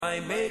My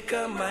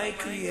maker, my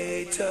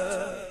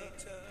creator,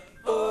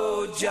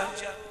 oh Jah,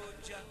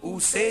 who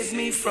saves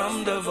me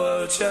from the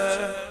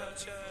vulture.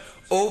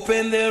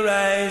 Open their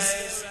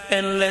eyes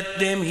and let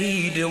them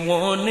heed the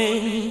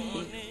warning.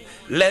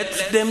 Let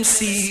them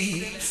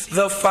see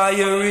the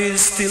fire is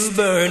still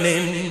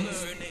burning.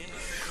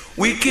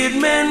 Wicked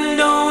men,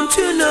 don't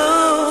you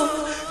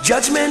know,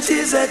 judgment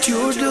is at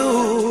your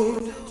door.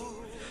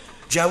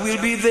 Jah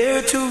will be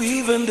there to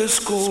even the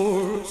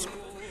score.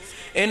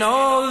 And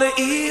all the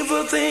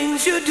evil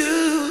things you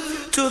do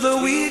to the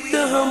weak,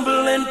 the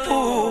humble and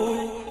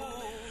poor.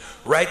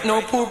 Right now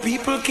poor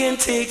people can't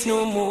take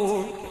no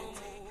more.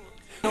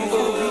 No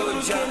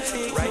more, Jah,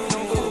 right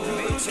now.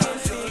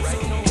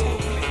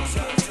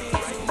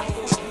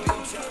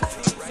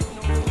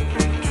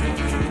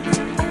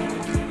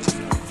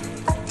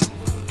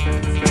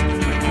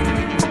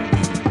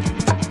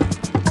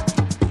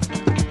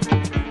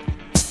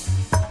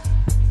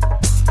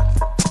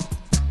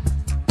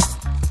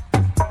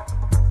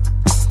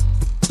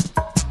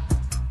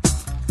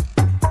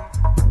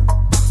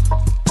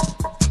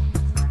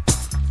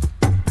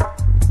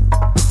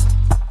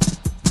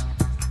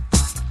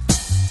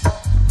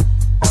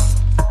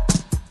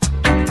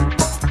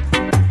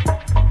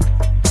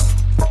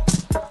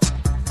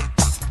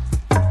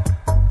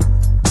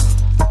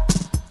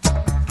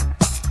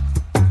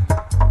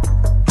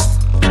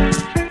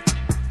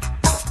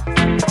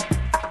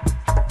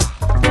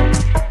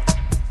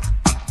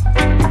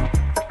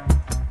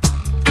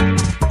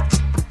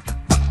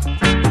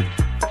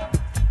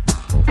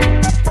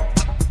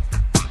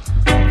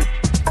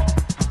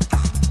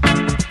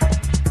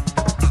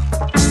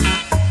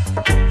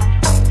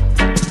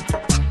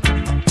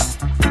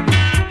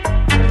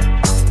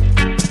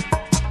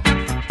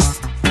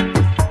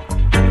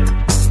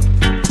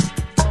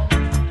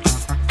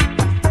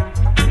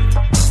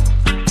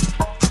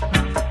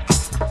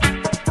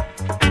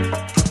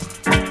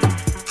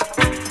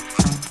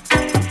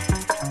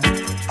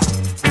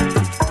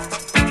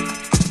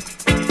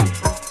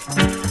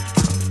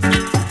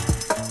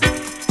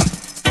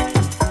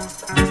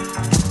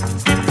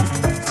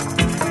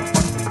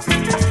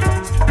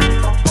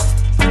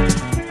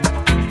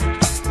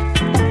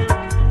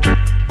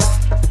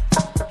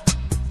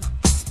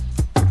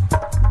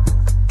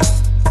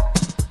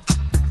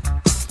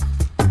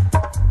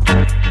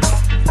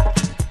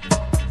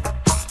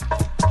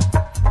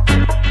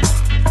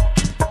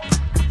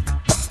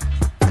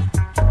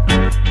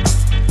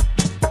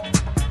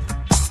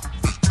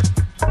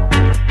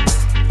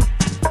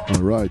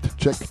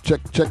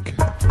 Check.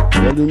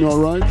 Volume all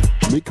right?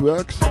 Mic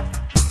works?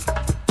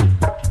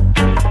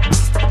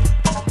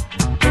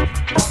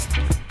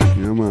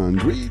 Yeah, man.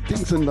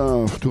 Greetings and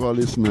love to our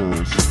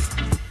listeners.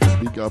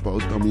 Big up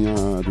Outta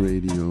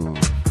Radio.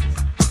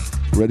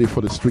 Ready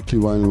for the Strictly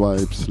Vinyl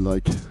vibes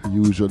like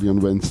usually on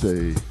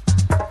Wednesday.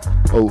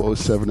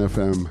 007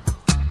 FM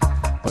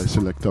by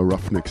selector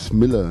Ruffneck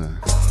Smille.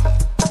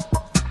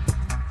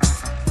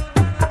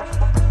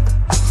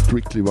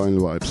 Strictly Vinyl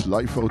vibes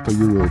live out of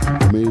Europe,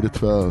 May the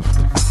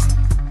 12th.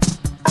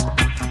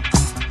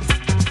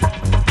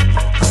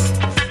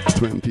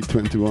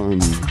 2021.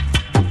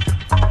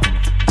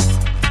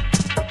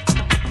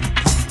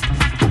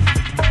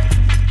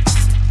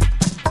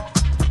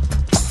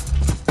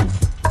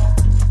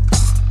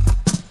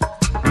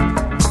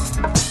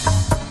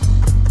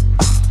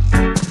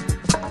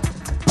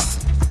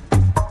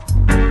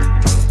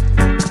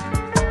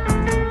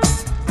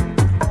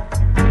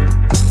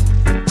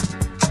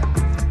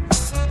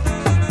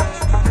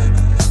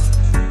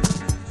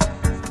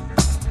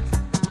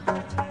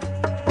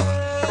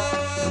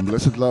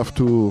 Blessed love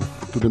to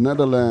the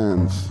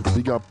Netherlands.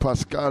 Big up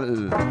Pascal.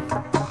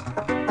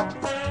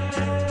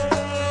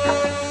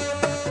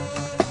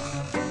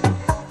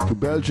 To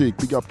Belgium,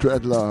 big up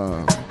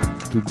Dreadlove.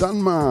 To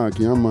Denmark,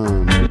 yeah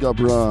man. Big up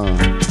Ra.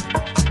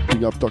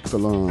 Big up Dr.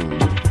 Long.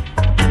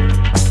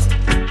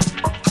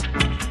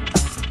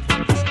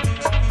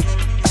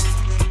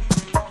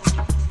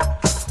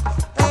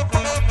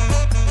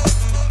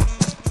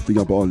 Big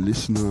up all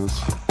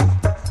listeners,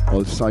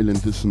 all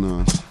silent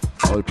listeners.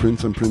 All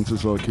prince and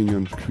princess, all king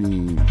and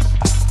queens,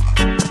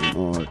 and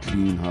all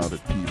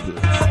clean-hearted people.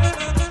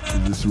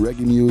 This is reggae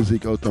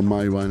music out of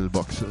my vinyl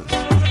boxes.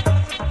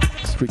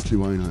 Strictly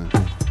vinyl.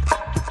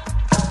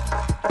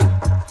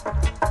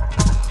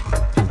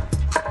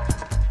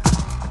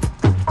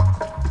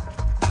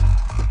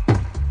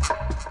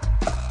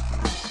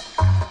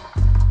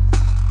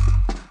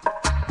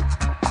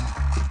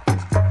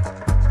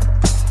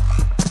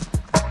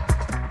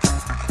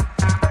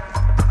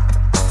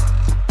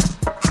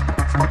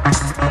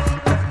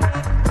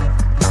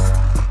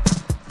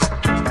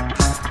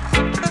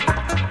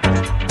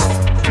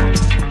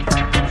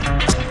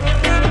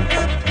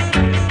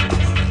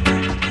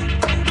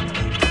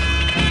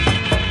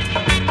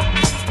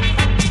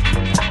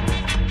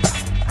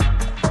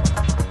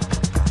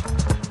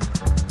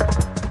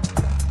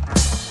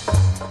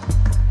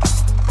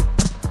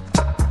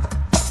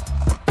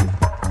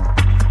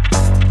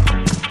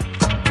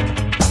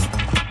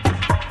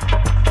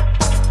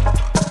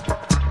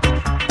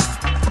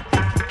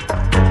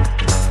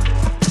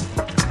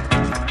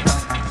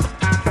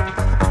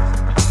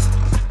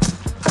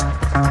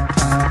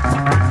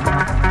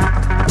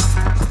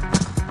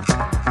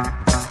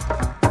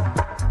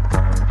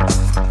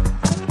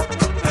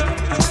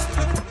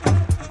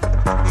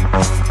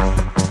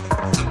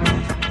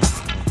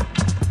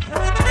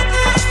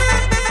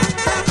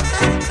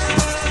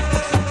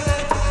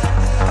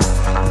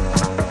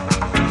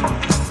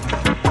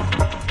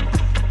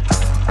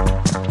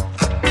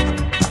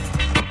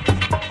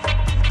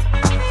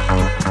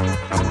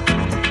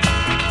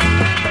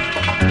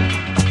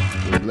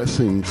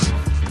 blessings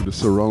to the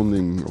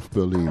surrounding of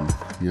Berlin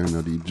here in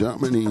the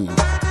Germany.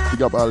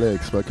 Big up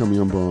Alex, welcome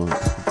on board.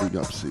 Big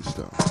up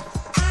sister.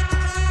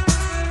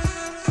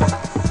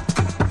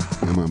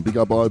 Yeah man, big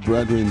up all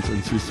brethren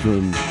and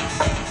sisters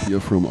here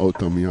from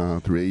Outta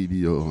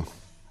Radio.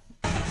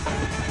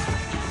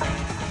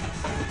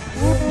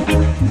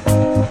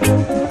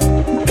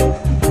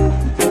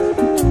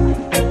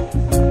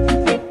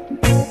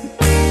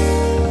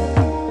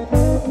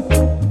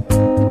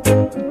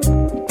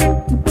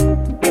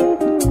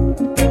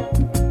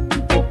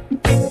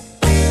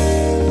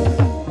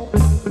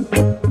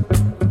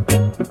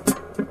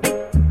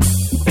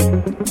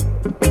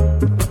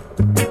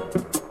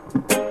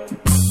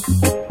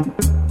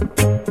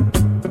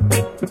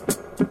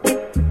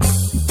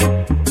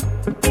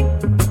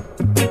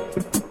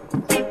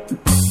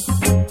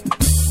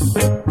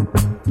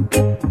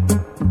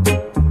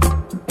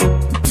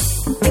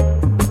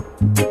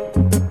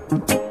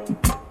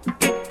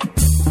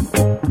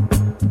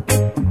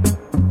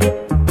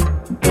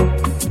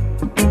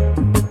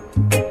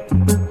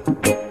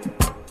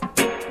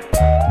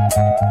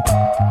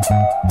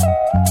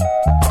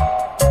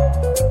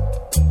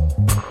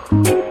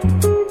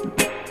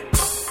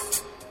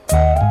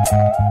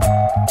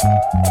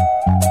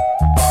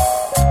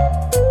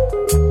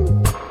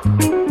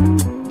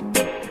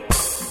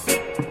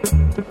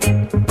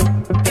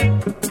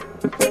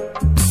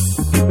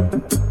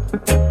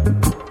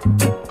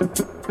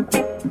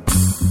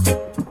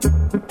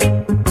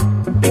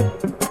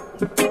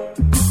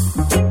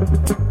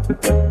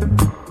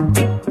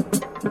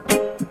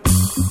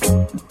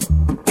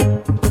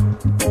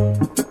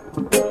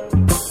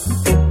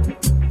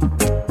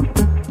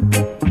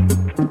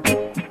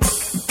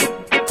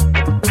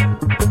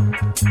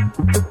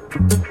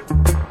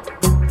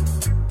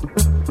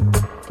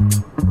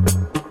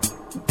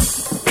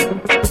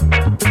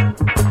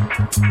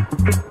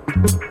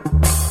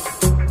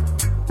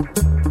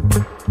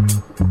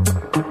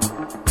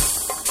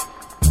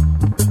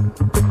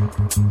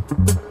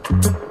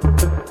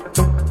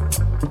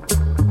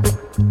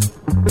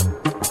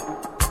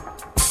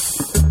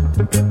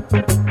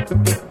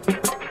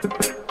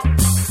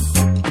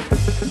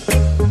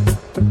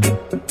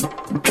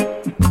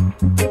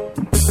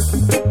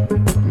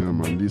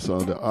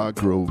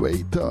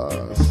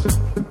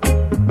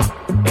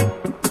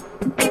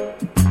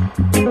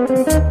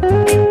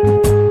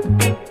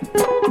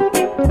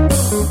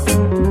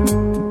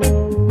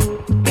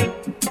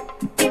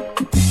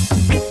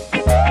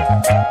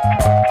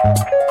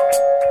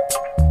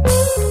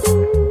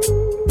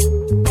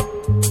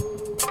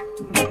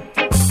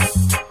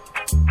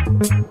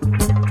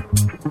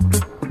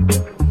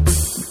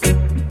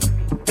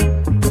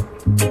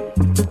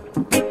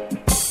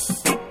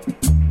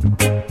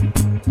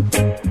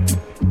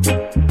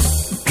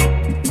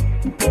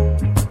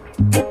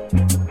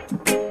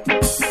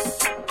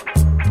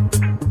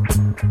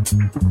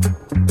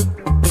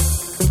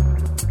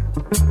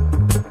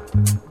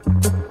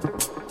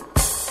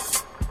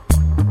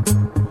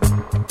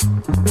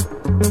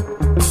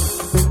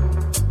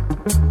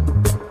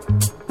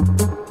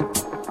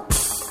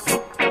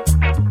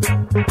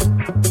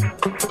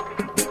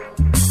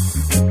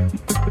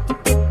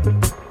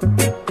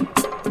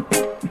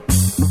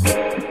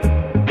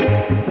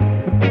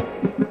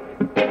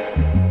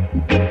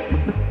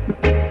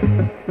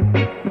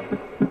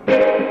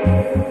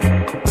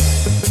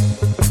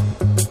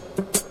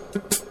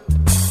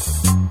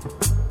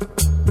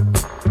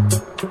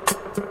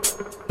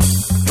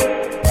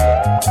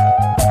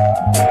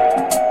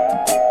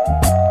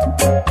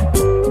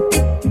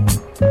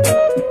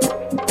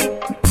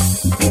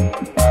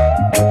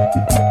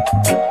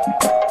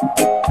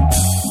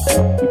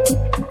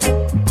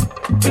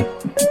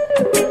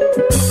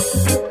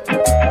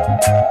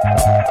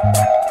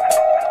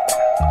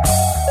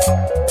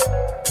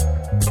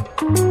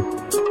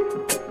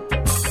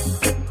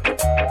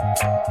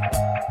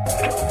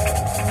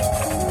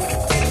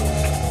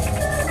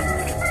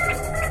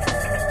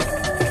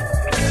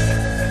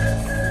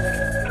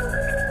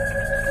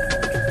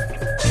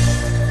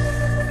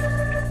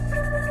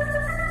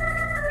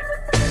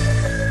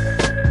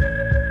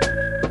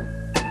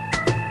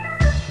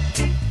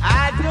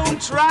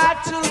 Try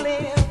to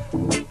live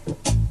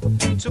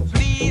to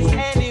please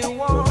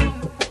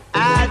anyone.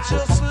 I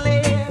just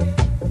live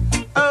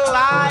a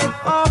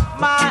life of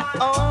my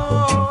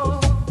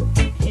own.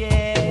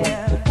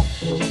 Yeah,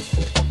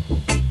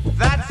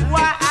 that's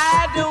why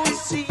I don't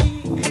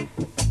seek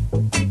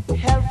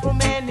help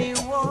from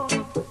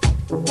anyone.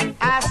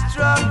 I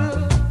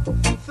struggle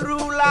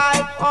through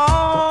life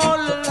all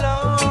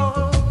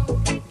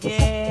alone.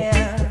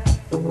 Yeah,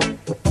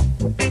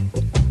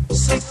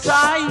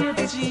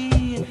 society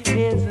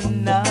is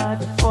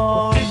not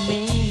for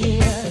me.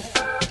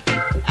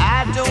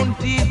 I don't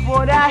dig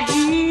what I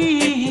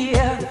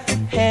hear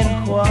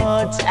and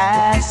what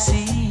I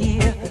see,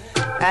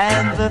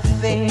 and the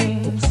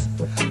things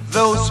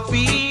those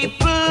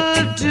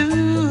people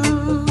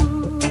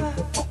do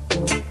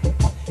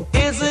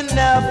is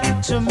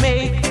enough to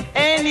make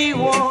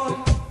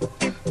anyone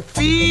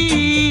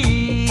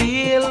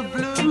feel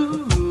blue.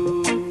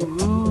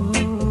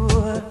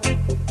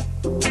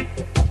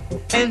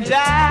 and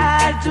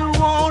I don't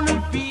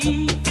wanna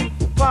be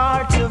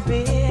part of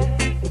it,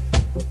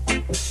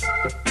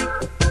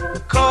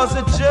 'cause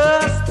I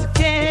just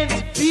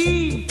can't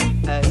be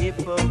a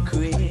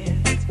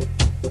hypocrite.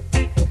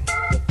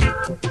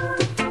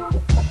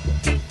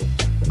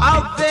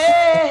 Out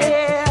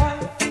there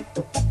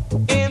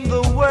in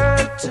the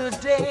world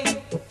today,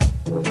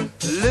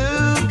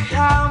 look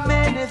how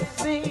many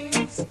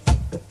things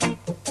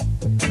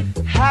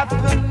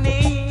happening.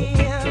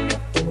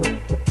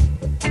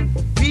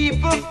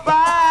 People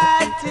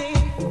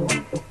fighting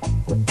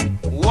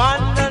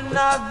one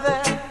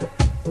another,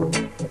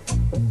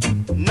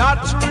 not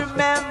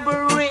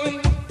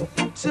remembering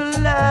to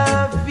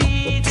love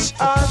each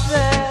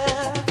other.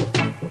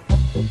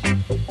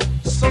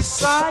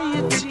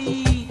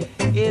 Society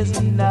is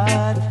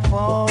not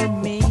for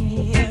me.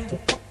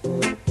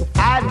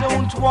 I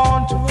don't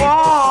want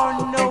war,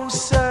 no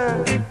sir,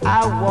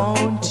 I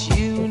want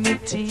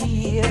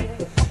unity.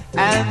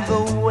 And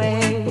the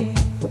way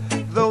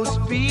those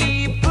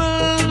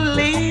people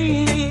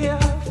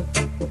live,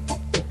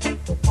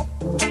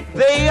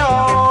 they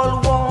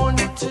all want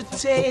to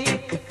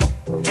take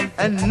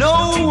and no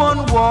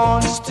one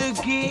wants to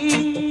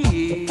give.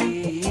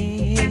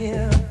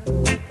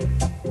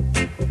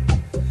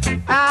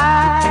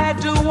 I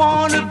don't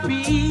want to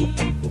be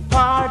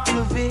part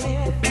of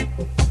it,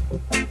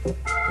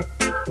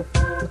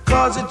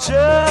 'cause I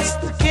just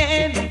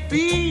can't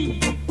be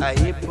a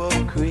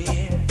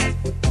hypocrite.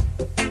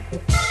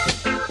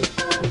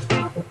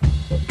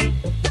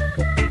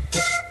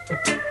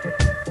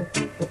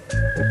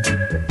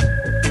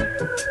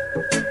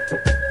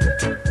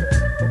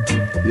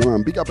 Yeah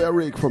man, big up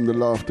Eric from the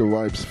Laughter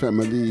Vibes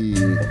family.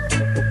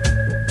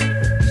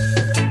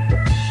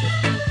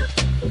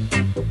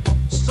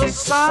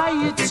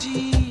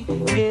 Society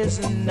is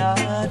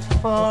not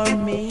for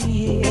me.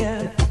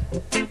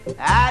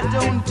 I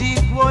don't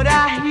dig what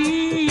I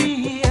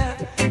hear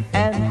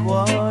and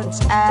what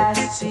I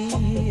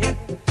see,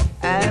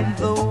 and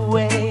the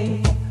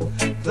way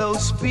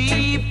those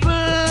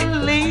people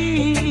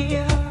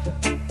live.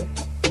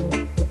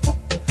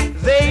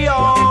 They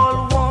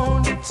all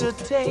want to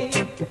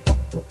take,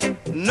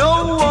 no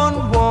one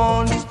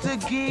wants to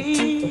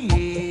give.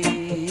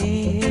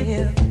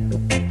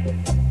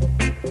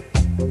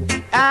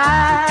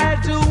 I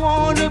don't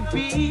want to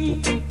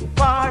be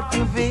part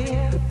of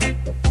it,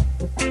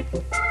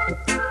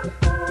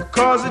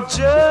 'cause I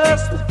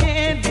just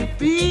can't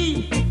be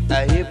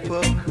a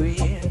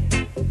hypocrite.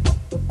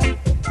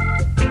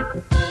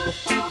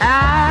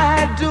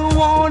 I don't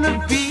want to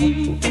be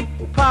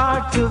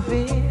part of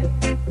it,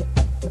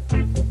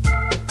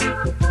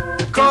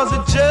 'cause I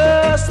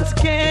just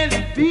can't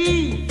be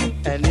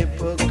an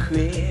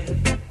hypocrite.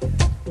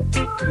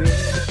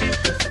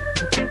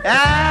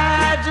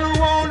 I don't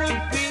want to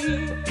be.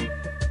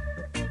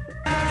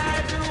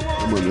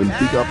 Come on, and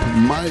big up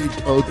Mike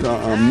Outta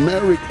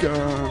America.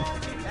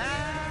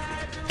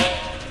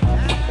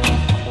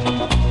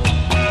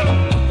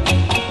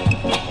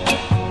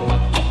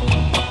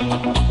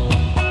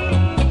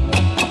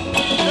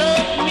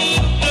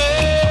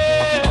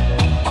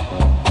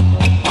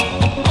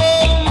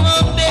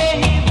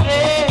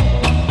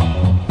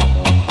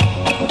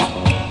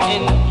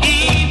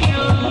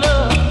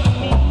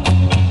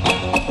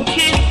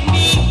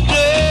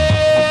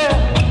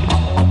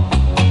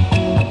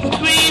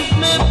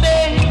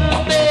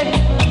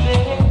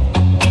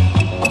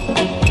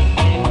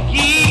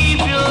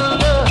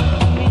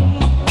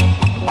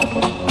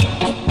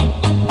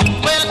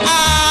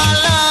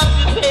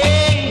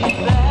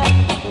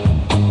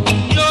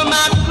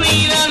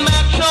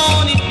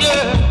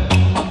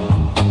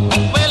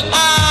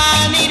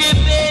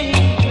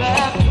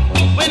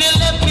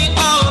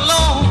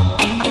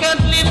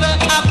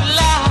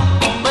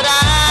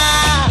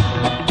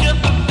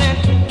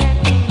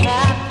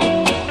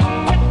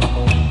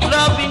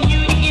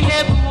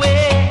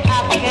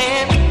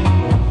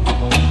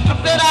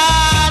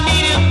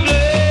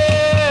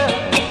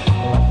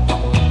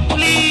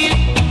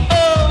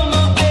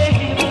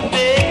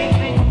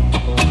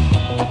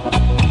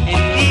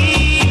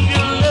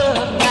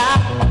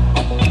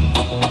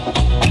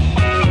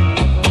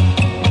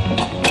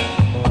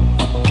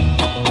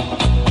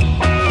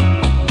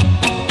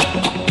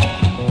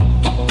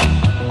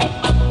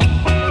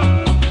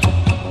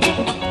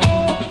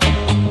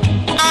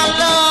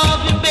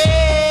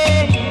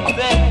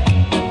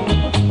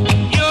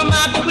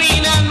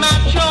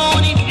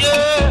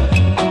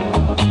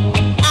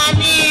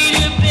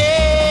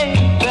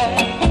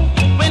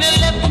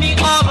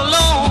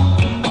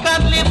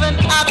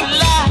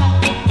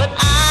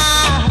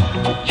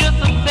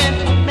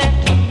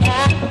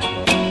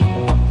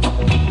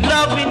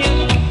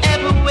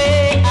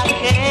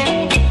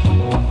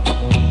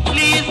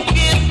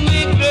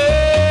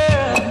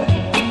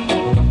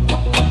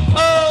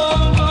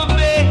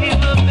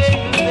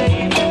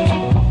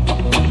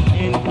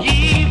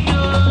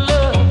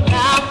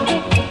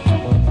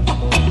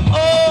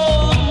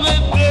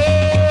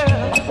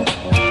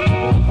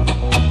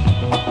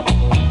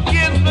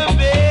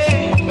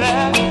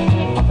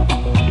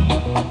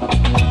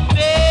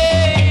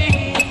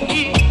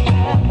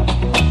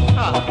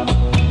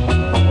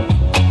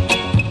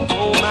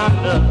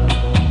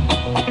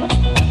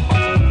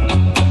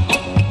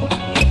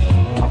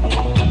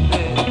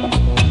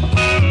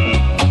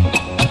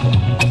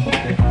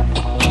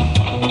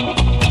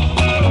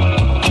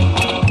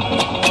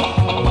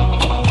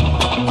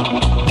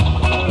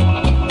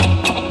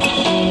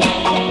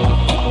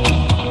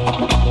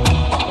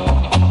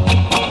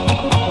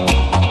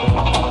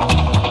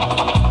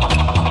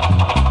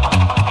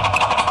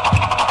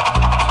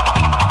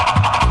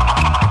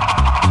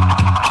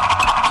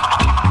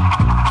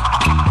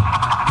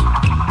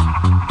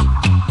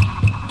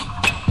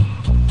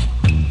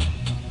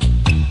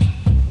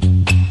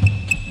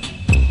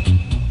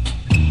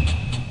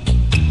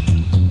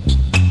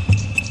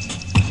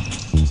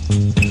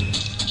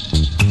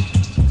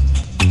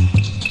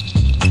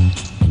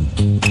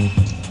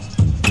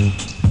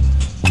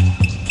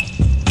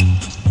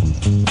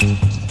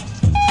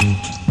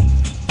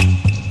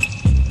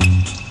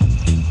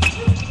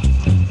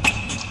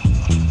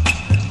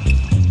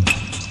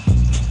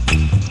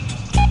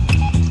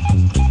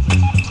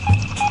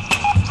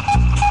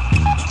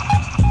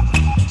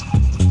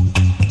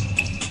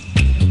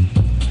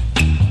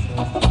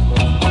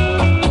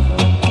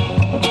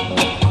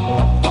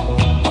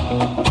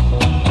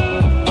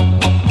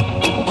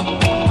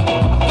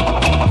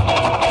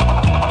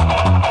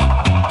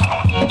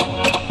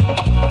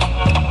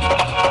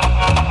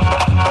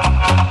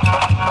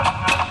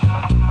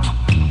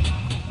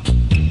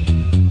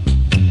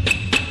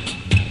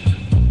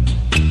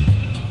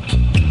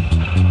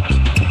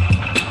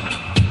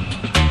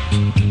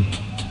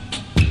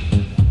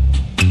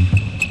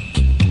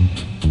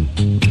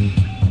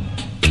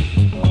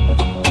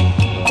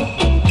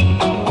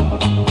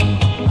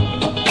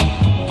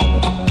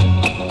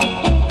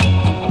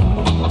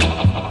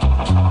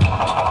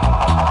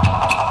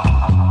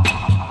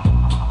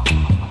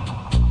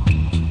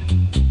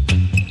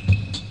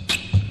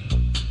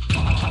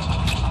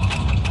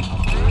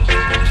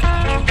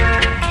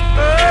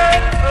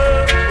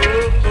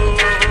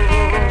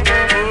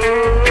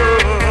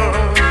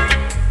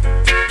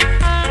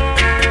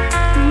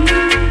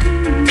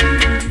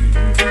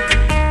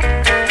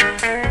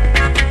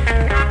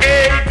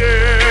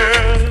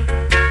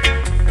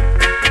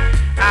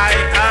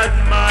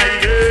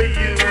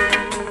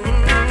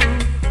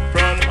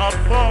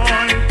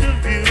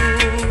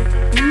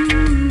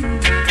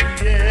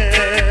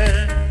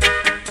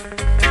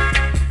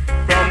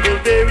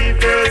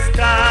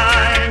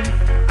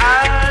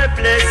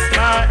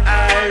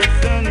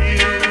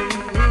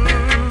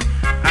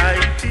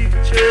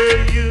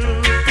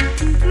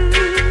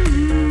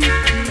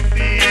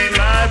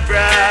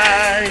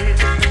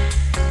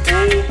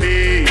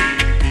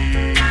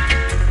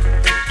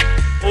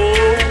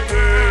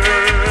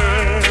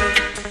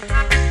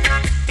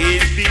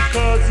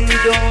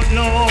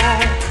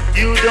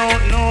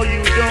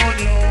 you don't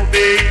know,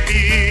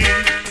 baby.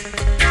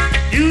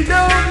 You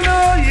don't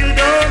know, you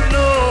don't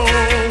know,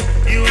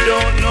 you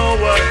don't know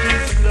what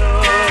is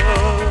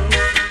love.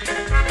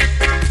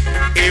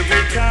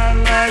 Every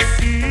time I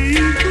see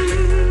you,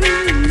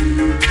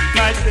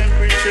 my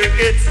temperature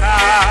gets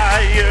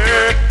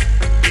higher.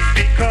 It's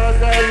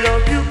because I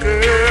love you,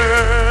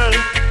 girl.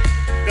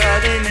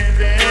 God in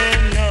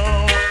heaven, no,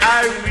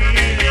 I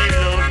really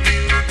love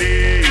you,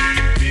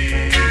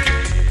 baby.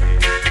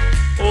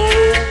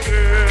 Oh,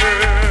 girl.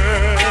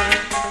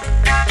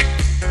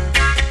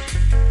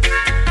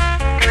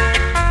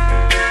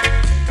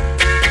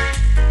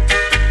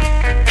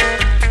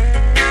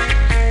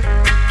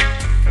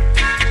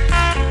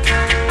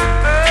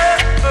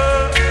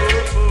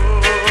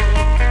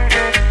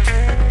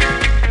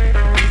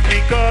 It's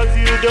because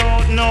you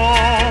don't know,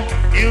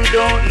 you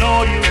don't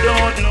know, you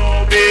don't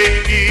know,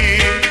 baby.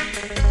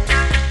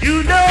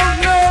 You don't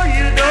know,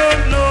 you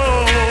don't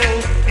know,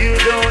 you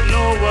don't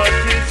know what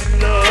is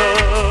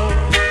love.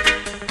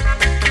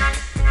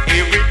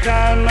 Every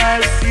time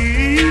I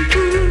see you,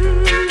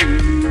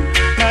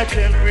 my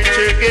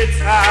temperature gets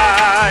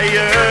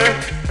higher.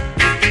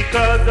 It's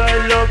because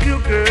I love you,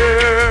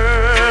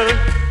 girl.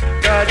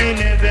 God in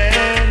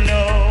heaven,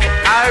 no,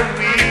 I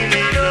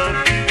really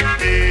love you,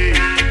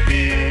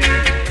 baby.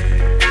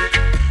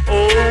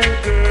 Oh,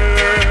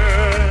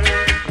 girl.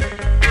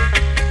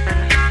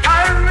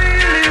 I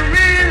really,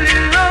 really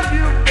love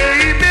you,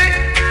 baby.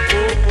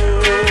 Oh, oh,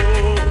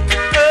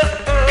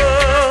 oh,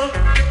 oh.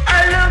 I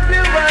love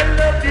you, I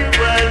love you,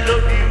 I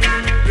love you,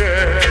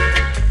 girl.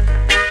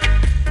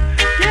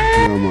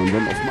 Yeah, man,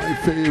 one of my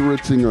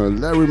favorite singers,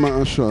 Larry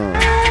Marshall.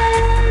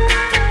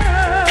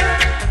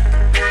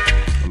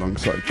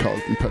 Alongside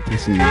Carlton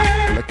Patterson,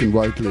 Black and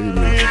White label,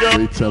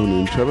 great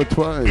 7-inch, ever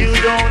twice.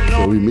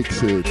 So we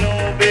mix it.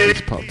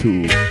 It's part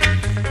 2.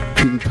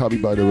 King Tubby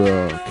by the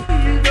work.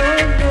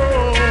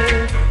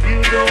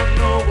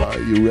 Are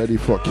you ready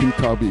for King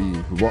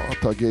Tubby?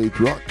 Watergate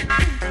Rock.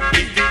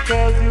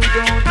 Because you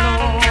don't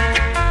know,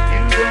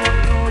 you don't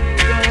know, you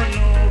don't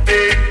know,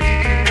 baby.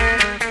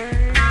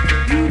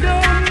 You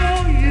don't know,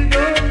 you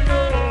don't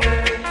know.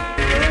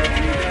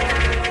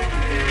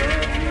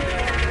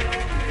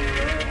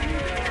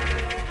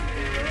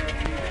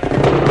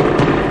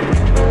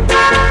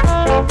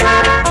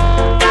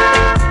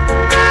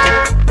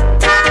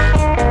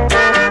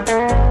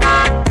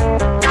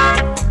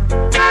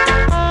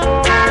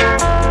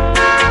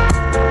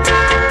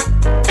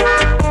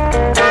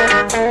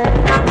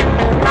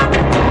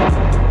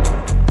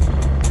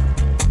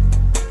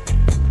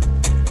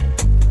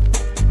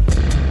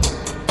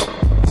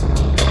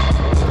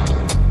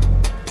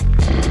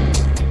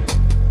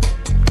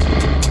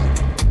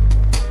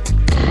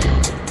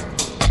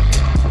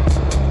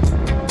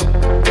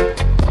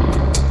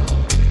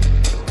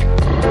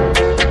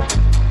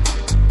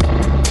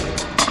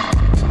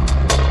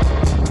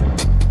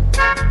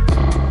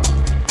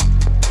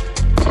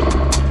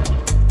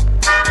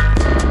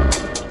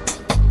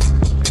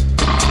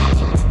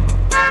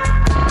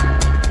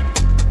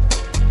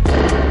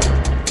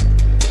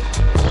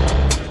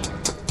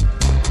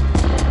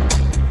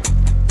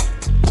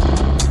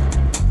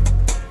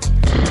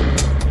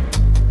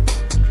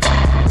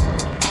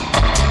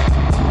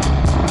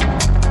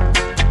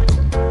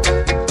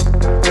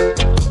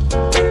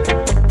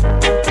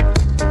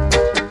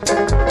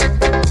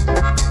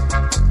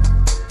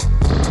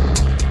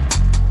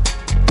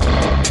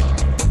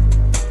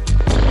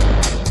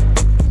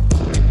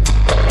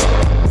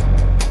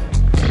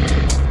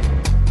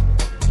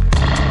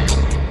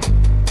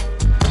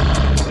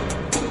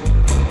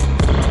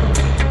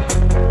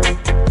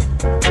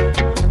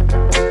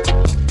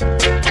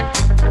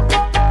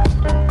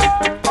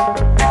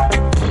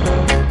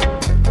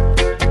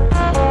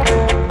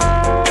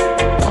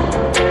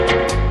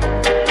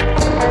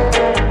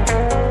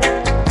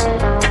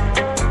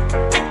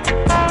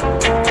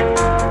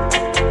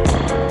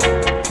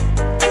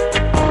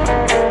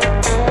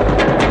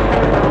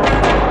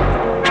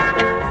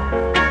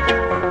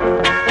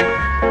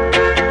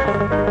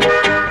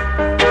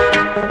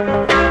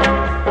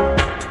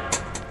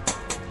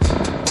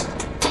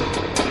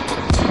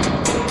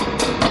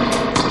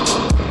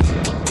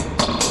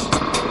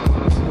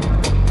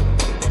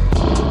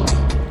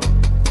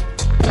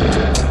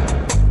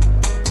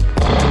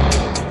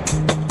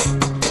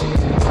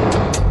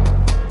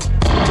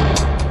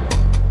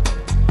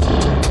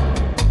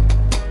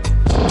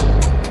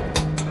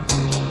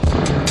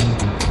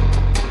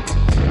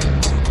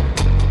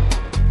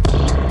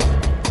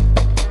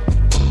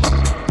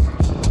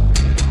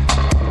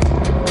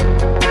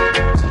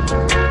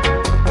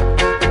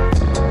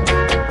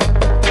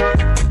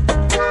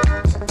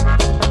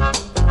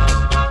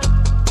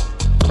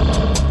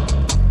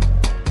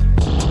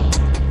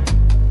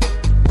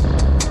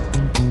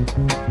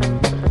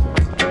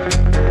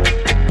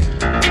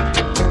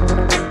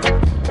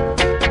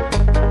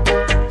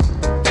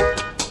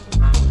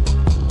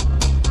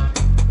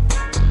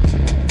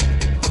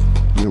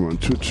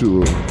 Chuchu,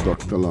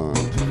 Dr.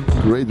 Land.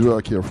 Great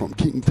work here from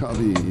King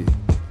Tubby,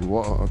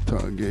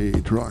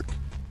 Watergate Rock.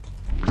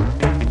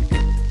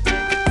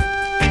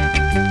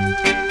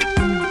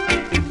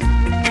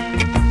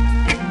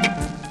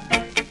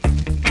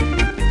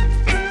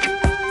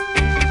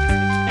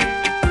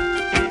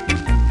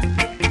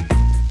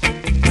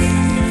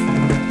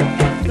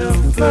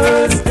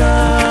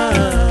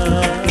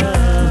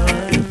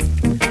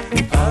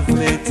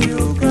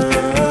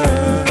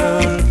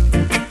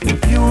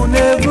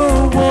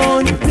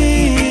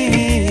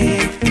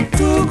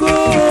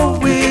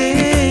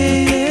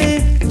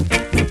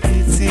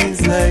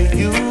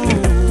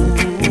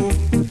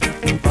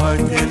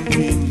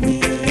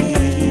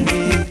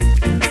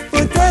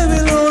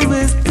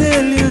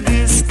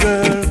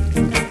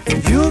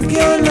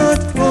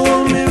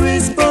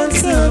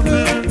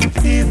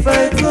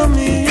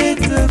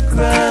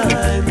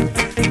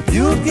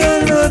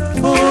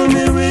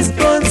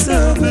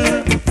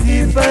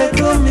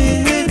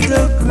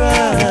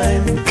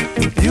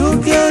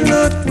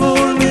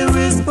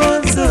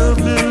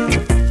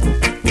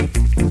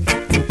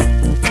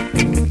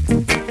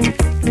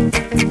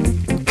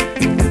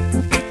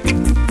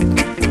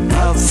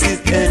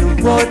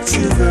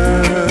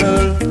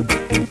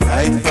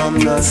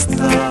 the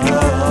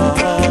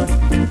start.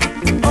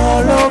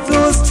 All of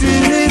those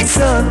tricks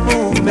and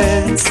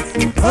movements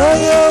I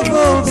have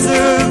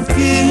observed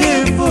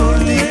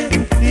carefully.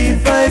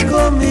 If I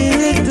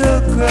commit a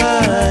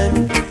crime,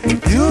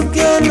 you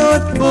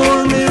cannot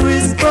hold me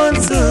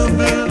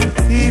responsible.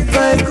 If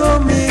I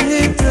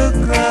commit a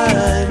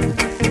crime,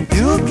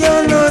 you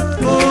cannot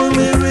hold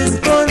me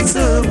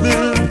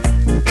responsible.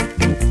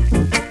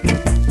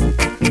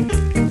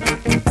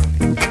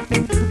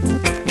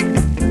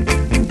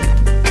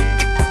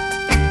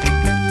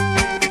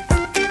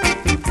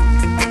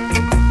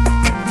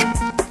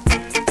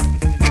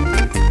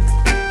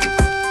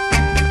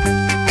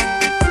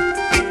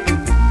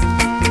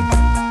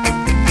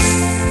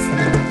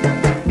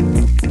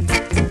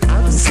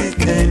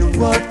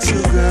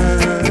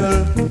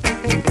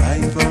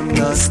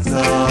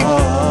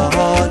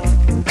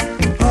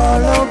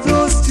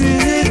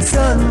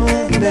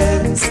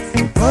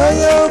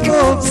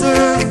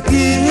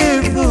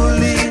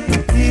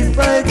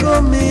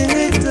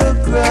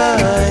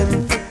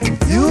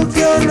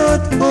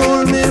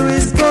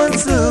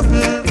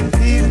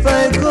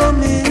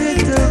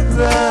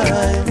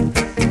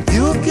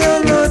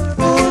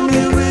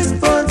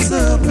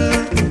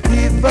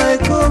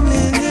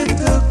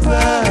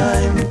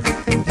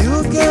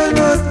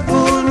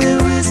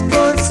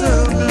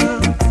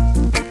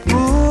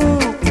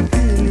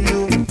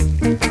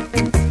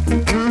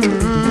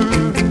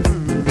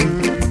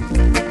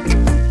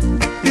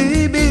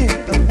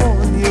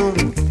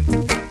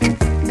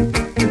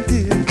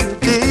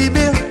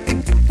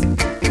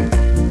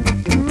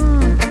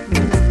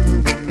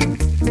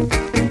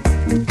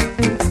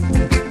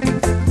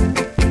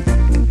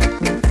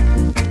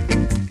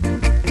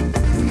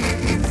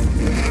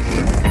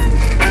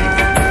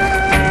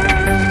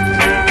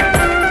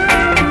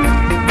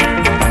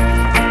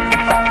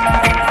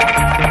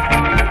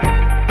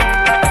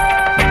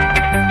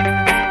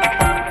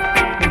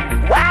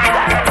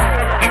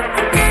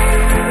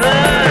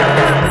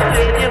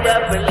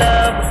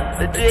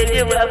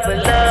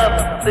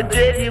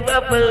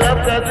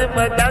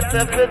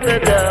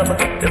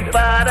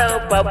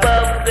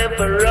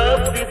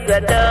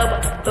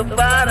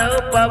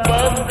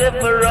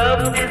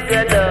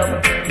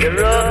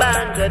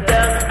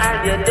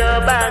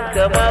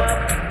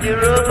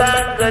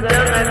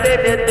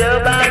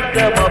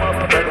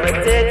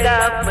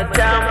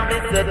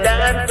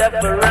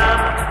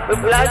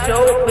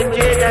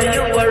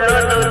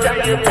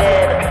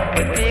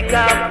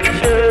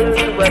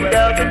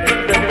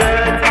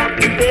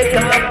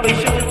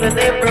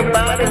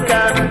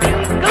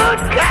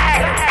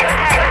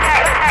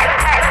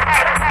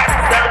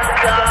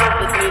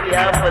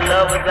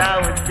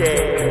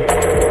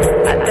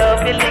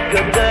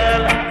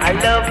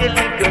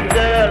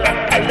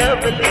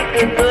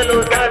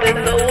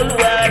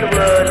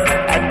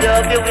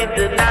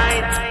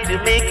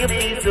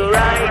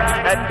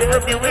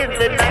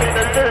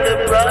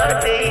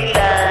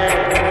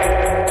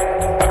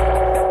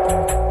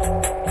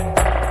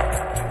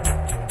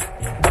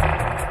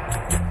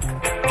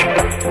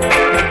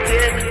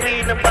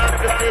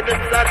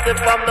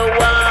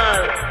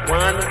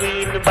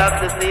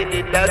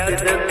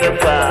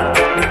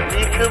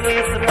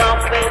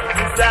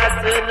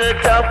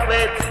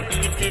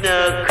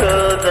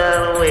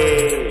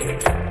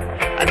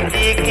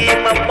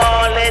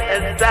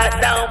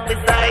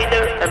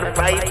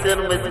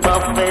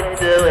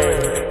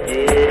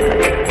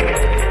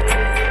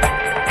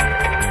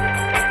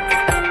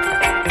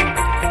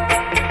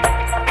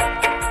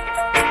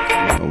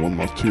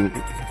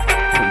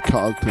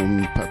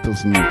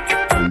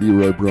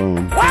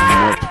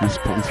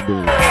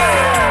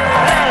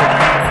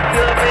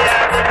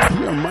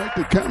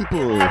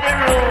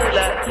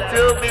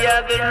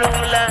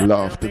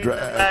 Love the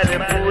drag.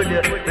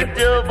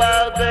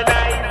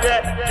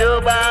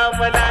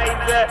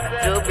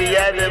 To be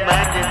as a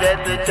man that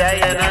to try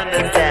and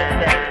understand.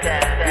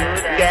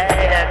 Good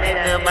guy, I'm in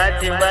the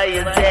mountain why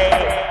you say.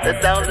 The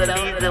sound that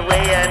leads the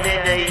way and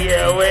in the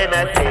ear when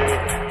I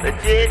say. The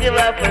dread you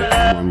have for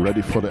love. I'm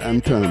ready for the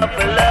anthem.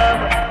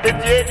 The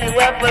dread you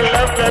have for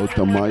love. Out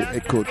of my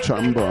echo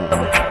chamber.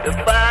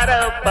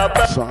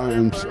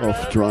 Sounds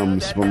of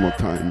drums one more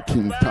time.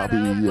 King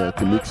Tabby at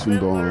the mixing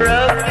door. Big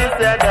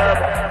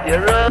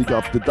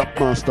up the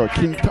dubmaster,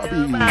 King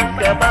Tabby.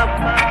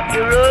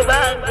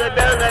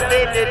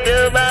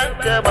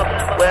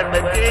 When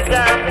the kick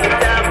up the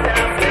dam,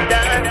 the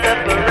dance of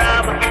the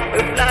ram, we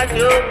flash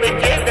you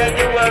begin and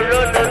you are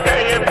road to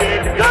say a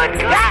bit. Good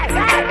guy!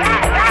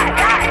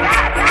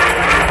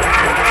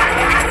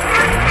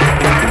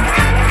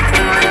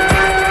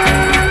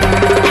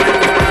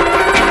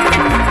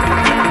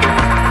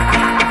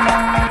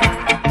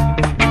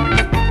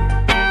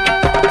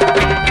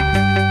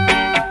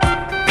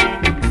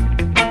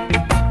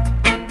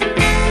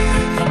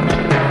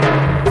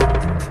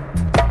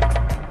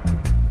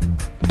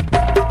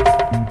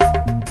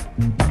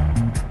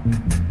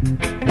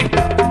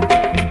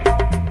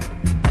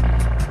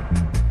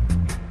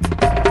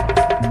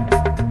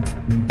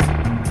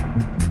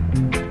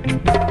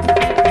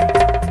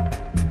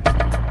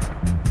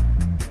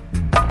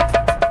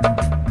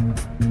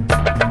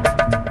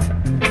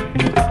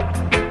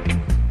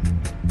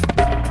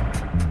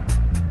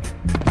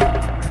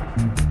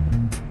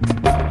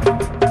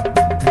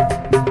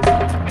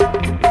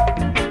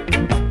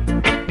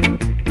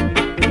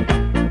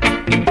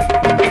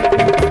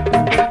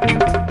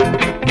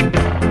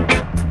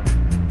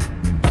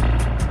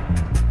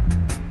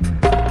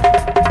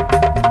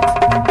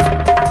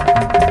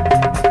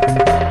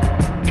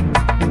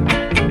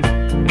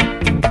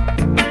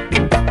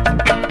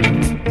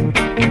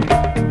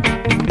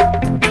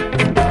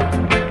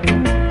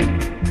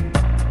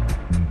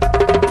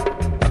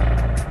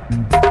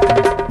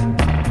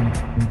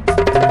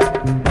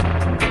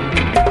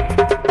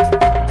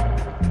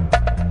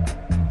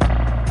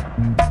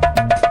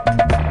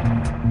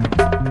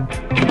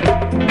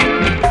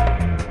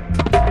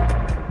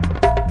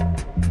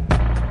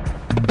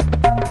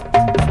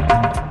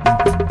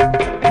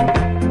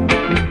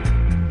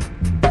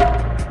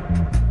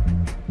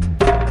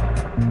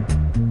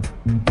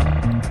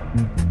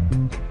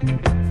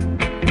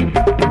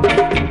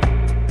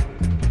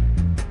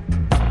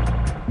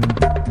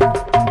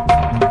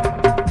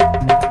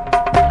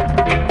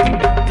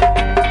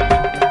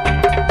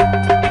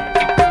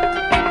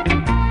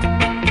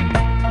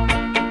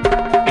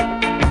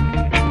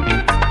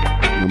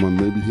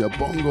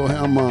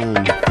 yeah, man.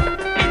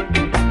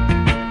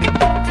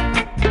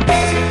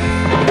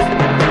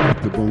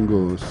 The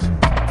bongos.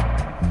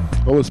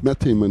 I always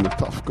met him in the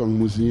Tough Gang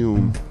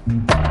Museum.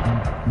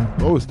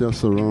 Always there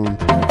around.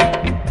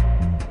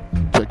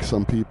 Check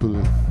some people.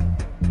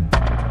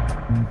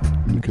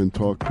 You can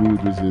talk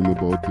good with him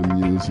about the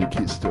music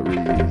history.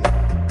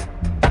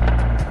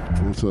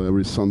 Also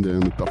every Sunday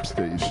on the top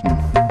station.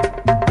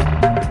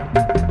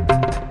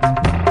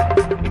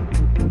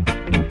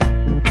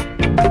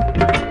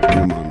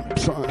 Yeah, man.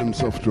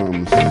 Science of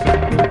drums.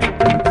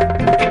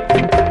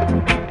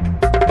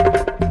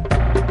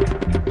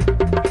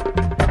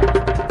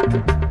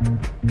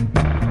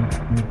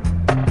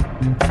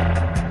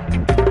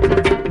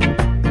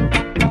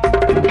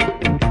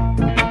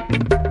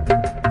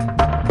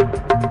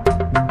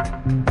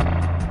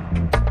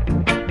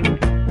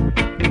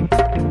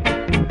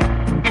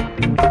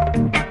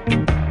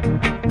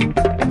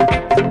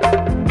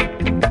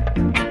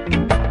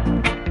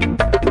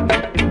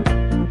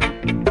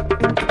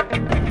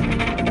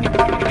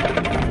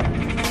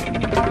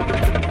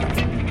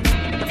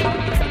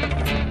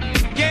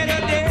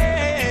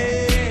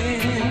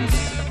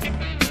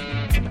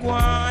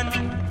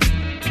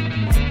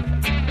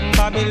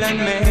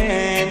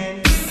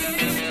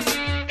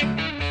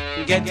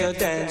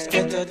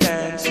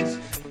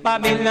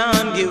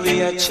 Babylon, give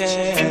me a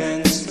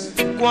chance.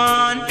 Go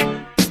on,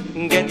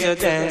 get your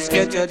dance,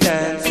 get your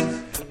dance.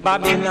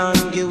 Babylon,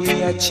 give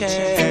me a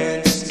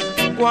chance.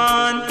 Go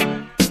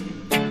on.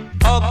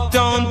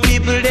 Uptown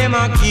people, them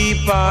a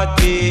keep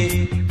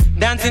party.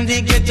 Dancing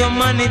the ghetto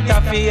money,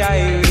 taffy,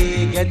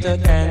 irie. Get your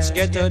dance,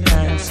 get your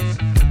dance.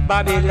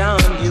 Babylon,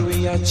 give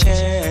me a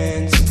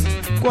chance.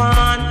 Go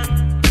on.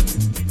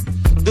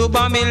 Do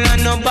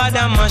Babylon, nobody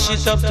mash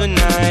it up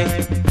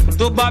tonight.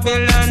 To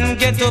Babylon,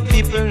 ghetto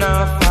people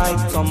now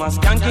fight. Some are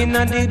skanking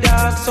at the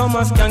dark, some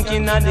are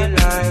skanking at the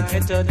light.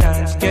 Get your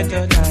dance, get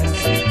your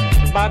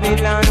dance.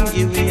 Babylon,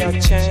 give me a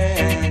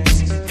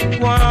chance.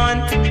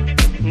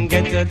 One,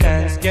 get your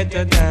dance, get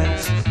your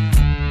dance.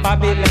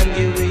 Babylon,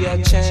 give me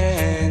a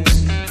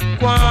chance.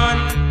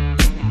 One,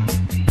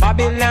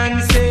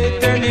 Babylon say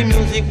turn the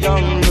music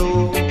down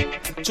low.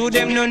 To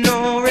them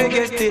no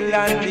reggae still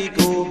on the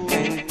go.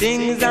 When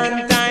things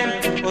and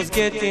time was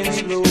getting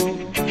slow.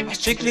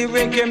 Strictly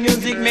reggae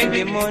music make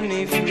the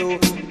money flow.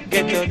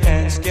 Get your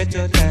dance, get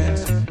your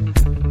dance.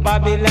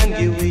 Babylon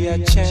give we a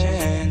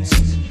chance.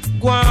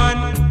 Go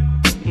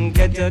on,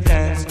 get your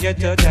dance, get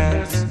your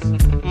dance.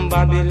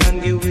 Babylon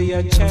give we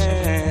a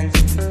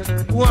chance.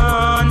 Go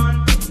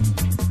on.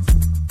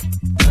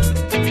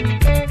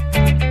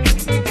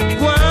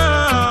 Go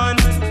on.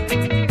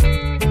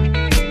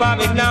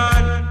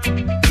 Babylon.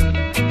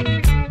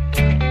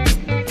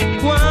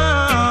 Go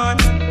on.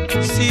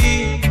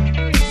 See.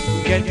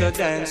 Get your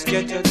dance,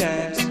 get your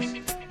dance.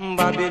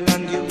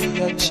 Babylon, give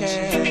me a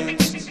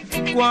chance.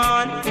 Go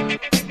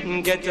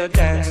on, get your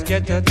dance,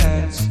 get your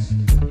dance.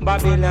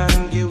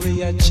 Babylon, give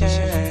me a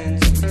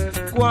chance.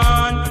 Go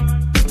on.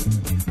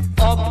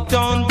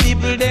 Uptown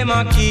people, them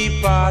a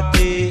keep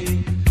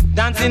party.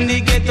 Dancing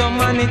the ghetto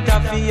money,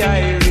 taffy,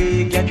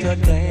 irie. Get your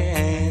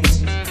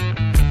dance.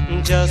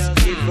 Just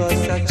give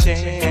us a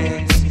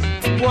chance.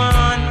 Go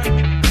on.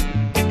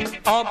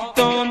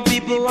 Uptown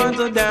people want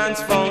to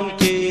dance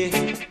funky.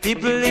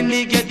 People in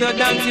the ghetto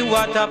dance the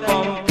water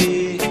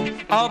pumpy.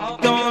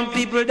 Uptown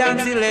people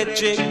dance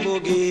electric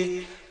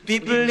boogie.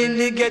 People in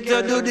the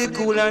ghetto do the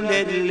cool and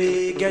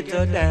deadly. Get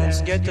your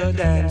dance, get your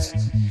dance.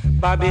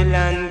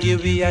 Babylon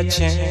give me a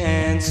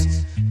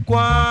chance. Go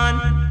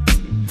on,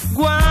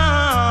 go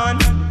on,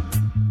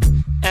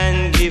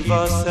 and give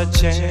us a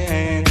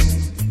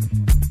chance.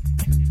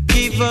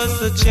 Give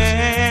us a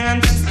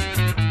chance.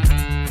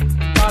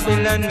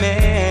 Babylon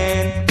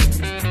man.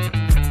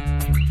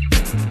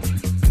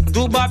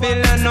 Do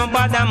Babylon,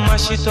 nobody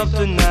mash it up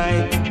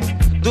tonight.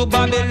 Do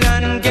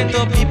Babylon,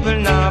 ghetto people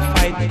now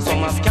fight.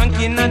 Some are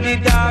skanking at the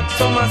dark,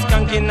 some are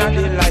skanking at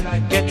the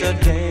light. Get a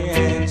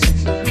dance,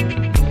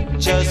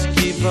 just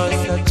give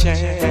us a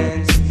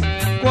chance.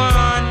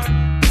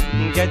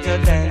 One, get a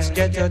dance,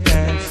 get a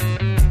dance.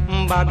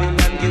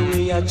 Babylon, give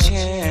me a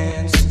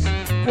chance.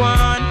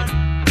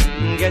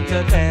 One, get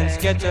a dance,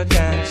 get a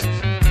dance.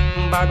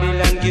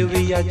 Babylon, give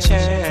me a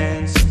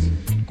chance.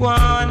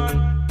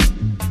 One.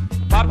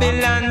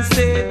 Babylon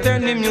say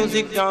turn the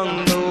music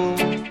down low.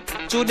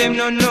 To them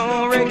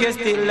no reggae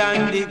still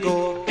on the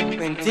go.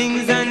 When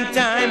things and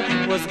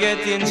time was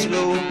getting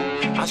slow,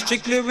 a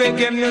strictly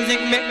reggae music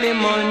make the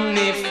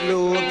money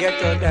flow.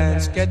 Get a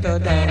dance, get a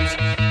dance.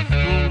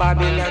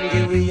 Babylon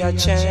give we a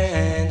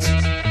chance.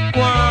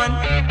 Go on,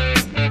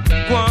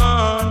 go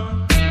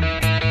on,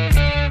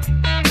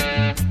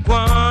 go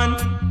on.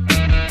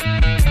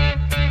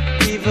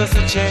 Give us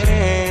a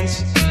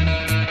chance.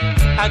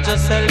 I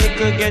just a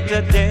little get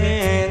a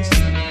dance.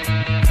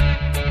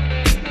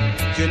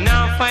 You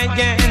now fight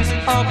against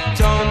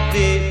uptown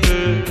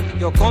people.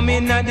 You come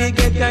in at the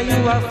ghetto,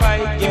 you a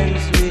fight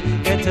against me.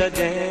 Get a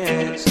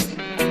dance.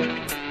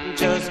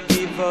 Just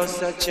give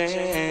us a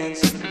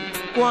chance.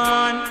 Go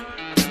on.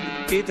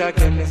 Peter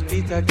Chemist,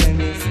 Peter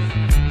Chemist.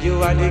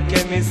 You are the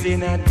chemist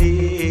in a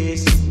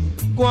dish.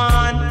 Go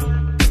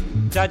on,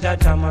 Jaja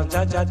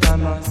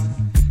Thomas.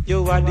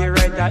 You are the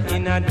writer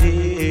in a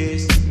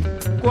dish.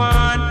 Go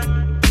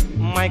on,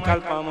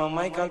 Michael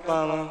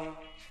Palmer.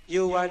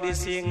 You are the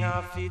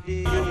singer for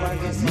the. You are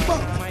the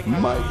singer,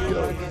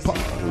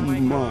 Michael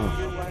Palmer.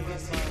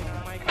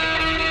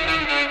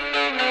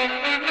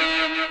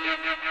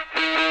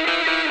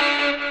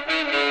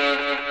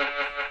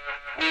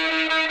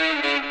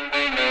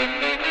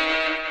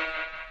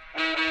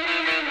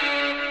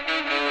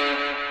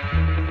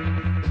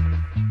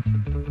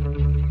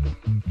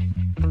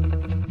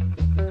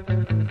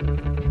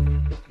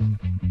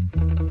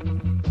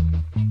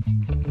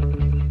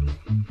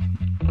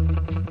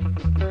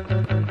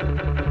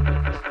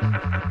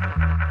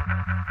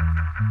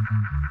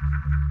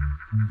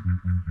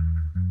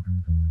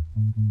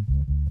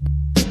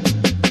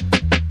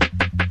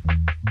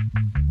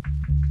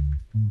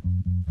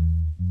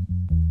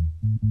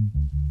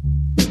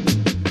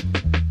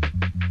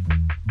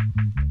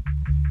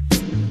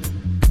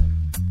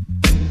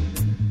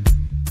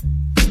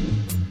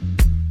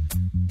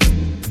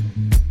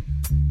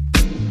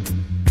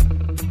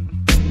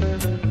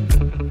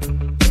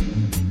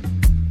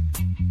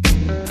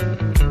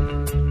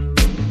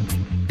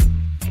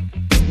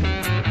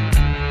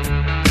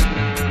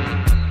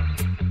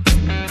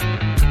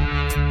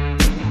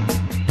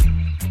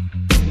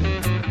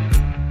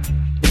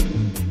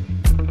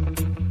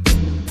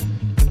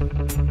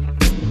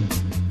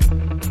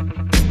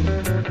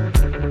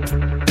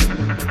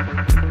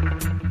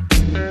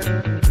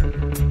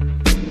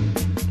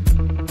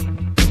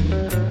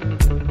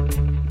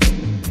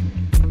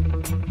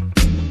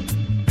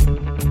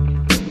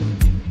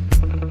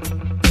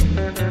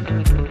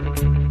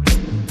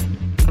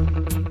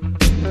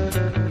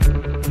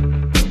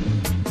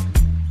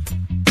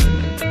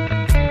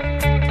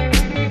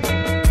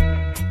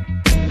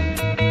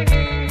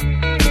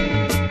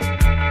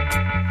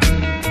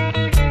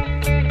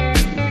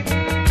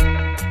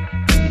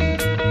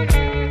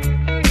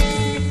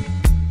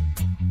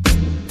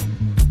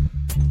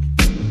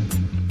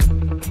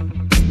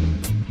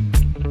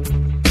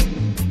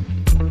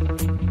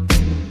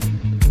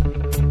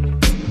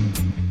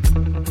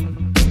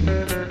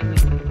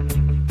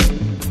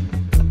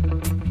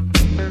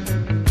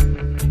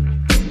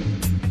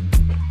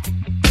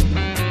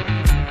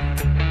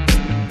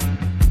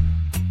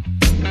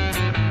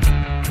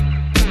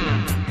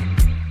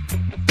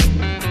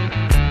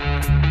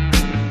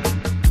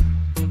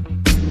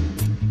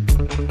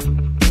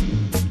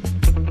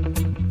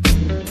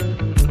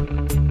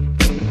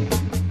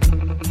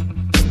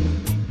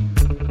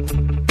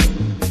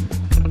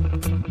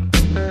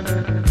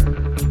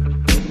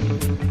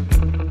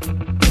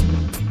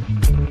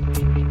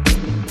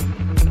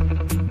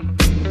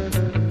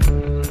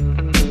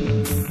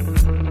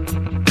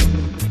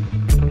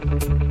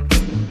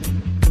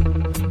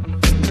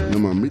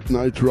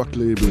 Midnight rock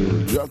label,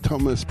 Ja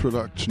Thomas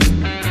Production,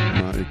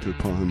 Michael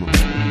Palmer,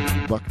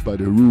 backed by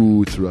the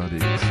Roots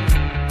Radix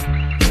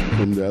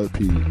from the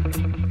LP.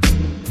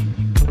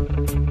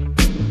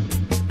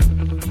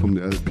 From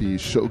the LP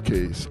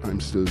Showcase, I'm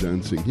Still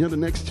Dancing. Here the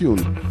next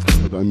tune,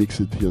 but I mix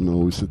it here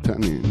now, is a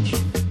 10-inch.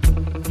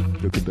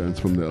 Get to dance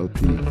from the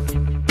LP.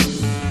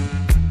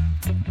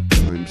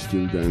 I'm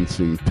Still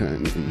Dancing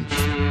 10-inch.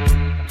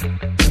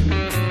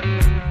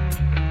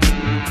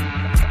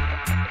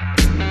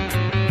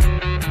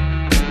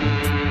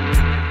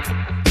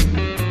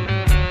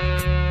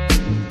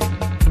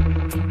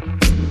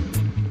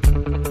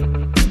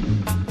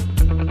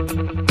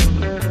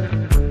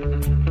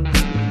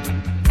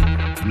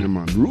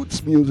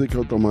 Roots music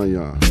out of my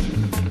yard.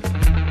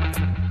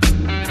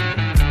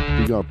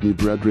 Big up me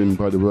brethren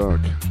by the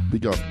work.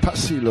 Big up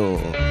Passilo.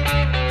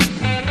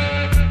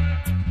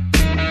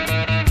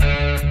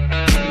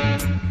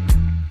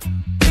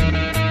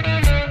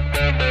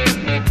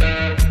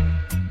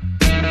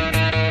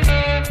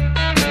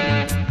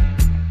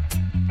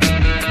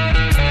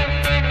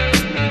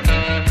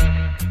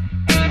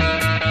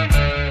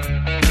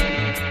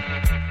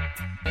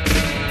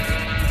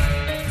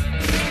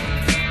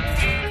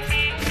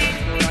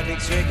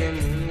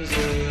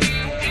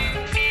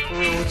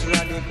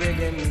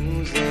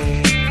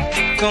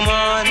 Come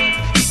on,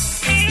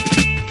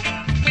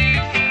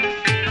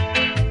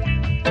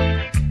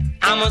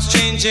 I'm a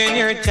stranger in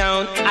your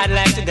town. I'd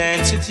like to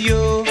dance with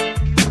you.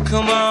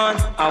 Come on,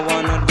 I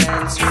wanna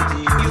dance with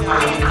you.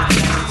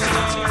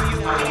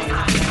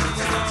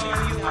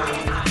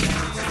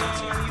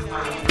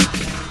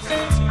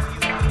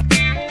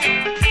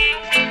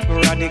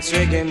 Radix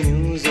reggae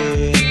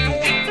music,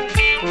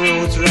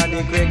 roots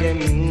radic reggae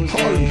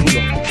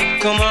music.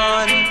 Come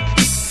on.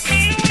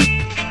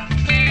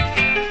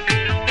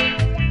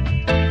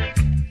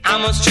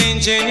 I'm a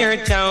stranger in your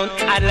town,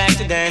 I'd like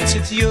to dance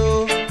with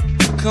you.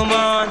 Come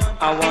on,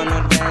 I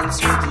wanna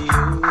dance with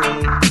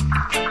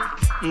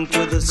you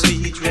to the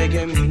sweet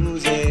reggae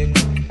music.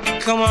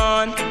 Come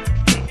on,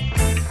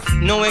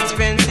 no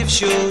expensive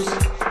shoes,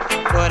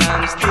 but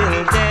I'm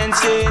still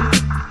dancing.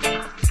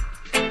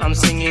 I'm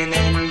singing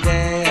and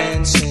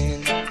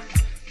dancing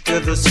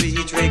the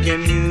sweet reggae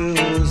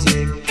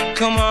music.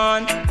 Come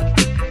on.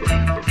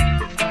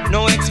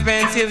 No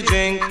expensive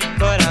drink,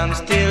 but I'm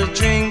still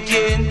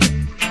drinking.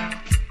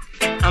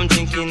 I'm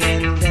drinking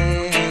and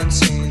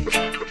dancing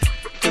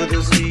to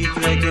the sweet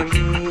reggae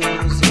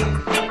music.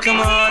 Come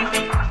on.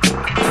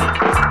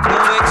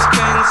 No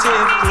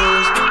expensive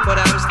clothes, but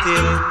I'm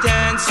still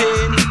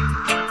dancing.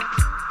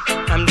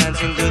 I'm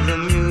dancing to the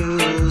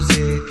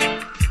music,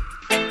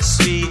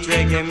 sweet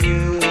reggae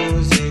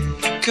music.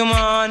 Come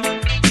on.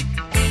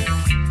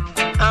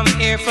 I'm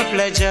here for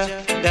pleasure,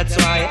 that's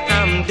why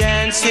I'm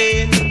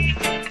dancing.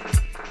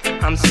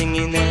 I'm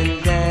singing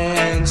and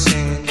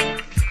dancing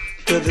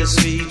to the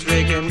sweet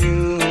reggae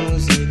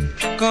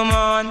music. Come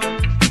on.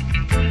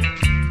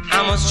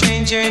 I'm a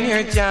stranger in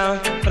your town,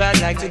 but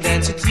I'd like to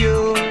dance with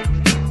you.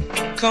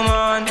 Come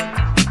on.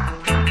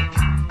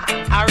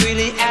 I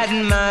really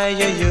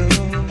admire you.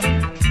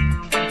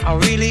 I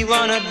really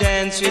wanna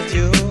dance with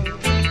you.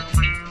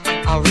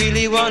 I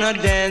really wanna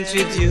dance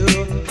with you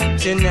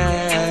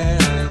tonight.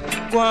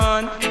 Go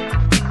on.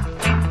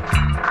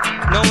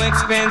 No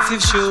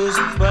expensive shoes,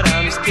 but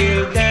I'm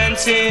still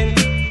dancing.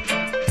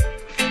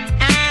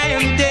 I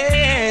am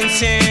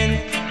dancing.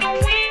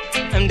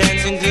 I'm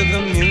dancing to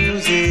the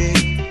music,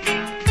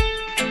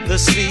 the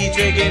sweet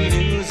reggae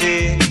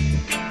music.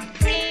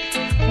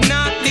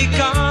 Not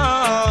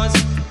because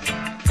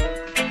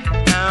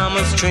I'm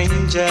a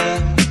stranger.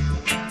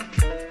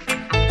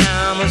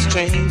 I'm a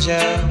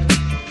stranger.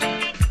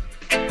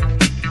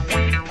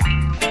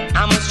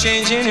 I'm a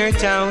stranger in your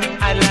town.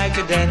 I'd like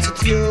to dance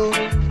with you.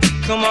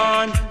 Come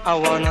on, I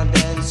wanna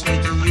dance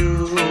with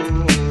you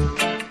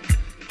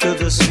to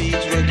the sweet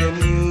reggae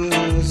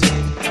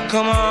music.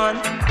 Come on.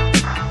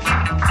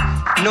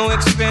 No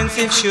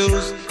expensive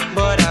shoes,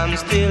 but I'm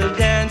still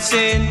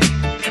dancing.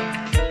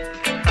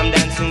 I'm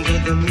dancing to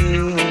the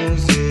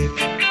music,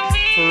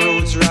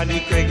 roots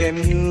radic reggae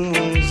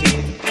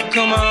music.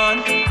 Come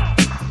on.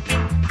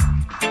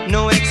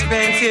 No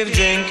expensive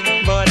drink,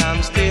 but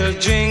I'm still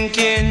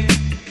drinking.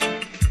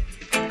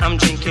 I'm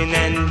drinking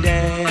and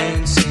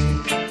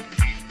dancing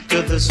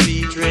to the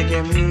sweet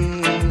reggae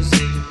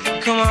music.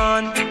 Come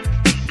on.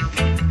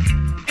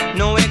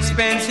 No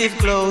expensive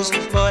clothes,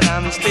 but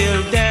I'm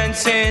still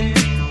dancing.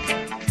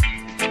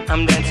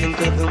 I'm dancing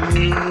to the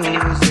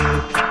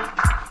music,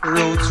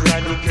 roots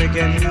radic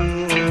reggae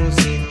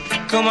music.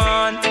 Come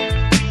on.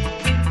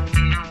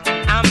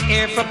 I'm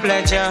here for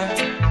pleasure,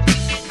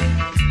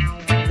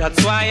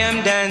 that's why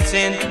I'm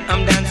dancing.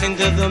 I'm dancing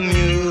to the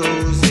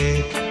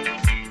music,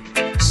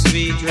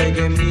 sweet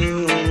reggae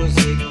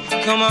music.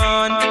 Come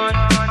on.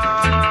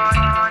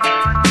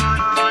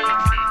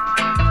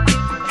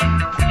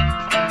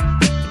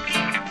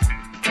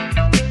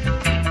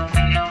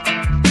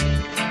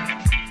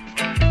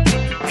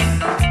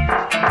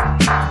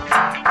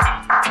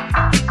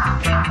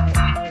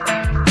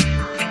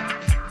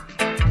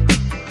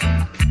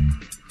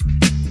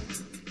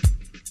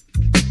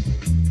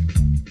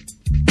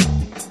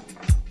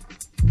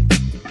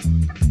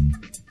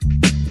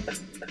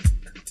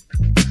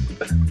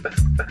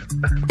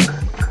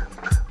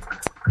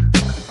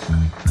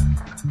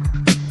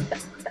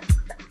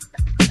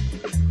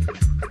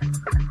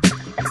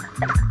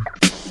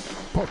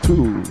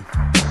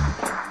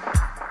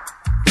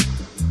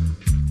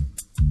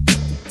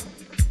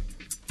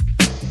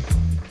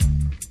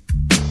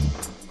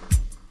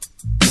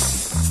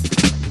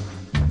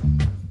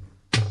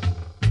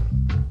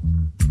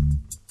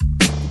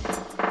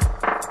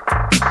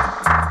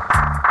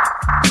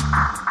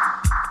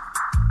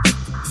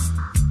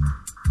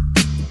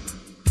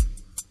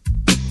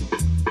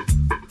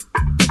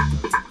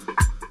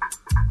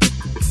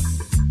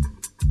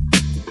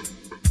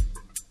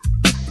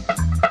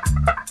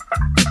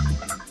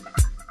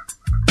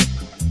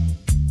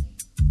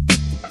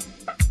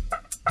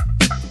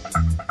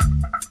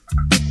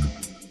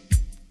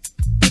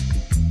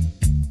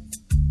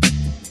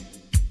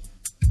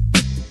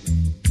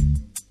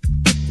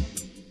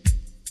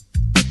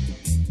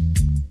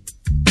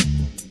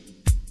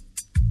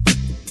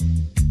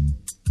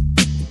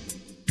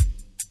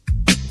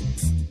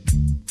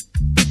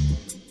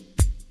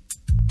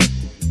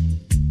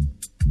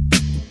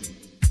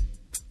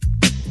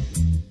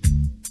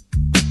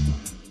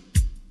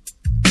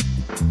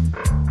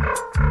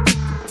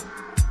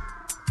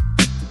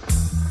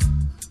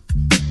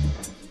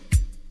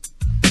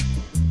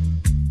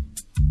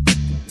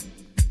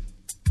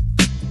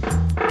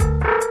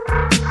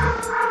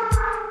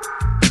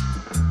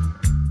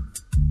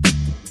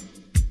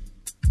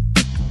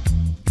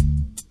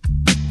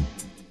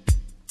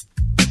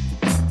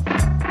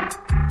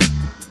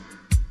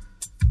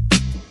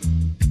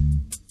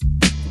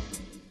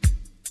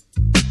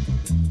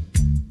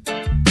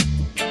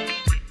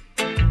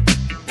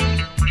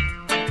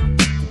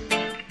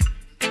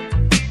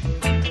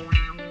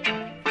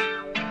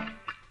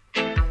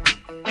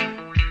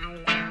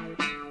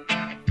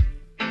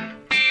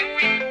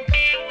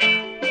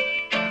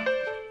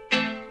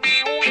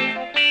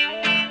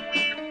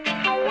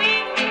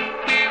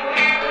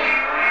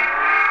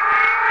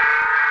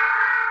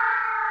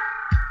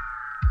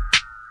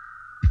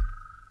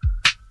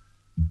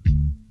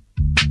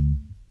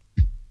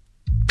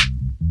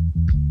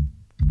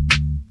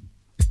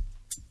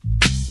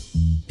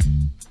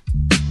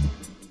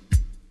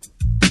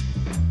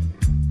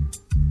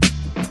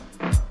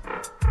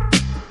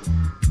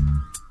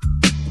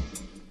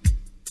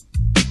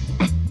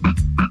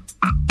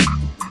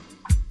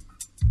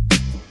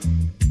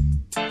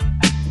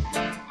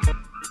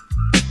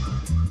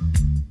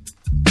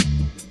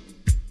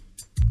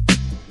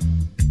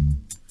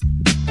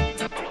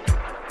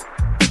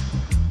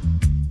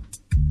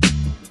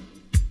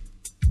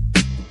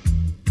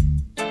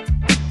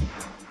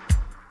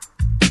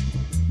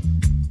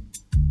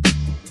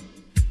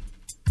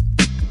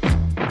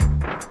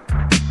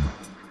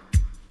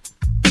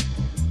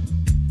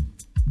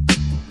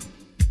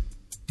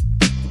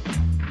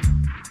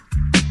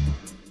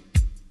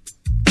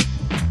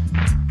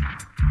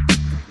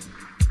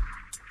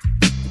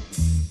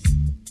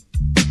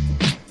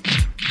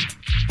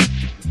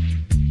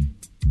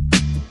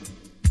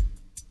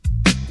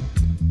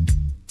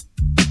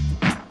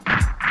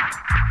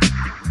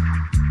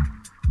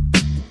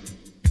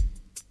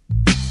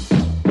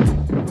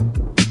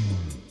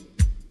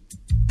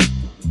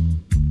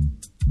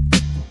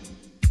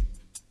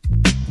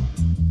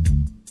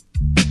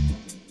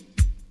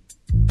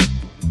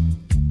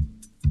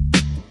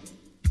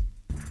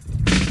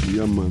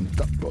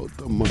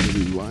 the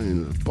Motherly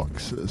Wild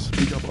boxes.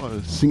 Big up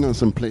all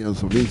singers and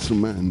players of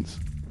instruments.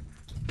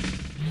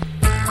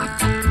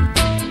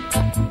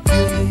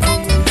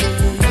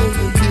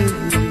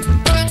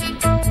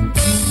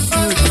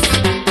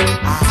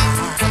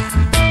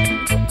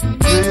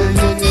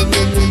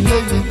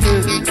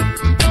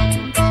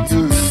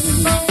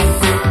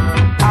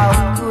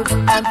 How good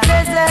and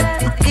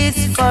pleasant it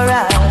is for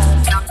us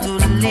to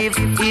live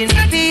in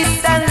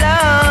peace and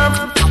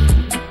love.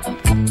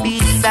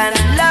 Peace and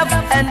love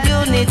and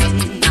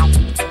unity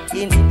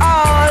in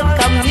all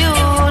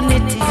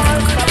community.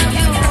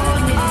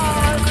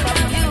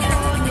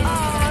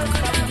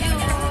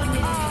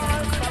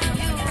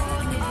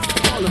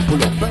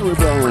 Pull up Barry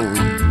Brown.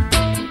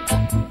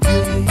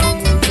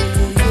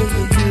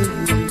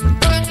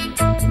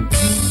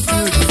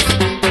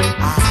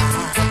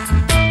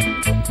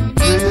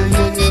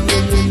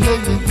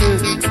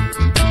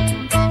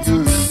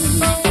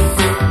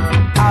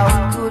 How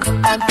good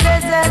and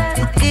pleasant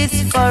it is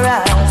for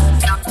us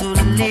to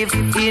live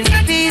in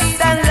peace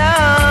and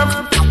love.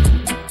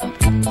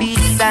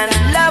 Peace and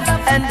love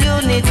and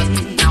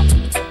unity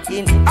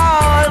in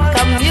all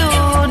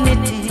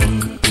community.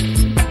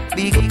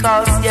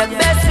 Because your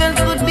best friend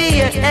could be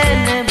your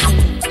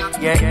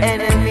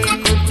enemy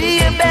could be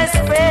your best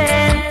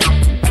friend.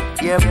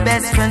 Your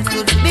best friend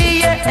could be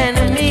your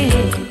enemy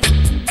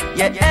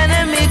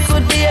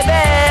could be a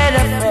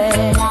better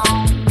friend.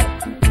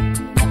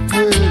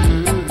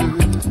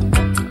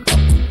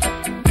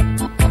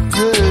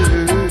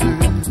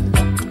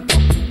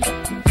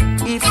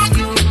 If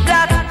you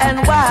black and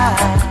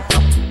white,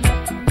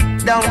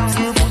 don't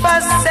you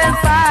fuss and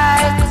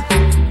fight.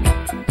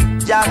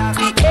 Jah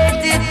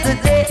created the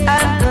day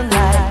and the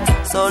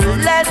night, so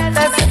let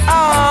us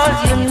all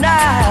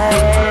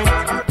unite.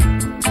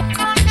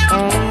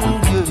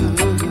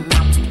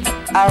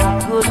 How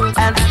good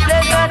and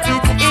pleasant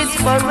it is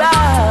for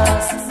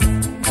us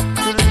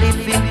to live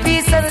in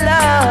peace and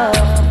love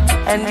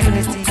and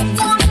unity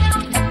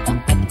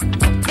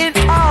in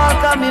all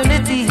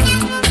community.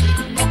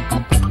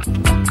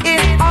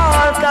 In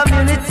all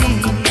community.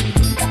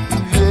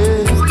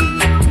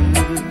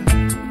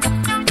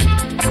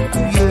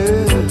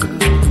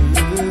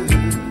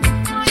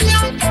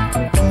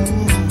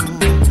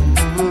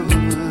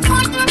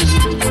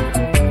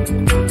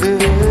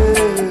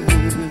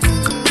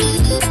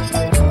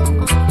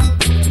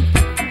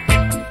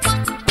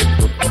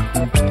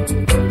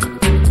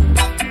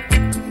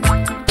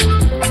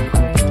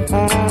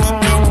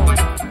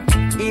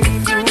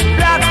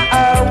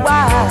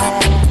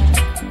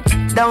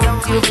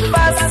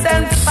 Fuss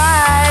and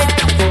fight.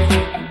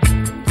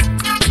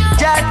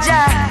 Jah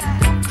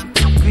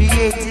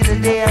created the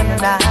day and the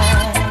night.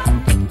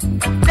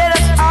 Let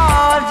us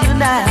all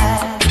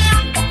unite.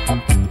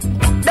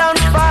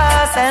 Don't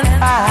fuss and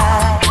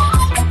fight.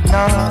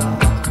 No.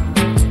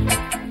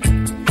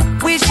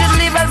 We should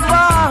live as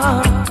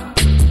one.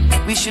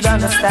 We should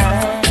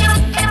understand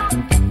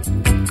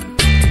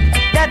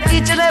that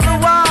each and every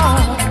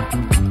one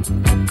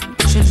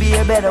should be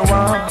a better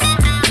one.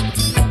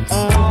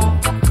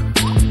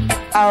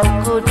 How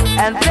good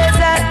and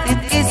pleasant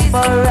it is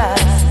for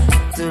us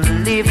to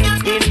live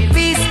in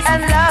peace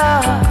and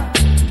love.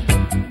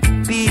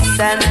 Peace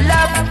and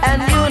love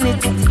and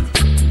unity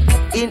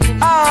in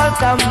all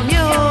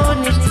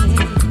community.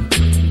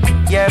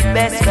 Your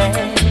best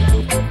friend.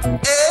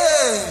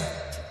 Hey,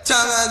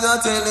 Changa go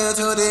tell you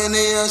to the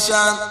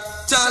nation.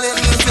 Chang let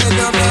me tell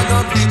you, me go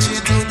preach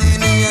it to the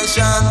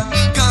nation.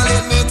 Can't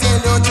let me tell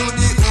you to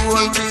the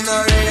whole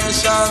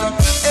generation.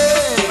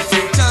 Hey,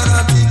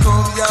 Changa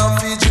come here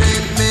fi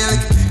drink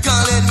milk.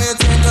 Can't let me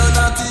tell you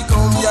that he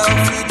come here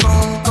fi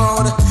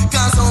concord.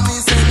 Cause so me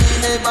say me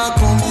never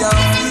come here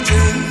fi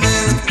drink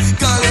milk.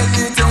 Can't let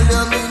me tell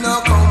you me no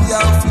come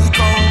here fi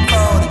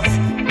concord.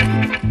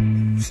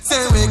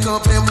 Say wake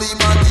up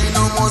everybody,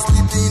 no more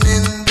sleeping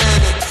in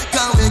bed.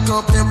 Can't wake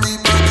up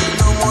everybody,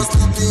 no more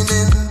sleeping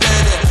in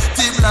bed.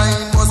 The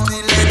blind must be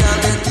led and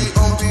then the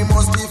hungry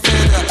must be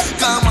fed.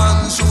 Come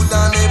on, should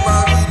I never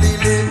really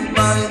live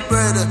by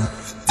bread.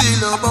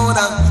 Till about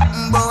that,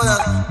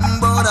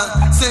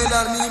 say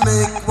that me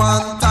make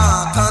one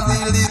talk and the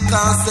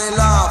liquor sell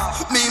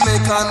off. Me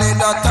make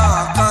another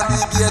talk and the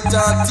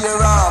gator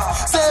tear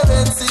off. Say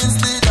when since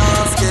the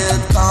dance get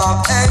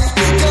cocked, hey,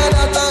 get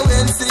out of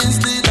when since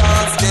the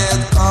dance get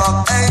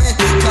cocked, hey.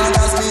 Can't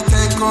as me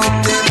take up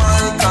the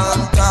mic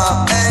and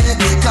talk, hey.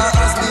 Can't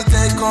as me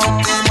take up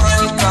the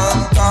mic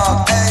and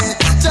talk, hey.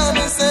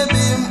 Johnny say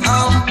bim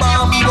and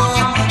bambo,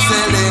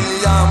 selling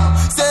yam.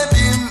 Say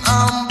bim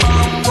and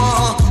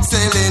bambo,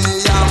 selling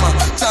yam.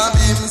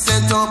 Chabim say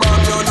trouble,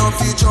 you no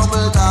fi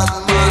trouble that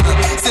man.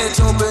 Say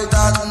trouble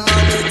that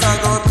man, it a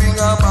go bring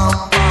a bam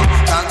bam.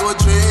 Can go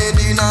trade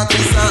in a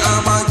piece of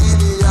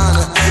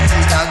Armageddon.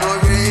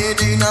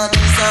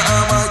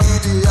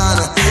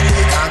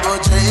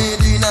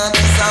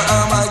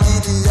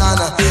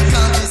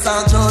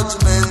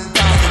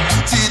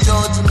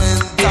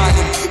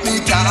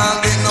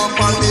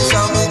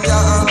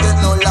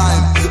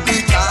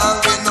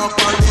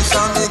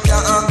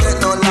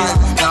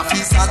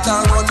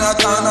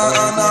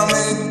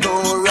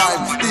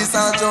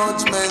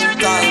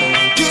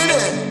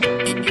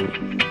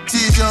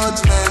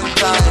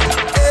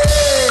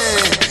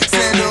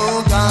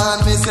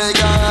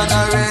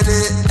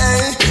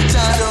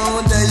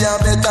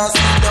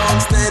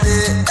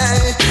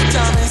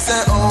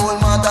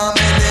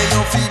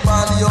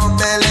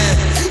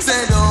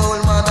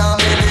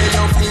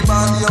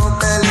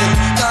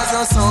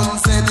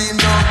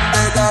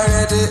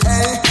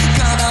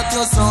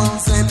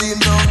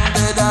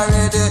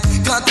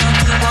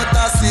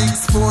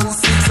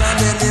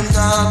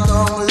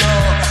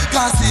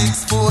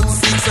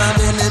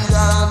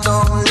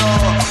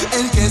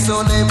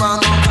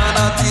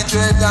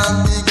 dread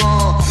and the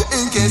gun.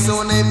 In case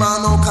your neighbor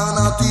no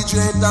cannot the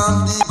dread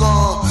and the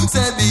gun.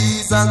 Say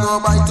bees and go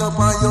bite up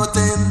on your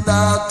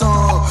tender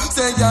toe.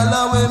 Say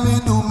gyal when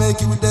me do make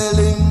you the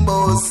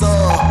limbo so.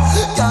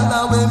 Gyal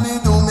when me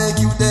do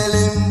make you the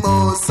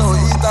limbo so.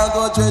 It a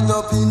go dread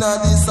up in a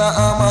this a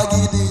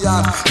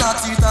Armageddon. Not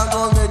it a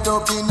go dread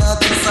up in a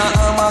this a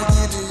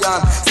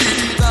Armageddon.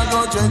 See it a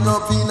go dread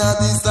up in a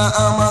this a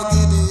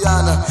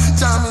Armageddon.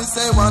 Jammy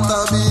say what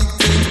a big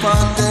thing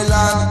from the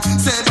land.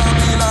 Say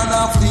Babylon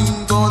a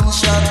fling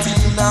gunshot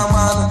in a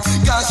man.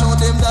 God show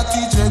them that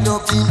he dread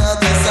up in a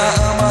this a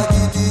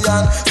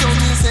Armageddon. So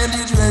me say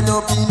the dread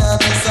up in a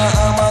this a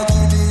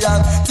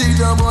Armageddon. Till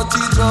the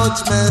body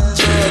judgment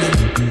dread.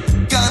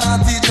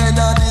 Cannot the dread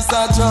a this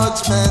a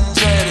judgment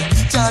dread.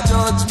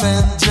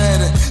 Judgment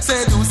dread.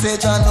 Say do say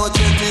Jah no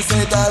dread me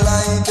say the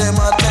lie them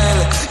a tell.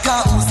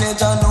 Cause who say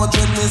Jah no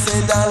dread me say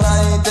the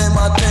lie them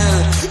a tell.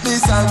 Me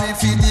sorry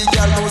for the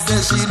girl who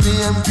say she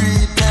name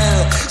Gretel.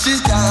 She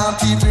can't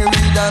people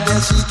read and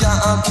then she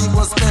can't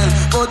people spell.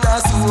 But that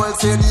soul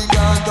say the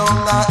girl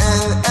down a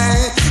hell,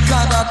 eh?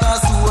 Cause that a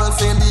soul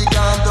say the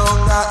girl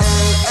down a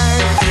hell,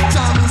 eh?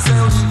 Jah me say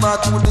river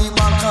to the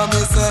bank and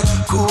me say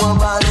go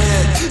over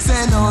there.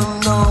 Say no,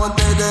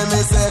 they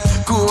me say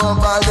go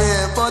over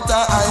there. But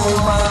I'm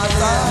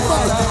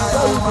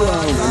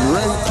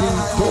ranking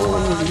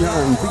Paul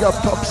Young. Big up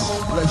tops.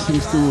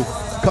 Blessings to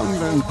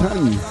Kangan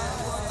Tan.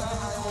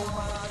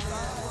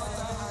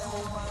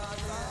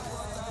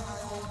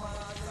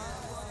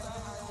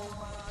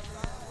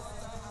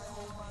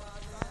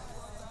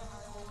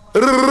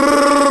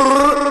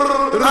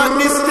 At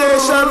this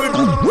station,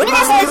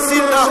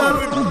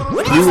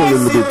 You a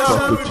little bit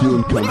but the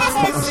tune comes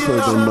faster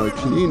than my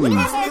cleaning.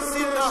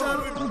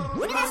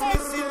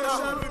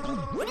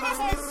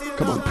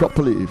 Come on,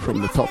 properly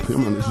from the top here,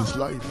 man. This is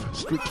live,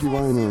 strictly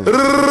vinyl.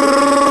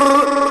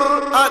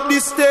 At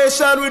this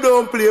station, we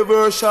don't play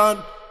version.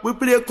 We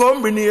play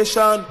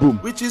combination, Boom.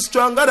 which is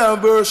stronger than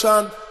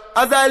version.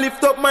 As I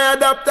lift up my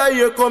adapter,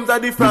 here comes a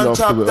different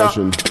chapter.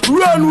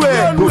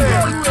 Runway,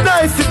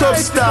 nice it up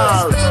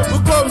star. We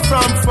come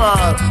from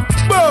far.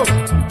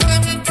 Boom.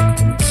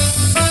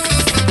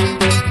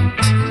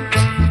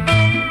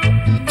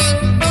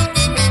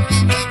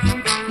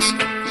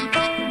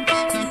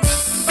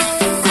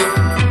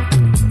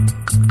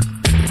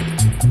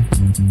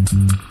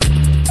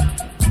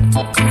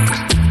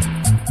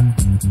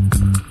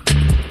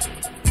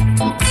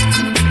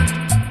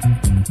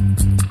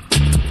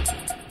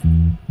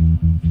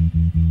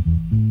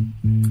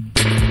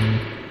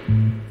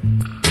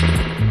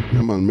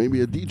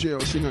 Maybe a DJ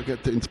or singer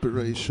get the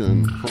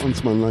inspiration.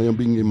 Hansman, Lion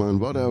Bingy man,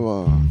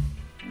 whatever.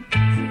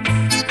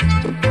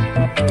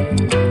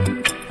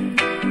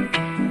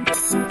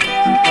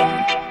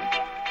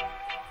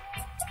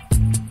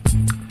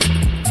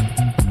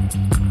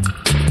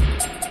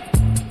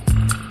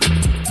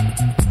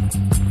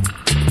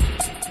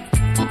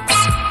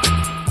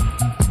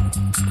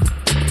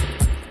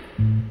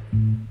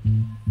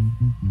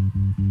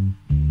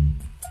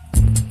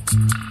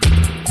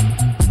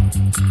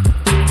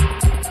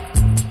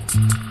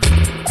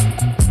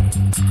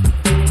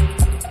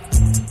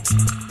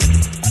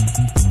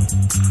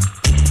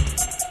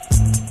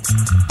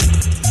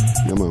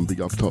 Big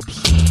up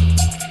tops.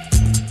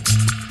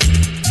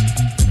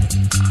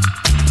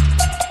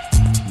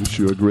 Wish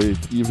you a great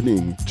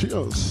evening.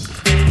 Cheers.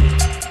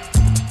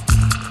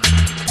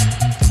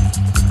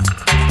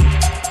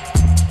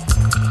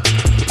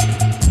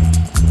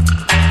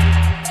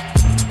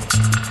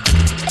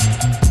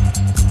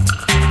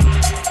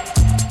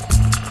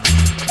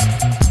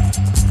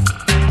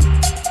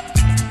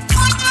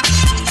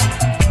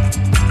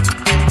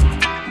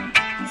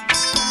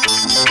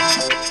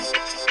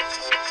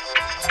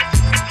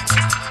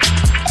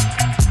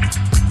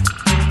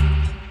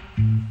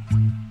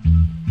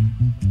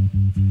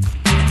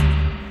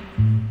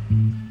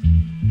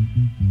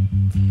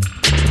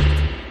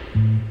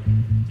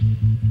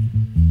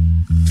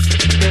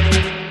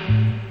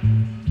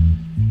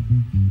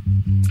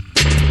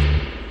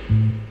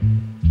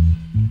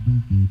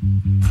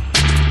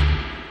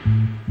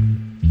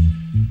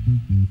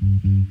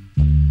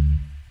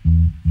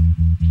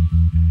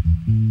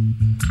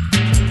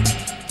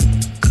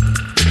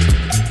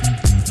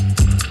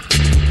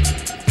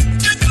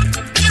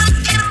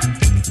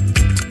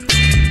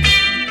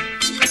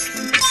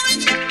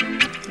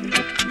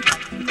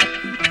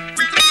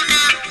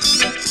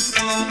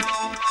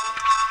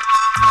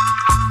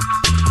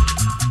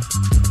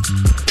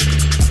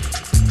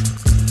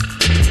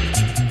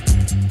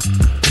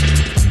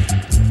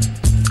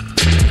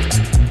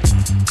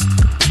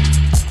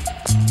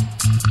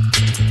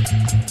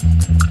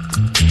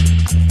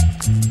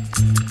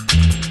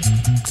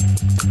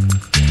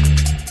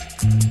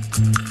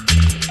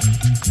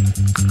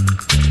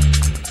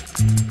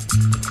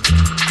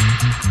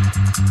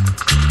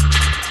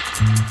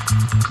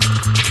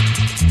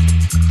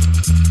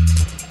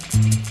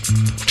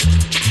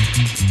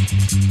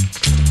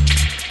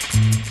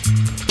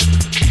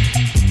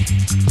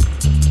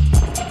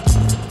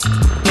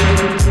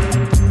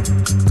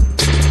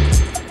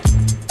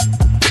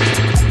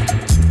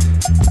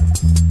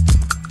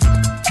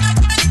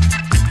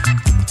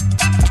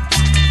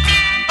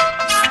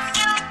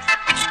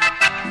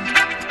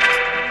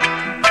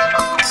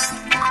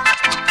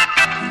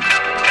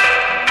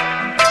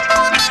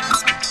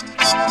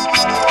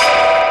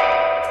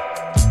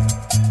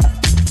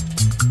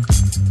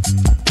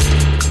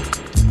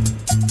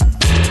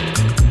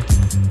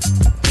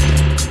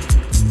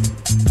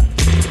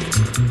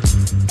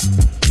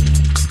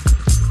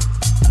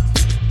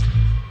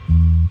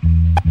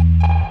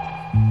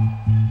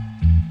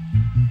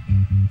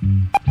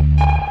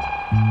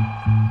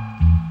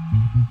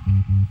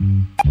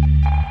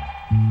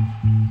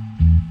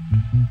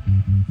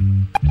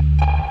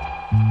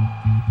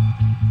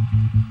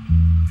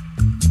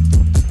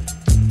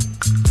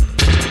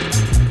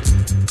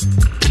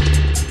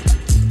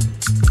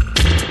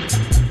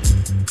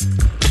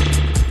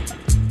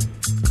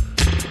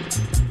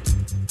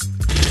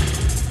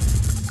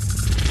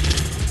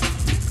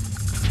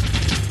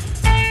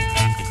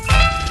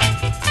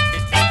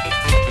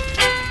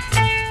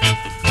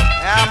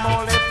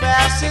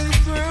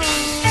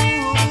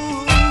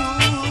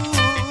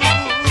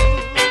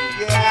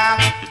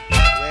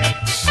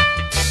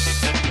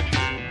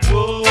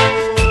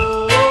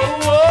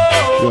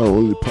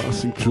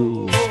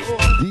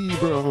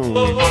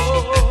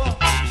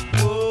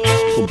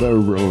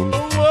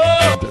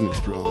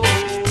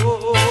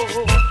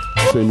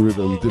 same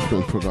rhythm,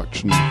 different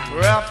production.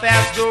 Rough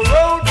as the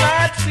road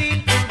might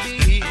seem to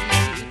be,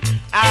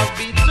 I'll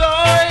be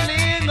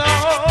toiling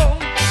on.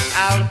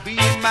 I'll be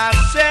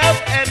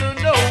myself and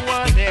no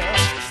one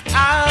else.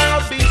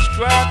 I'll be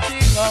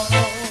strutting on.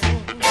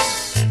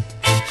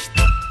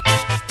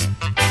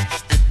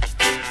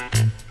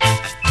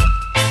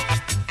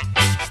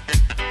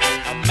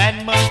 A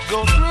man must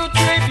go through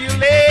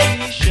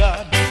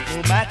tribulation,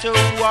 no matter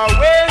who or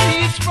where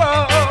he's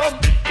from.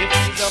 If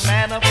he's a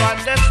man of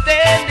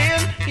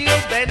understanding,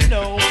 he'll then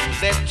know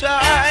that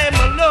time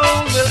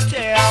alone will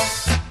tell.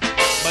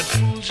 But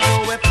fools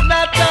know if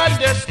not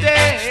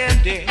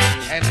understanding,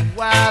 and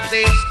why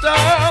they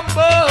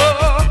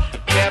stumble,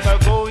 never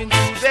going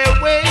through their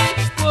way.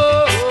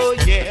 Oh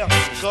yeah,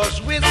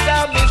 'cause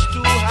wisdom is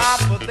too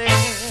hard for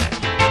them.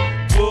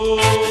 Whoa,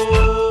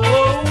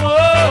 whoa,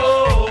 whoa,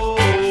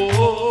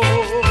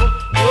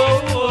 whoa,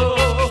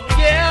 whoa,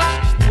 yeah.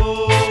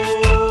 Whoa,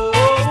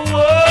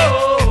 whoa,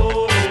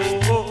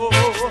 whoa,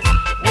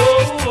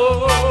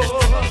 whoa.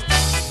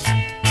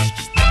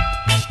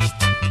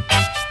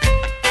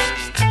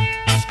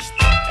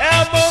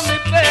 I'm only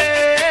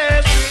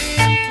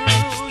passing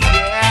through,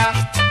 yeah,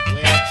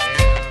 well,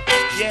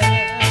 yeah.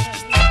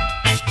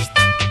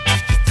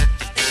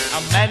 A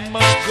man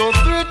must go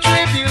through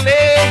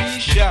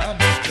tribulation,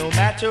 no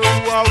matter who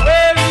or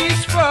where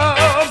he's from.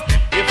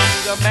 If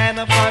he's a man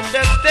of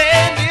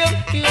understanding,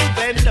 he'll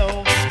then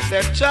know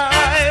that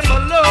time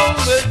alone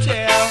will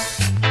tell.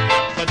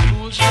 But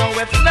fools know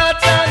if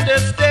not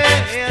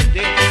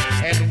understanding,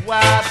 and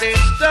why they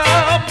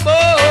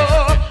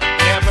stumble,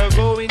 never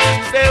going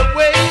through their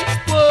way.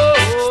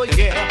 Whoa,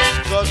 yeah,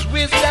 'cause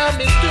wisdom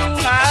is too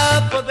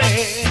hard for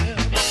them.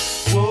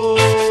 Whoa,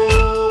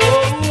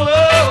 whoa, whoa,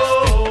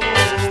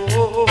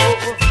 whoa, whoa,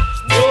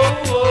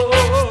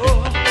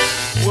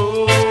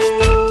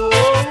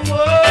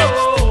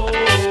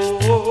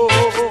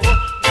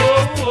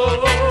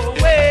 whoa,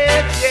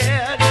 well,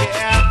 yeah,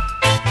 yeah.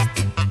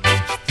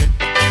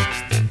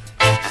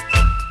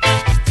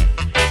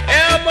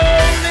 I'm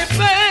only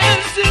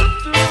passing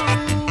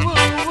through,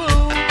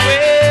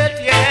 well,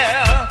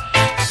 yeah.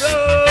 So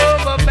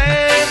a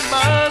man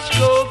must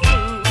go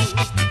through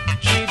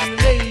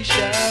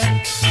tribulation,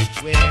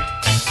 well,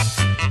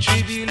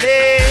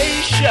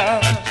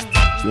 tribulation.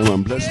 Yeah,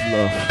 man, blessed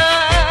love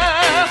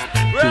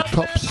to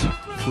Tops,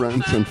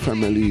 friends and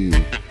family.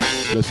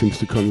 Blessings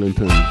to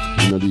Conlington,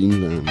 in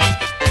England.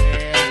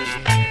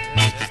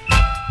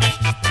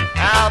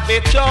 I'll be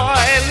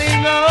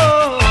toiling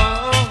on,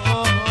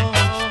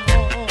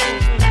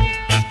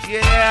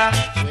 yeah,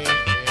 well,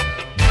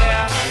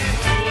 yeah.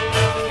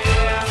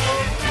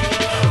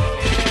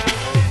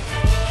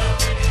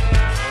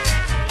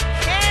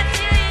 Can't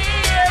you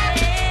hear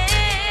me?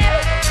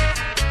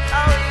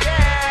 Oh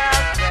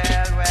yeah,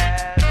 well.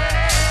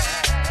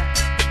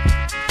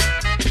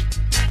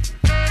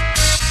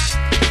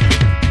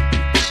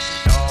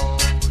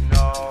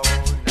 No.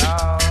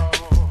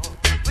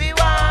 We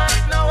want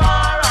no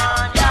war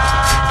on ya.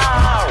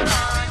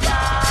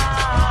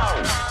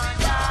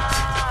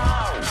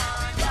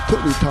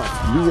 Totally tough,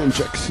 me and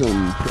Jackson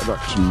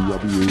production,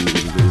 W,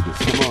 baby.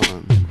 Come on,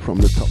 from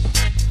the top.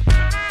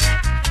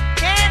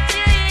 Can't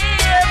you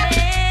hear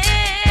me?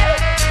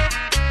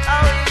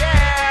 Oh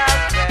yeah,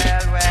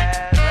 well.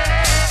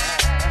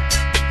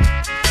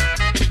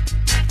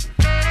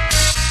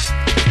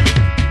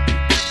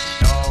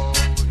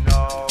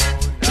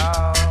 No.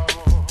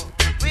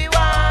 We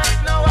want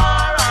no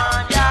war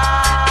on ya.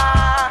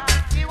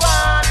 We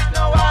want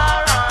no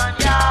war on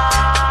ya.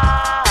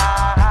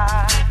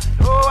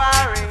 No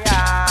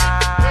warrior,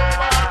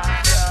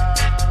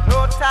 no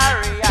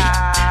tarrier.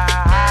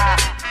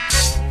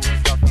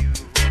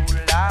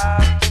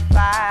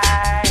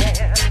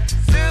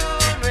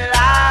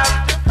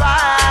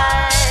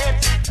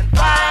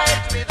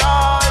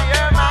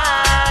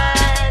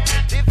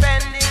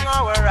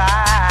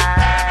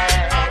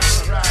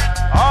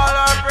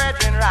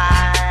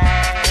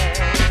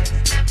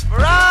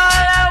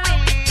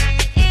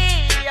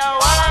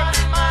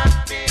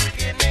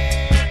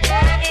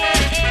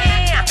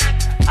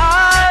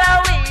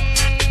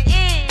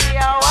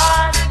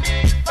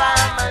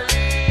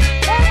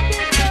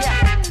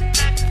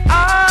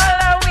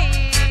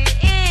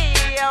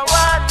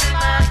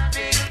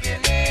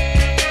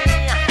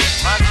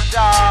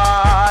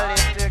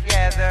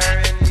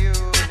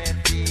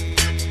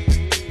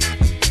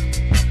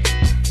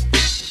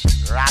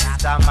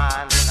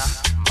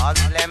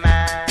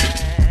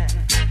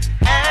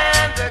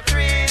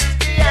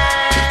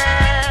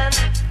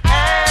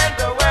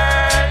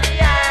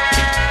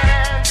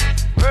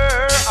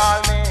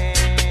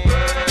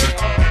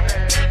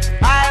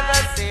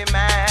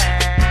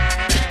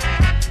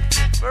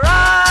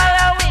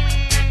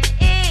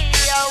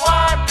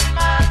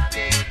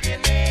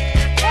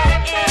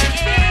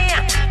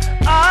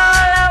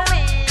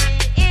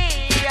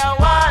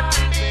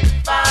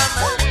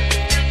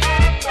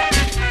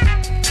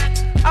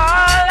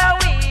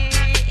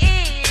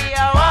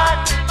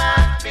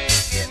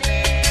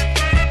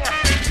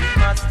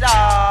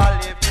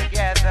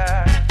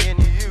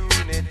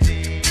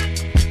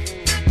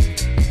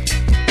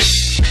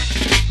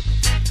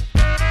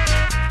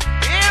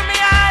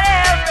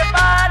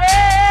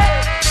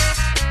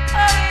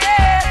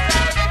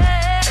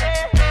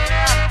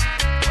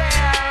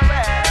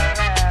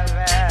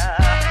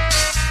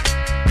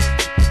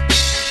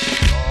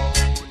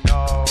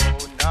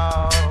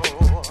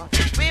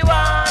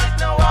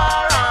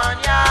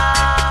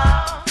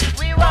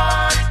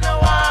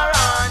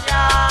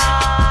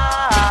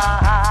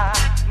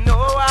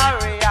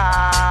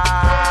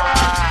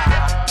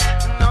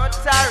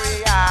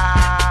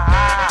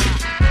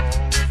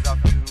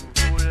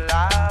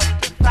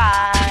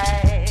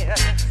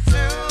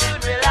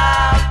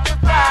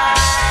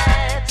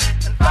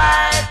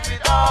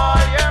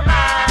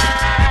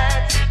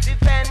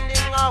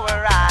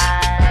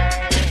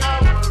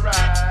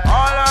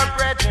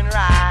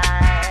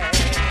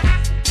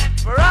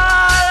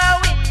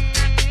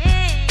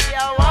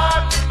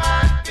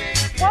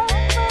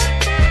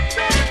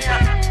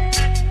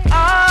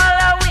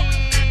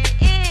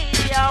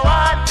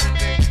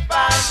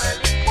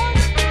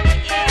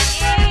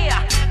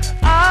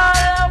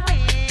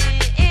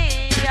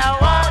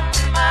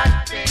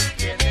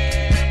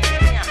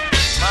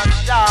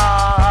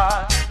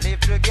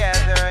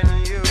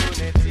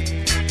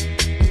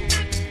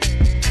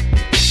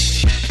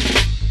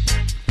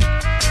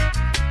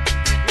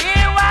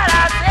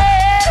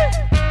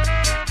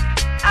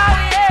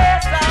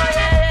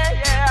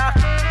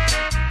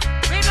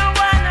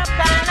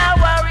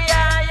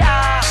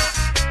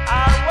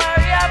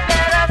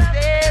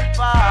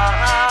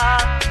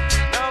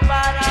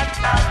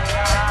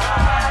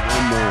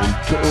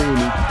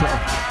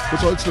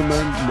 Was also a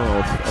member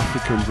of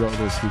African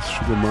Brothers with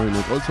Sugar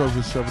Minott, also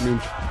with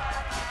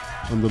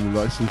 7-inch under the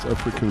license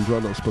African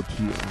Brothers, but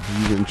here,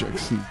 Vivian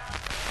Jackson.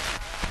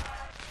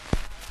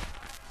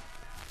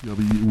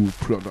 WU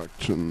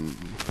Production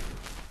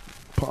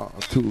Part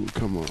 2,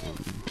 come on.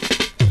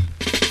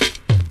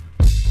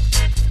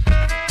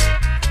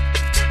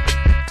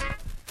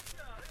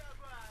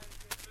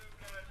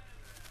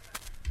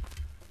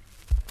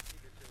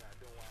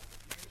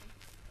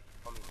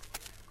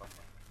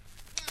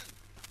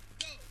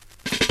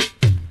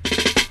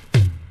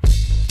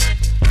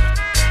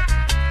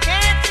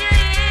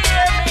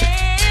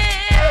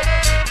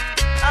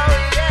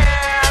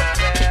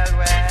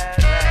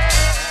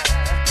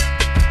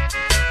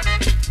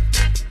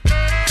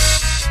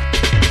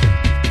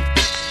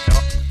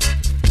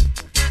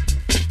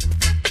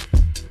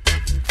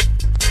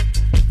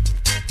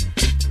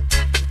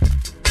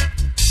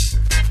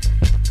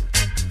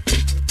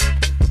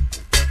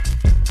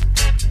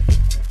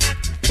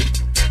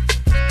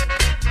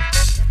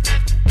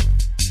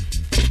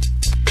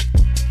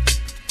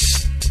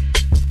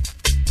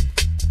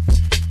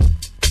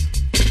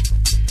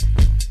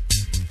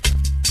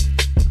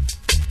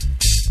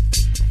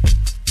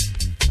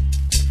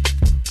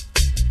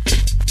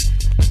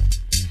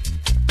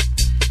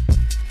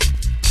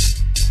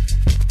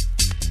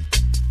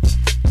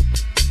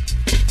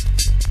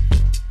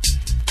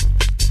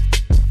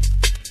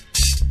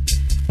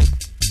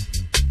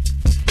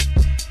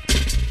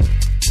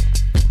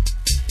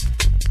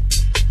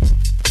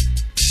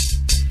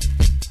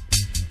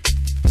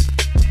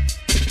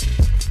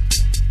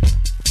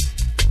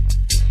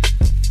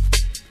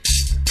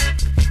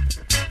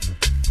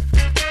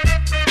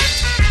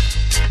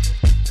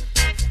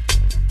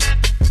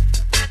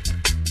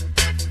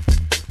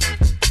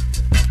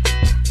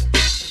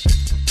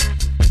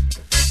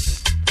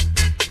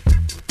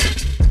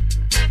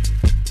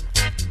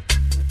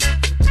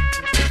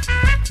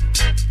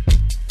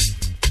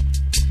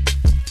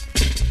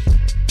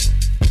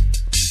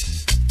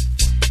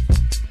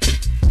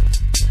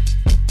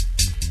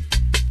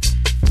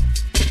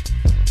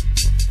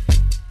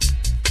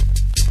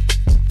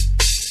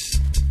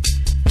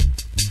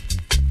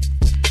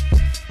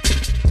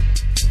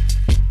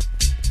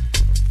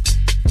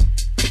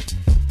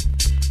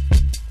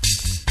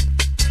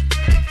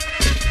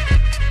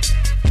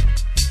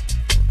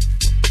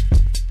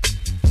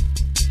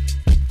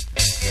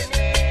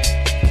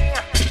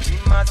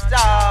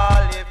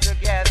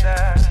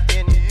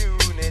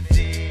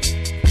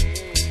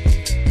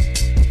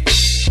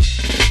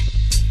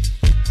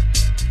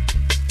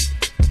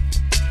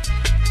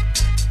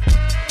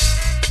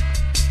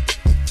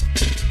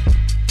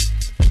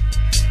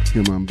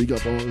 Big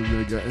up all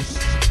the guests,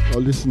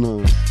 all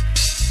listeners,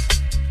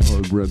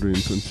 all brethren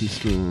and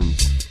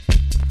sisters.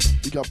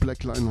 Big up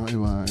Black Line High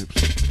Vibes.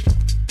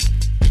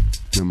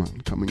 Yeah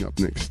man, coming up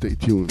next, stay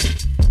tuned.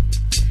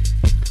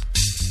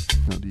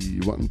 Now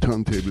the one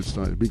turntable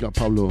style. Big up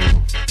Pablo.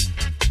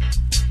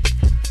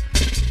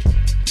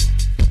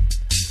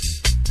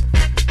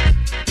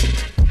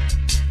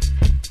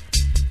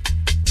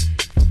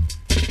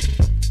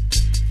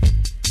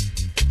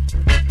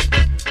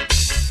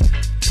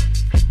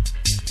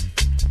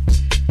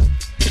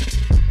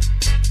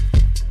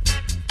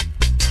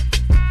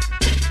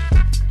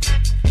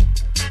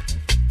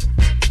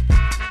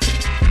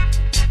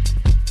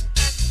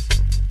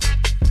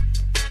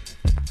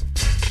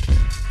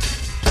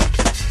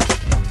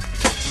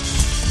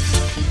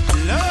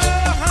 Love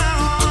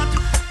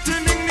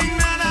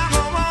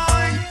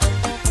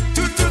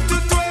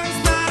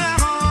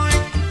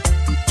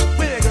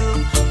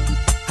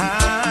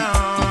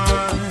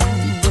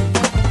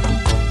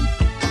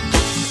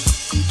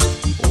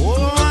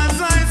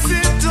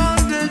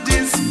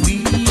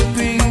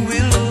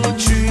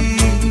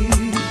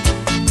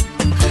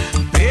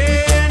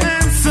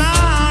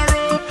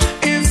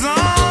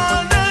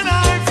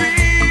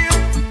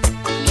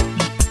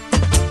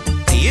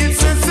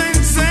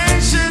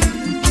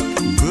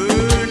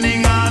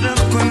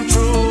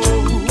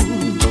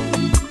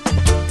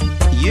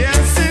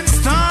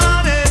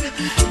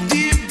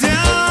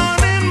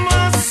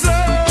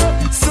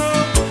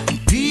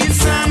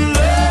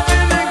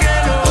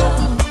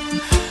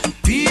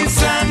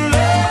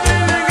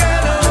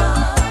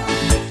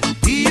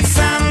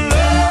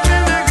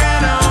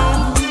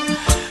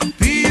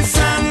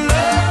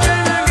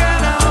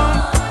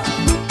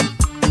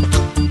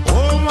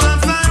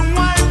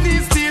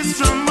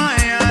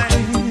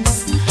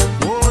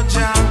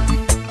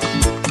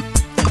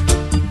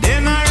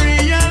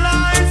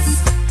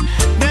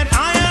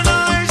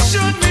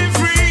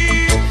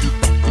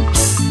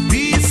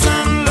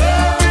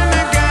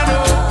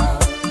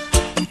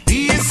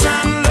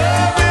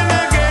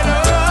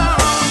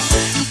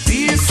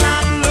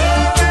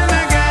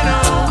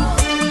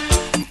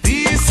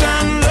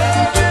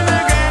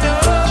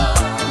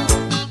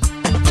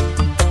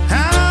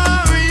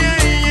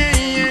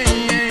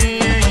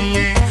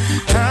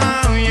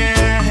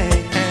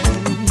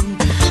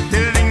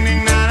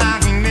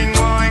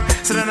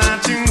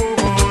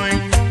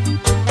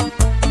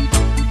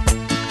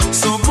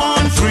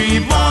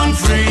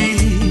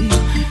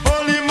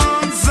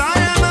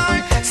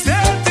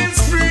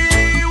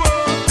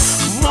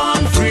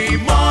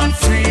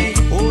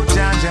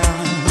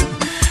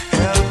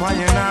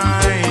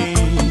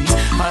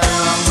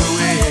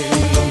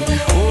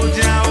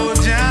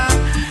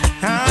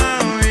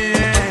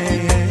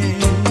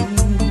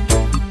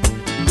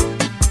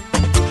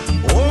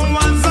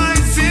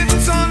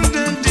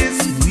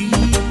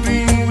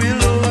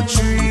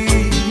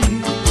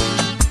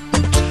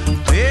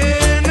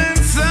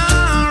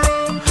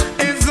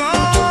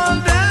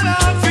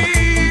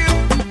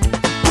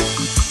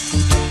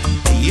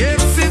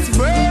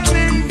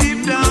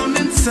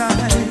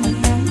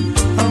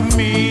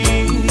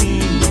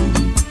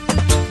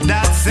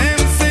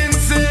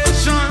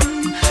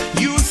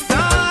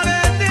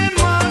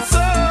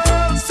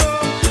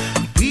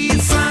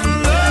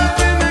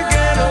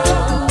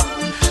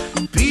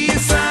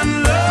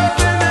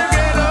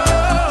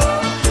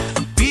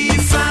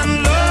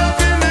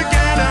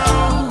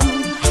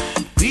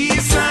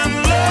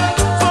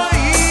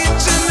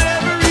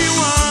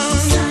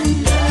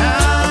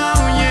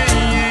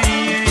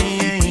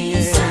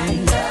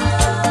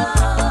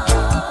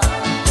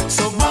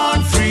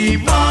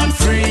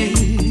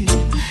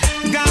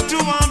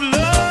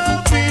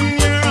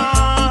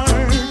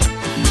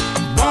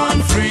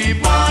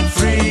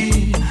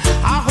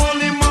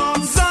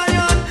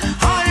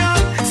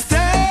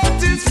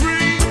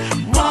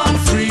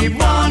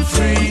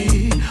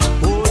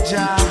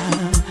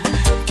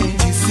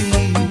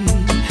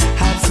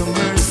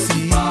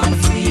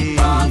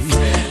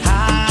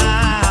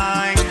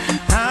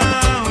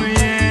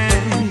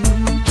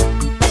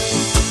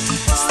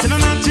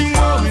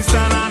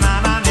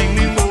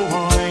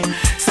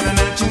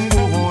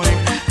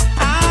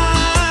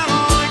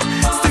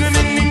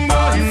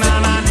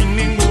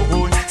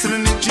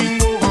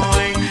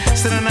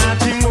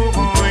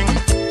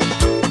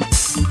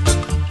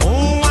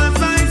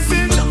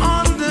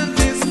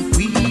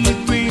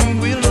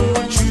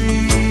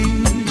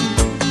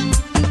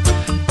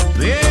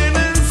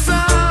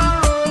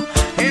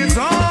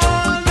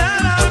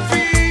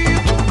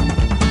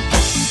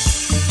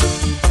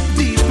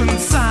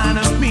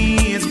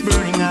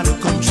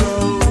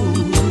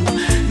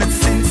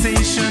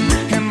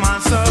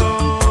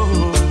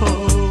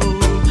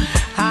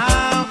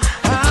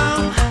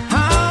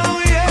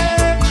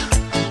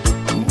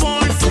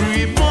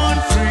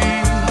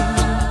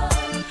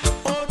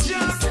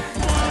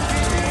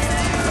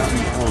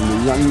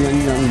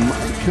young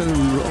Michael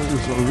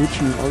Rose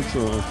original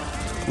also.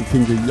 I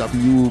think a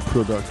Yabu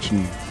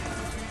production.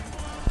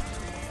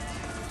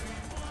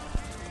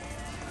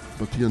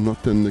 But here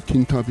not then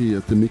King Tubby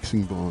at the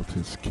mixing board,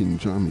 is King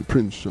Jami,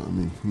 Prince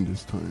Jami in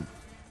this time.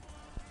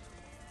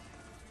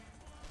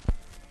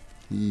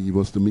 He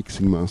was the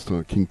mixing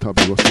master, King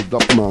Tubby was the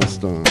dub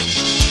master.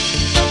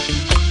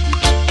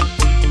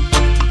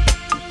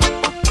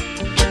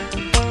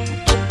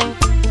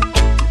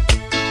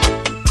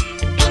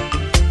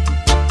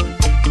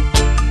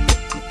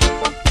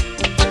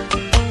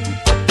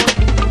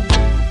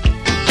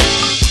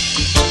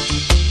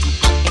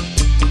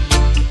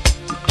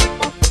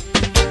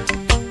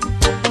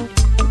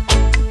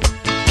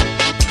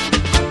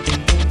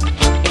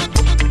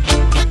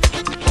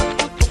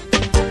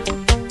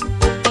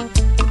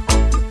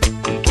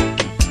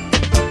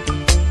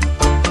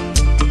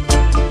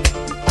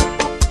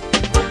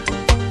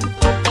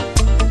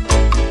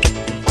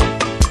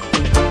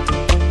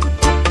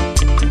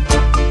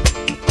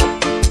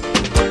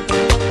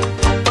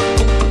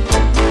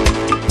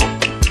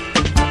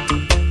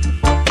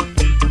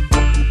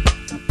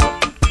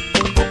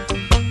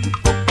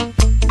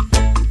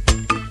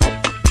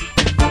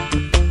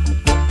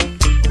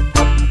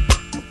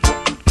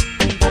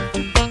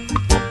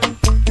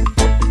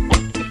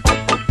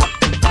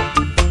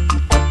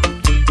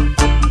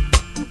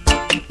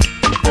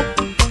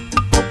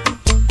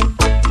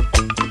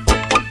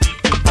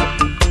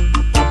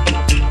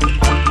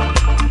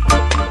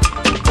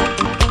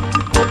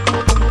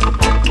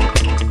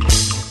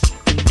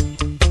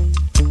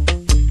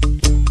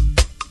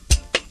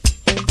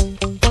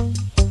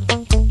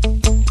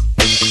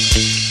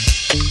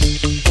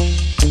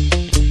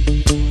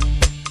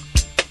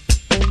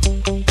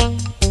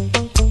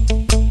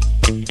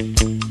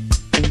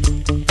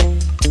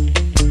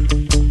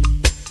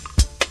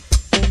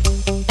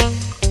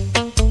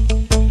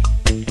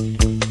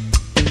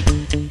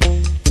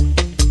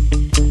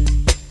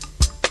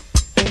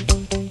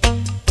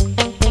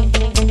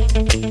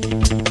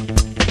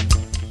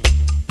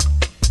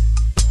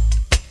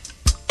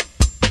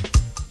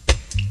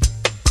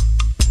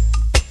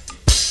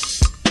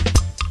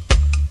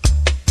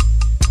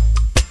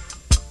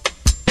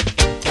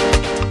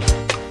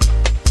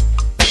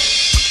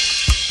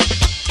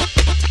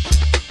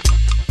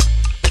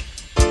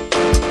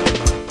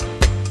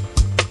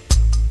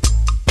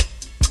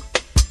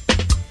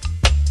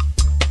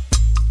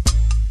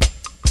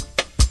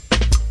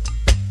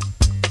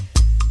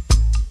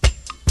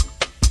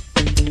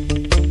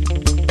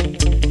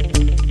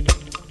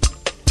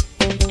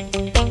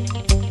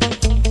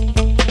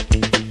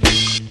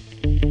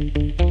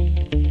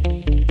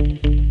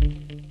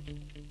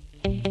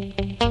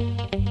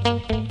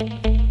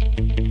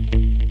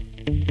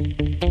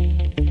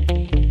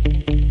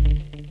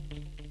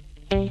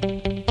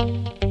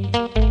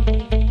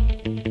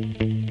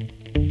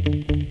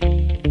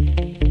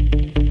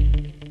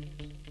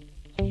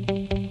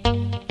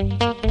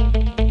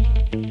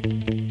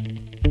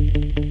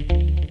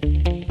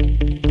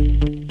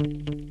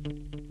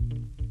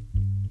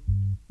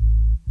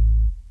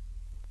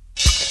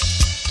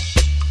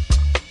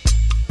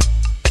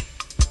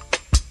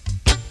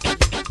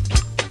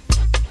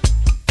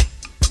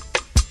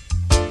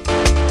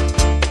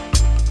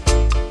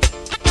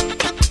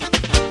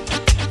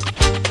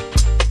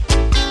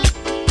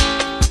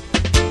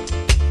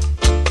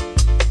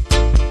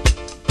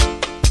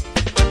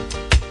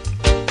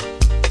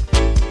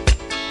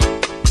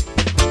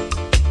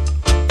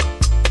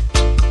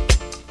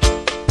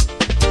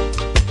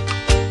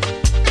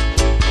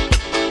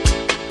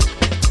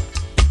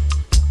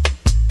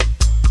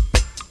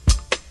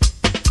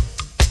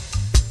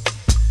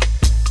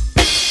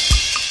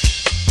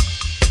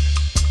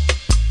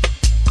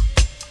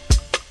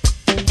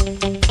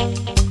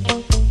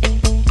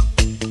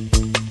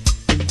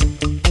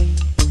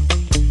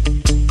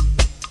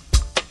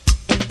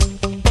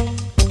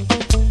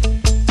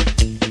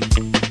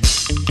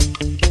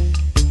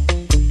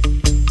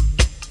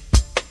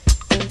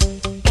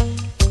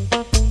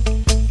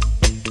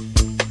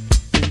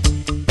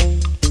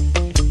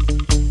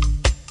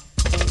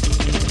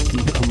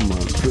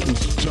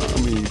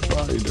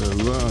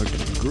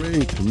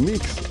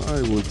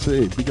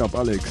 say, big up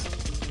Alex.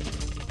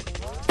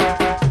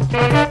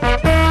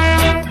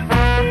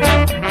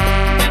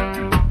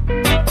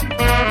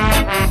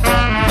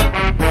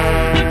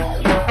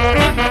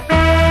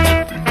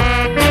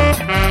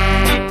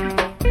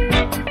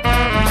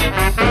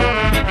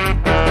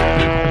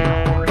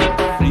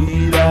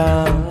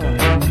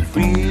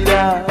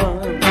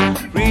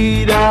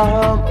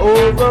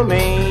 Over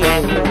me,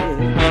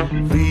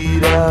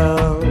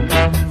 freedom,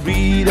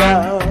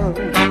 freedom,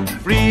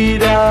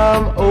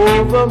 freedom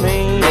over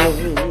me,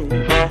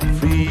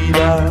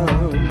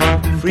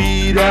 freedom,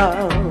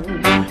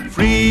 freedom,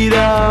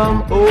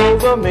 freedom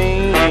over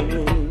me.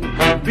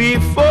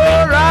 Before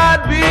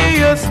I'd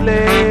be a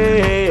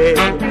slave,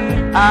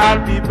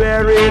 I'd be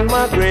buried in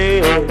my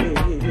grave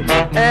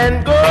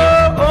and go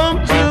home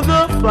to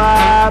the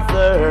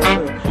Father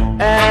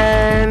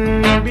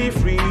and be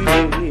free.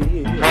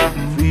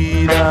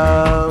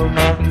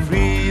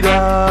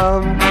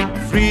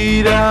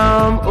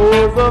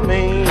 over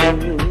me.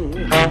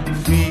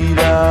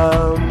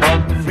 Freedom,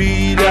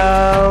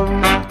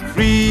 freedom,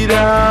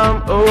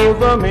 freedom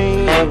over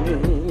me.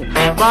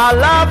 My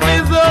life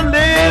is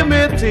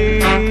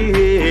unlimited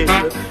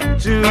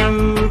to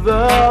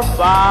the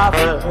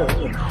Father,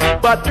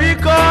 but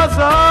because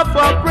of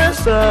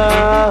oppression,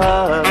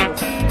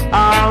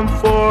 I'm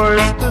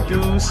forced to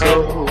do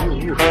so.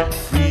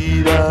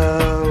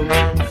 Freedom,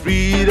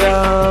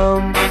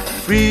 freedom,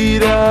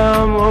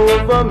 freedom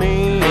over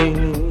me.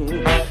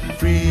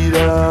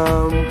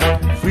 Freedom,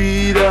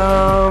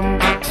 freedom,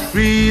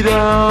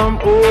 freedom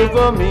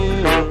over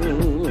me.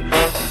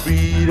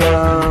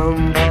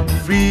 Freedom,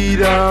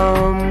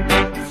 freedom,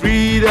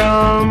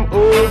 freedom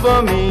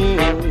over me.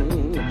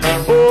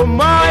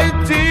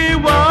 Almighty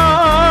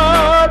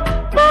one,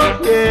 oh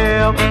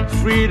yeah,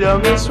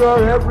 freedom is for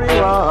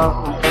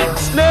everyone.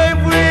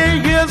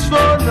 Slavery is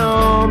for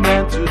no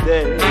man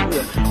today.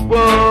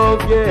 Oh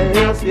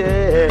yes,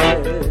 yes.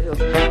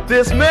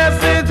 This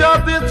message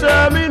of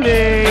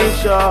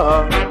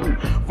determination,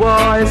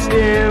 voice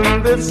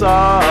in the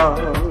song,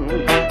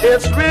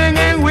 it's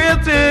ringing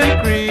with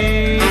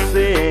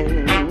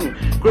increasing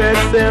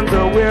crescent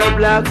where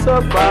blacks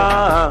are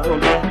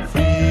found.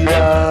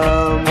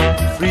 Freedom,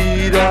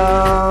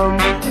 freedom,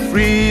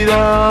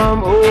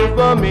 freedom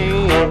over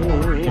me.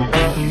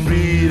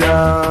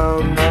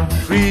 Freedom,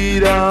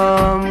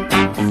 freedom,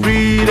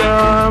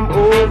 freedom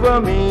over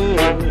me.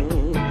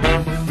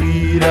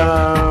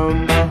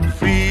 Freedom,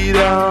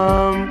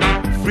 freedom,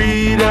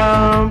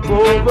 freedom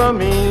over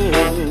me.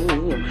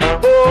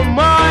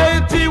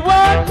 Almighty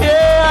one,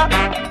 yeah.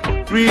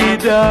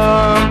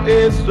 Freedom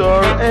is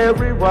for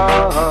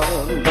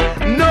everyone.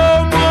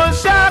 No more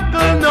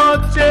shackle, no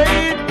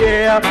chain,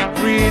 yeah.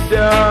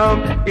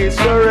 Freedom is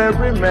for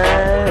every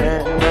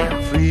man.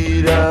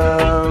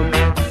 Freedom,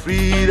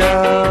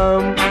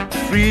 freedom,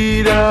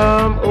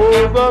 freedom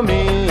over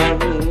me.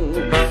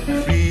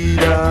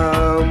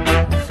 Freedom,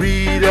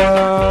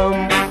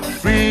 freedom,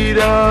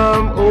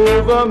 freedom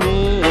over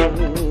me.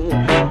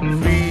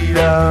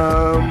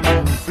 Freedom,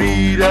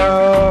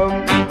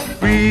 freedom,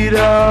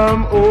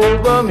 freedom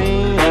over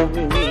me.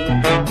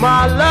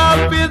 My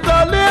love is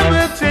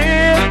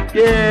unlimited,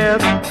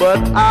 yes, but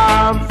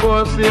I'm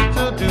forced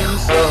to do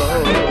so.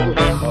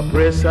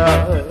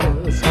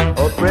 Oppressors,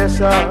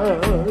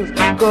 oppressors,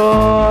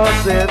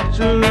 cause it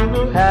to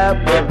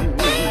happen.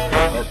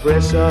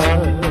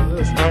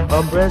 Oppressors,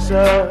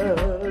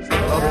 oppressors,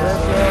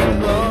 oppressors.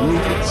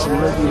 It's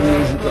reggae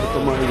music after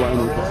my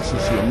vinyl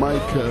boxes here.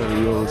 Michael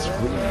Rose,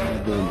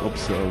 Freedom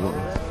Observer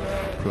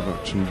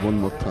production one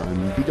more time.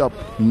 Big up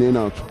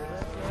Nenad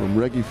from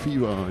Reggae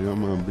Fever. Yeah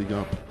man, big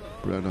up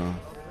brother.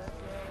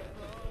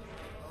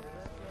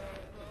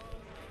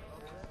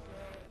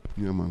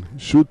 Yeah man,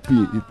 should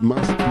be, it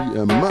must be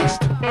a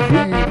must.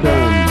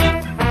 Freedom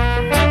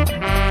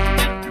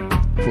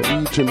for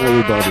each and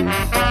everybody.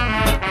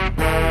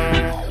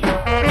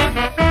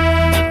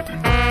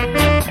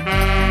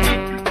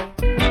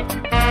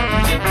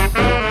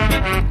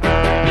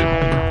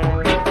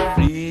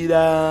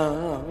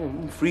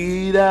 Freedom,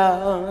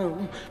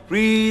 freedom,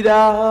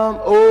 freedom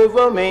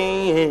over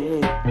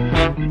me.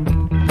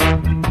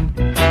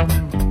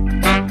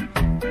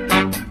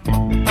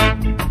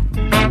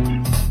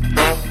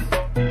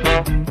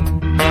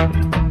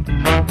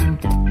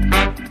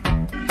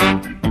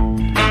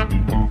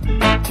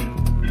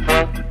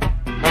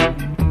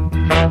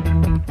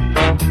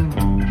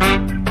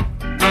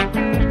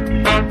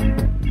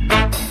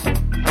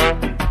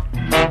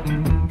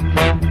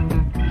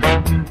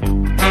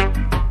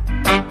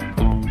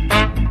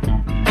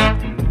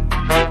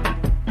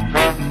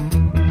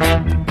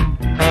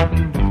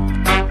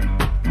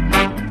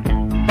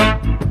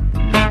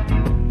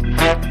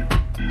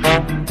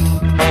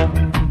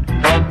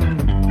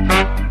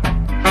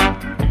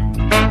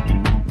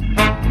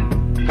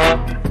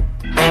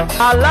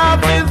 Our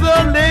love is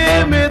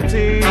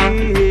unlimited.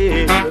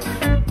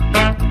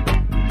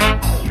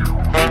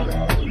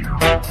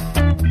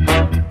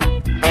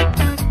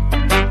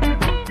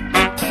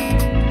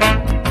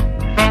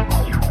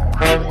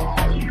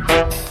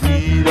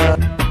 Freedom,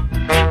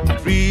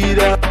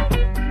 freedom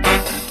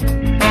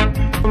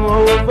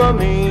over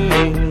me.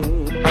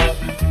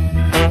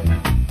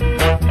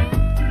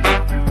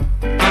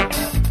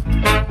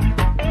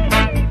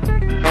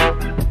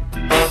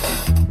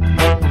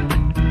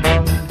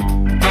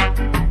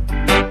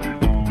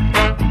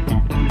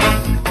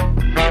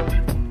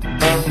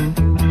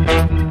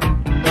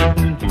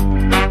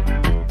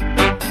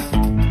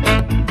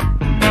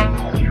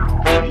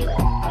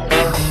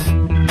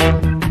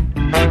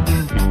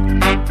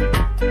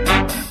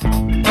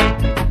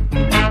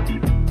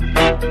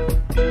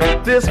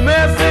 This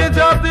message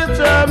of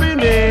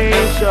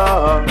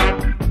determination.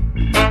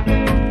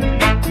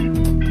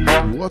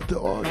 What the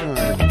order?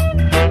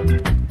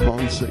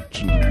 Horn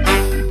section.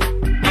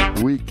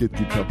 Wicked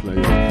guitar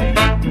player.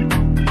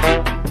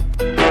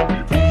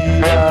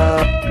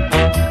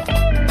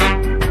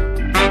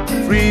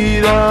 Freedom,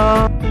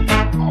 freedom,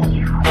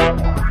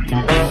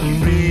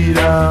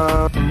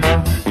 freedom,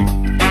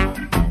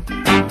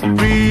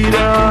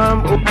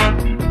 freedom.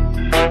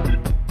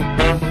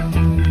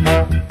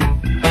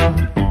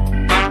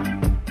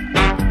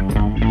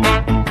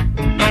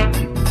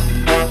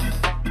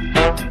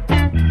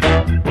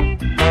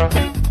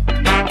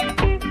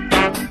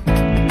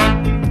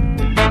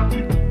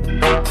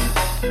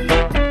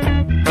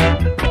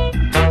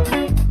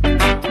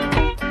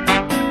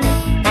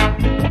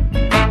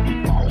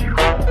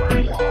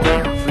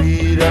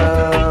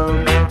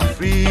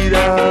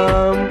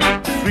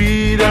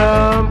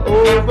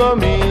 for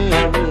me.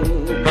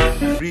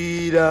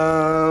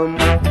 Freedom.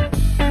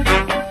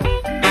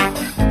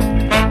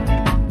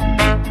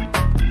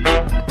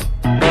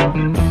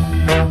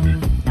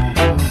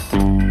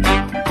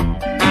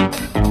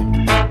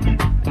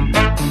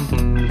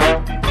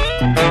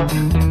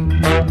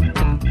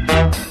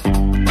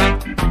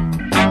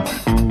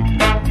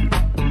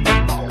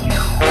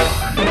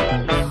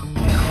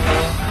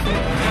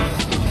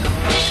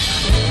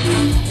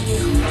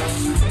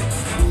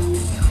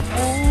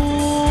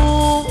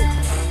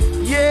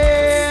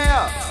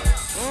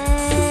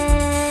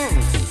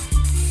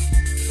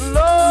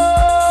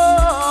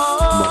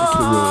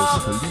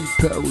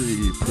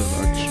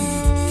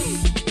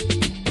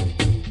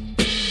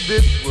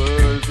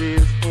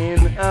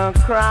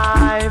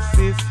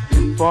 Crisis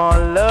for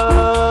love.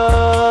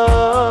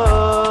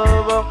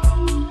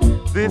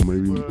 This or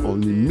maybe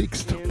only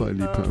mixed by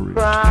Lee Perry.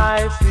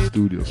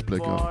 Studios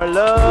blackout. For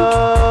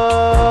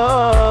love.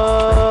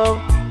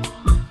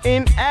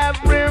 In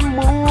every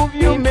move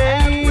you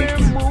make,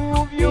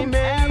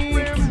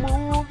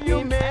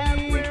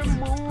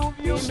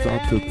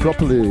 started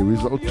properly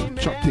without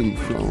chatting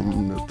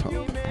from the top.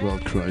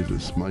 World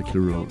Crisis,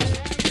 Michael Rose.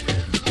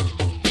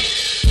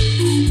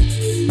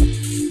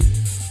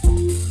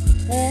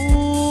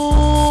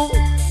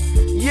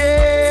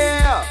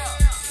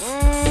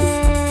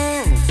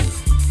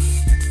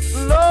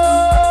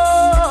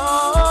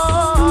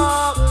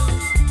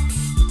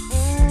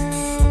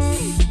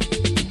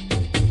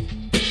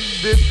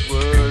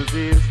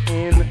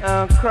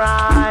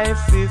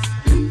 Crisis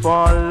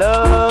for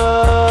love.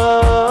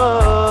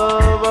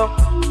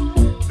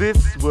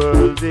 This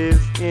world is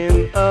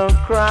in a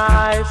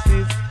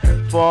crisis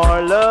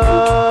for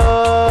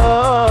love.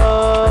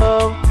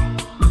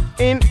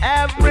 In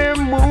every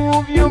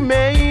move you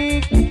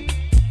make,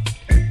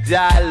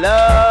 I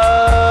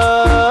love.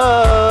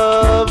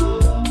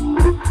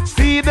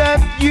 See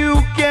that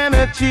you can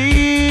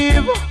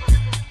achieve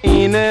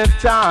in a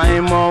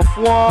time of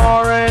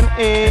war and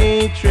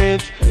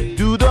hatred.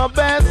 Do the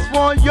best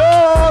for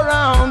your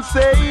own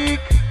sake,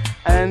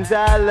 and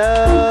I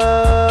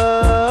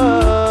love.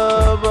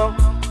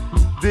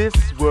 This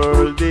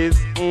world is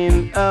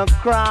in a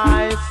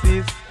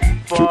crisis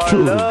for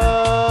love.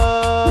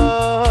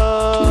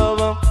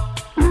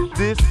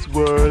 This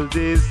world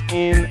is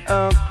in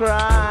a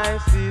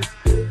crisis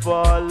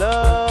for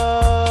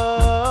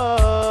love.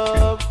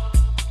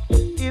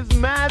 His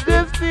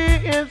Majesty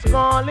is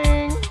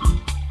calling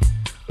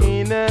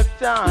in a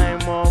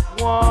time of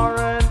war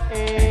and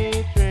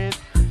hatred.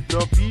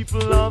 The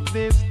people of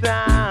this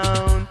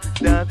town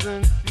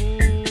doesn't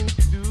seem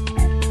to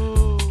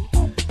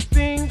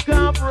think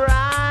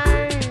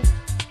upright.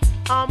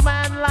 A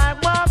man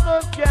like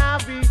Marcus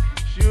Garvey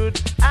should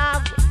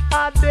have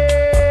a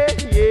day,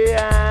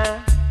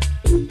 yeah.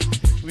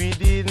 We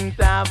didn't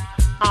have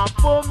a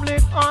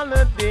public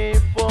holiday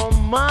for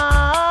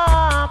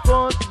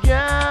Marcus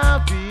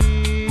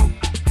Garvey.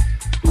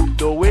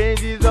 The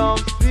wages of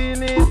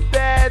sin is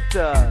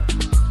better.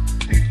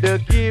 The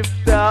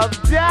gift of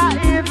Jah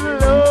is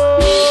love.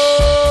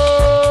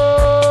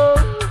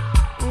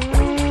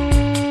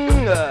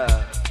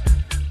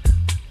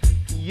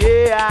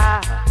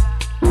 Yeah,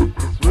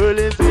 this world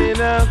is in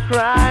a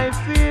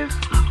crisis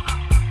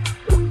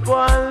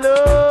for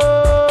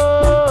love.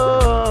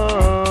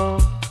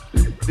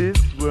 This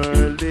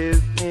world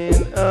is in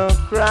a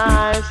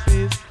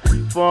crisis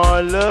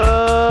for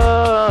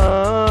love.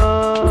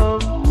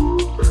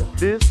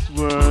 This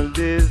world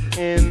is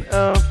in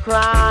a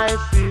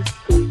crisis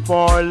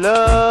for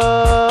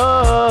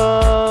love.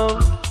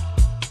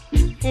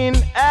 In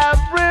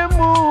every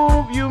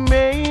move you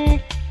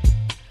make,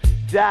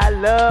 Jah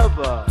love,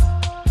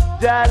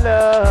 Jah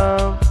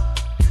love.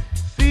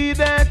 See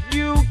that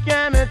you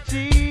can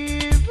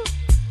achieve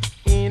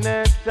in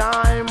a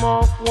time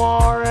of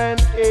war and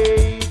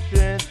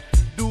hatred.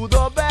 Do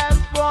the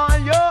best for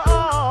your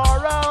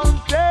own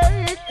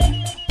sake,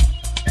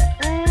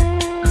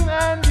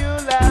 and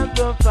you'll have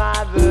the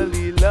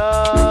fatherly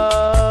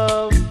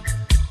love.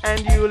 And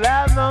you'll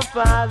have no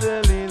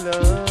fatherly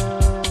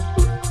love.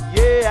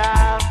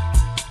 Yeah,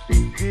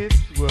 this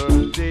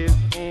world is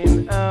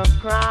in a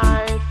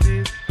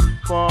crisis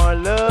for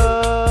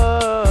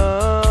love.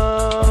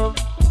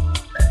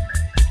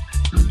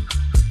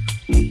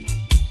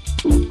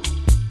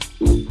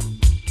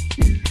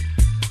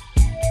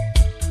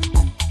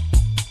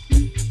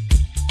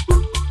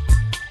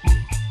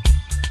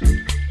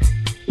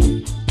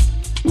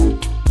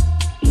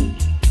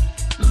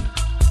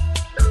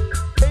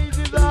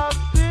 Ages of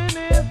sin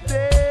is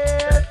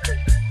dead.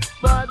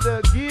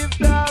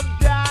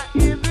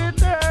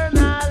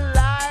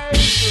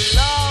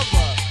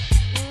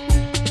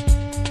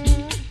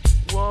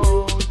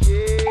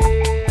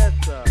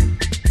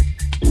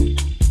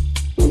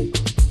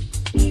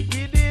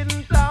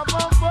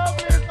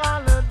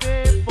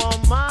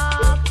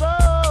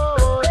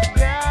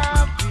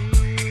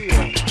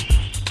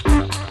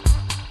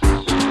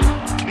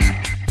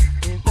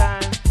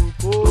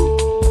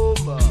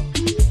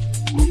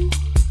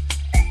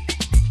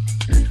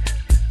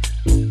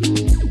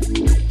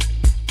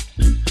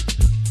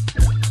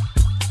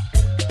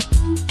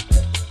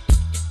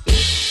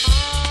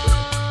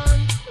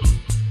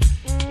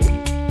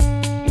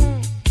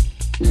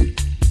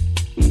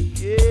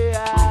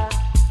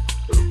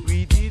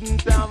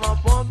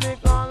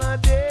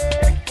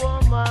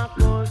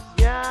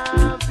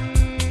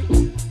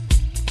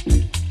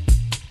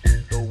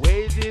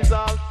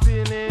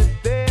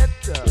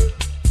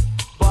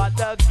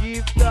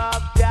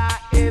 of Jah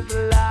is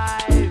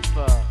life.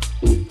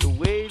 The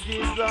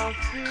wages of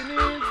sin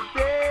is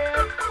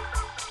death,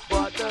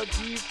 but the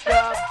gift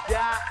of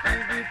Jah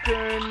is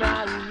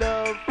eternal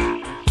love.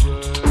 This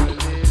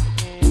world is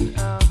in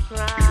a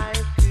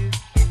crisis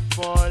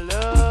for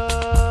love.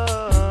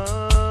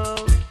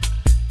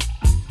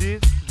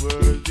 This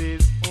world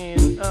is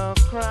in a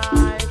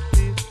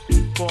crisis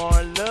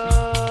for love.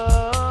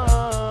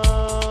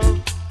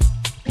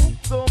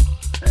 So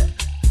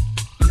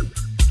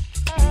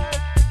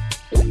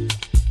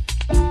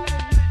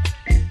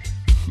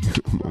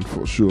Man,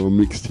 for sure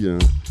mixed here.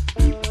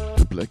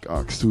 The Black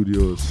Ark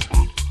Studios.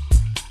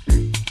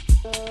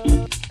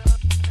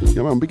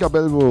 Yeah man, big up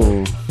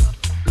Elvo.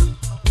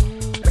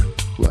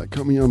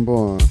 Welcome here on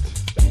board.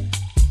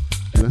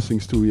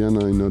 Blessings to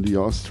Vienna in the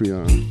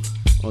Austria.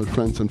 All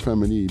friends and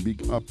family,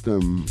 big up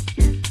them.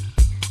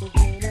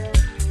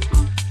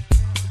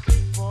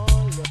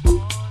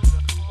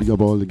 Big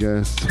up all the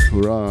guests.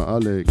 Hurrah,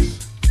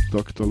 Alex,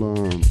 Dr.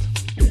 Land,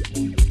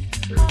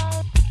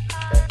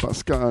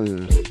 Pascal.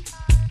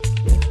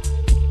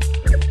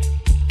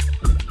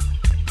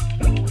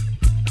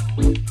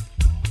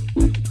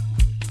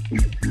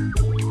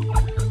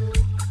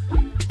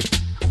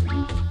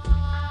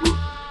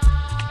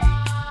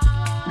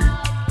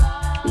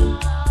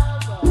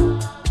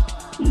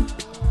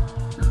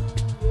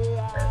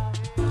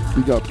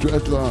 Big up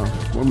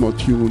Dreadlove, one more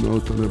tune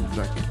out of the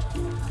Black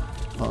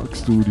Ark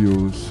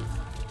Studios.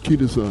 Key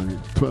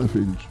design, 12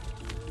 inch.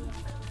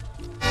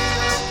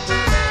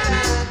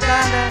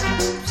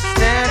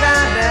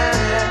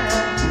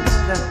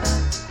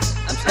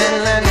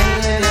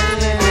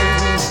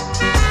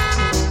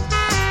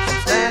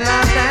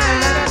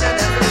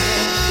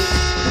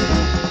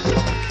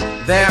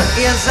 There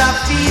is a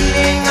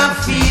feeling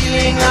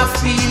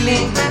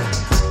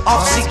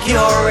of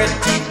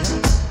security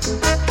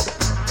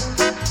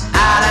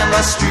out in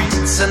the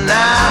streets and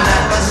out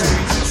in the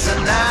streets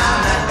and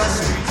out in the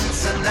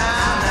streets and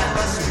out in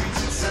the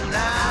streets and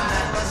out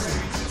in the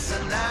streets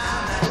and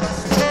out in the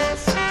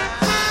streets and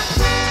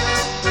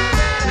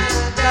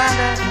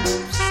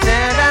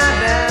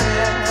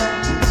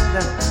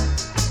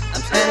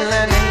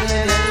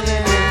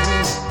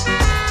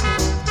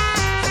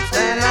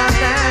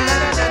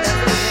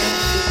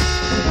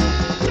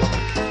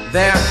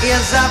there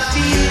is a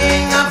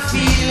feeling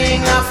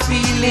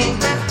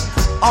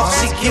of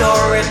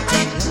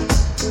security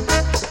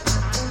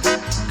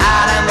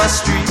out in the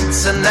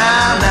streets and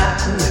now.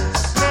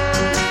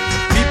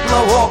 People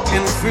are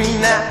walking free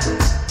now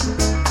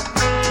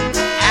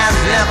as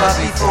never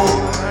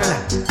before,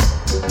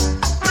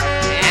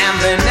 and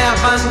they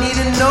never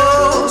needed no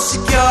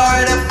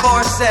security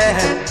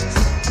forces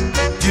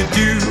to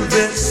do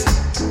this.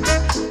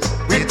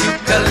 We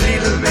took a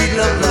little bit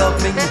of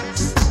loving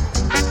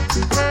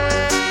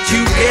to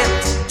get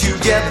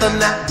together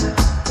now,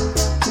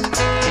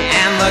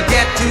 and the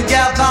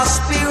get-together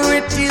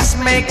spirit is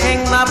making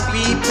the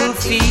people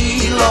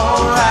feel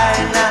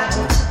alright now.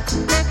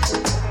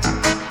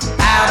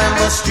 Out in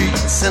the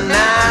streets and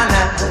now,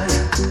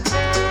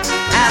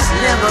 as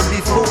never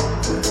before.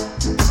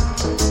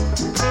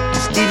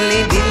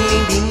 Diddly diddly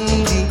diddly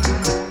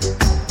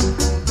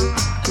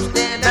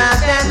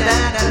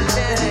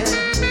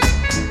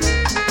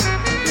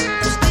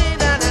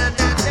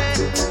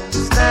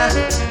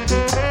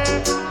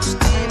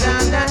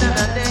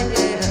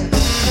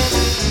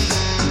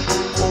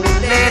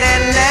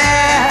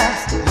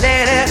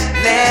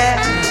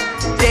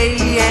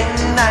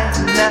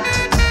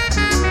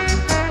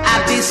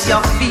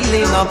your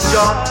feeling of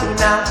joy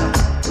now,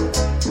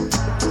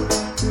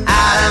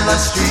 out in the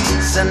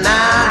streets and now.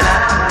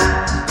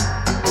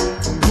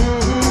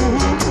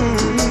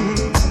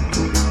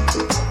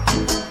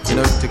 You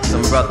know, it took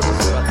some brothers,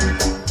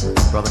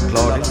 Brother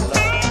Claudia,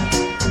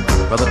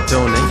 Brother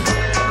Tony,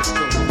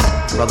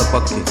 Brother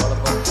Bucky.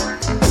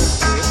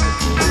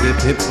 Hip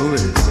hip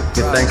hooray,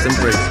 give thanks and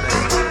praise.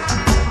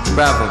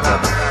 Bravo,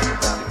 brother.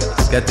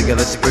 Get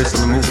together, spirits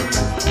on the move.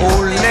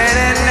 Oh, let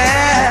it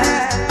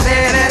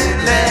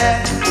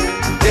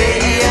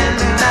day and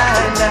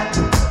night.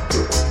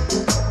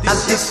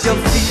 Is this your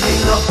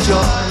feeling of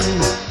joy?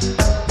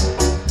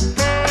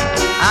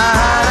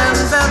 I'm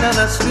down in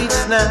the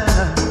streets now.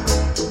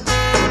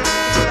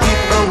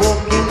 People are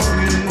walking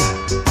free.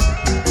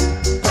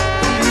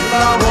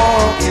 People are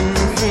walking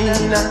free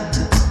now,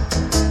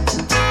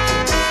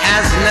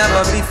 as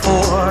never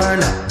before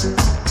now.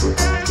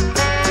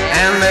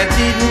 And they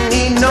didn't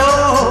need no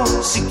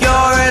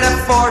security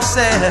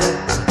forces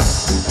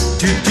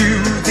to do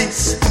this.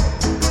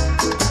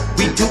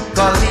 We took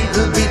a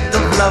little bit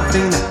of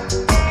loving,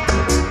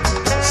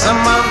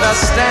 some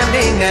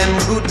understanding and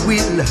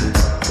goodwill,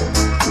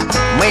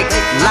 make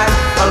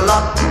life a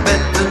lot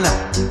better now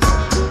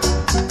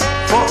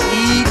for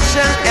each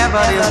and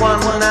every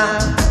one now.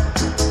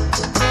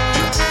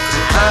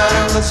 Out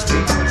on the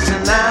streets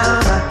and now,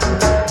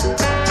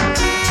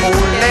 oh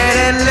let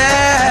it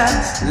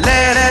last,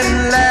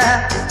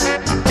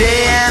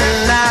 day and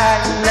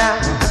night now.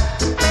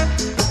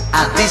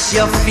 At this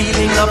your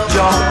feeling of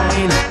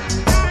joy,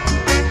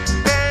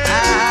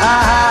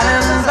 out in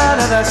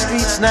the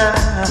streets now.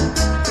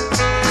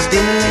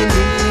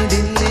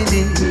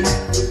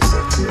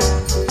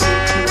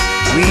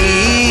 We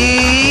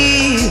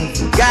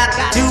got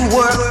to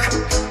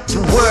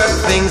work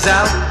things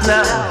out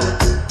now.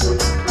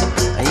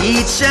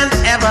 Each and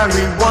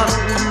every one.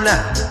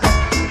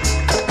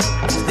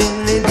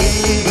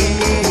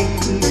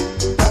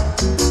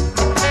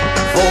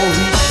 For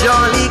we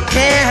surely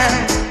can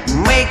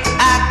make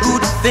a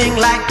good thing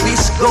like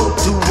this go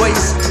to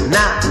waste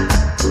now.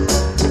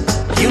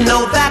 You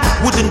know that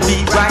wouldn't be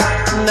right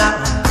now.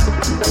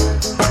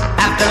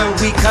 After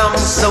we come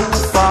so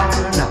far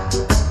now,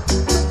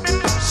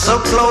 so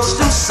close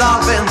to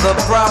solving the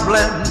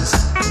problems,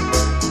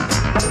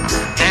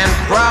 and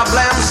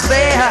problems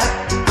there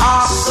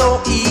are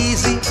so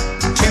easy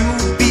to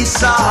be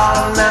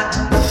solved now.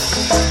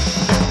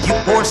 You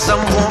pour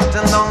some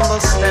water on the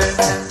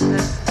stand,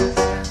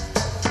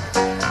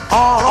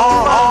 all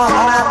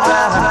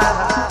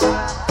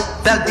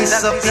that they'll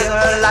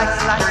disappear like.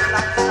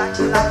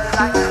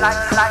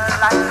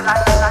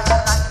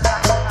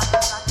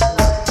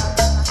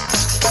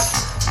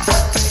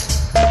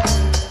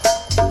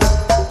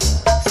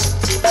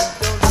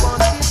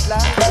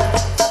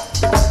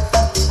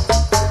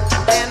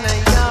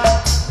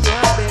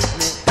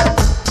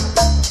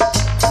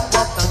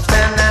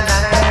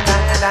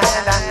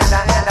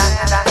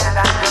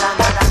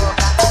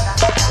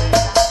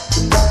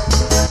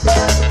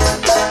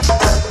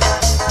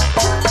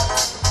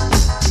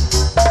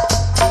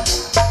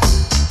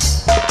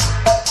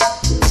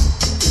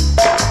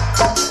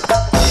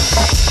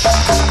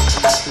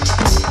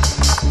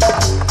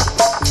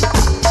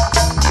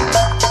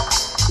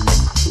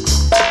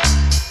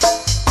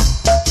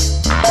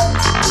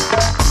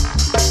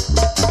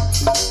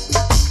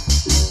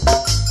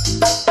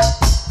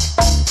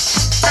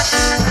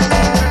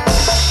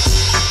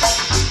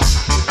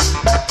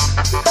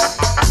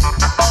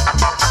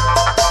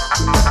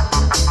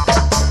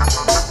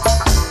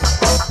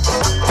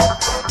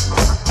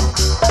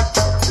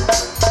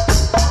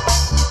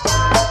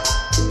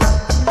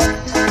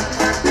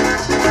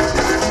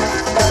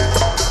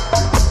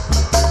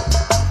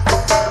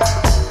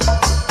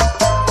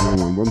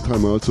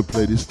 To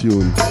play this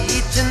tune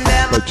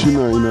by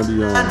China in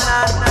Aliyah.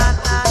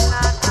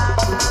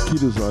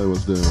 Kido's Eye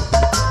was there.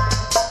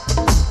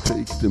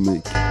 Take the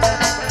mic.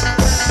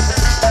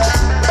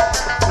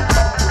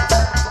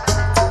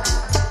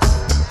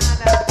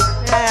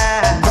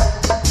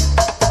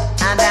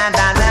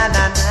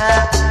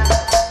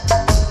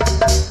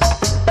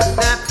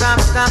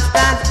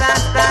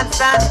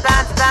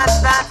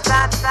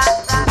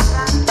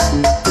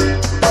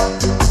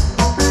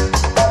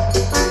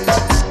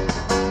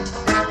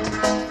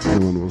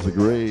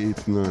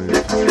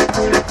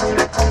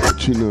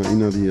 China in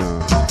Aliyah,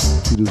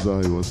 Kido's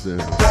Eye was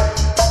there,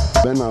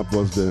 Ben Up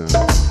was there,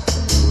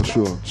 for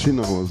sure,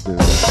 China was there.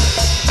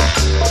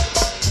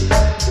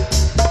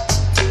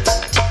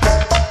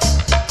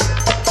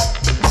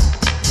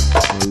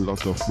 A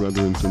lot of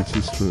brethren and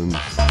sisters,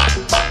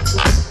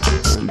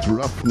 and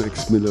Ruffneck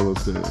Smille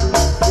was there.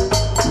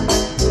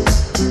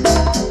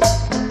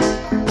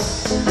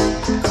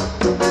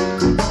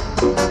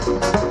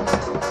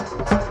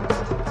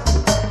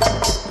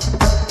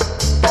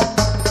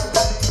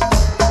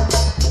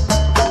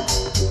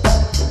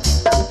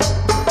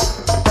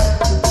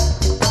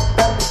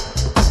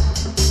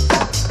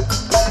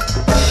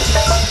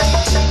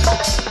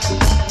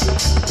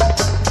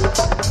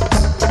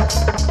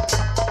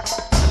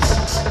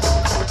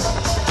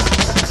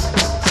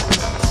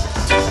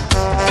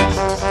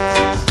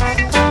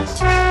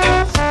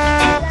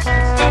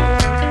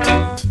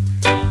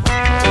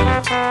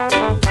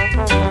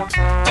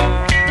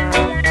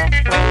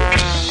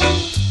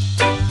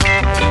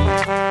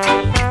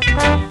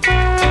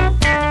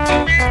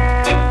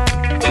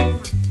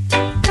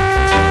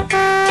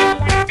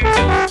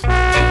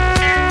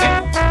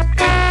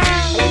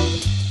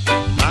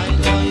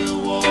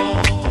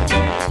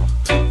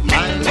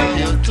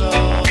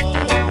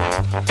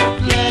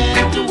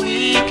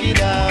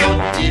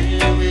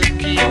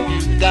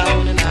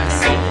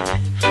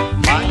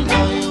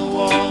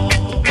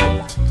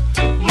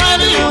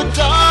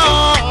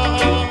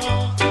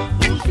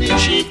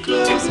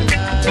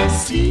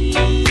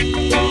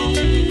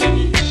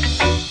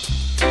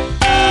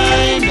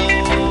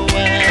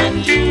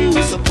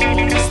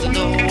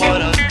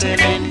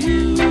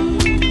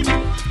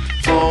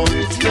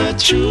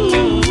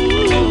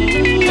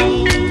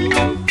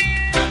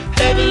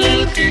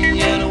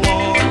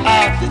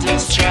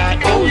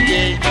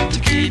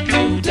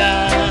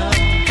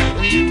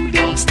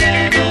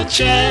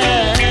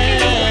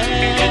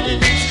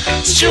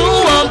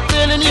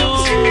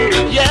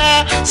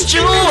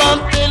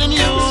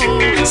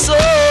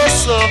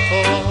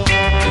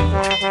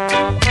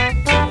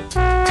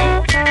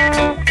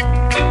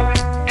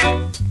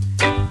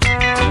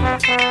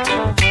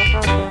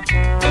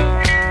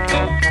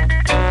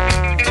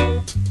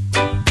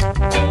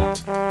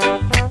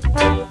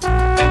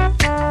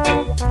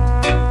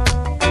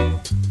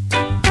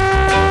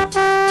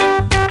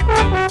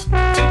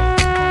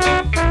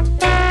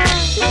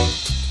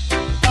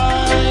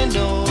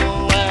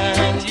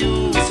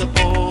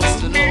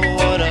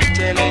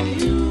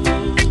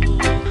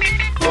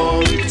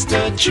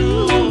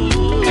 true.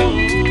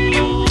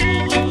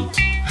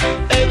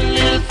 Every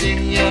little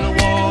thing you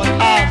want,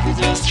 I could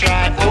just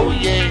try, oh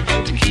yeah,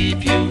 to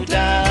keep you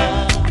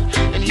down,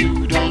 and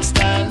you don't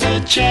stand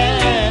a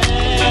chance.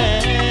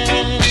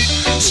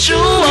 It's true,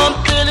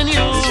 I'm telling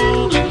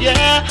you,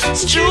 yeah,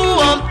 it's true,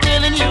 I'm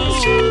telling you.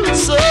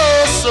 So,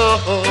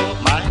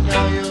 mind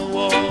how you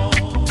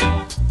walk,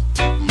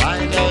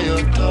 mind how you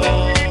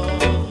talk.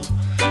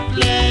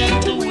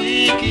 Plenty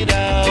wicked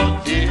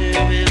out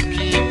there will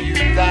keep you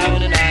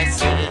down, and I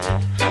say,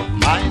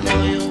 mind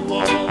how you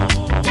walk,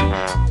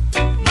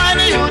 mind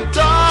how you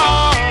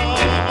talk.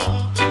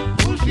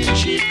 Wolf in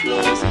sheep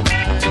clothes, and I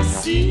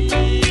see.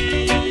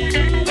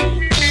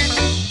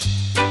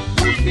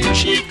 Wolf in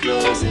sheep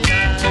clothes, and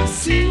I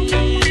see.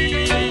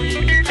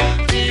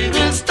 They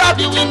will stab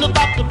you in the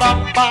back to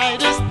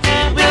backbiters.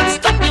 They will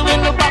stab you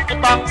in the back to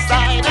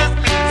backsiders.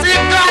 See,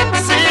 God,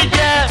 see,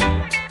 yeah.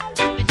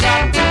 You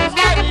got to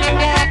let it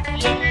walk,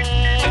 yeah.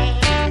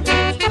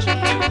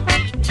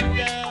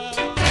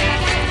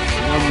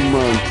 Yeah,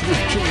 man,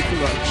 trick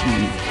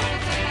action.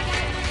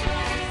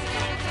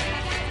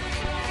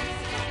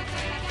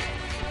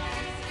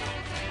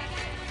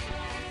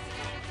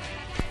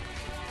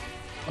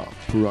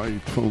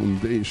 Upright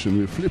Foundation,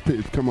 we flip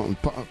it, come on,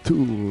 part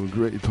 2,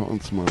 great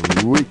huntsman,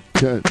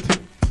 wicked.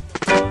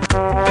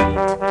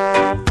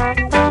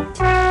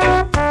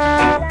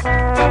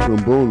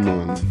 Trombone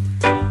man.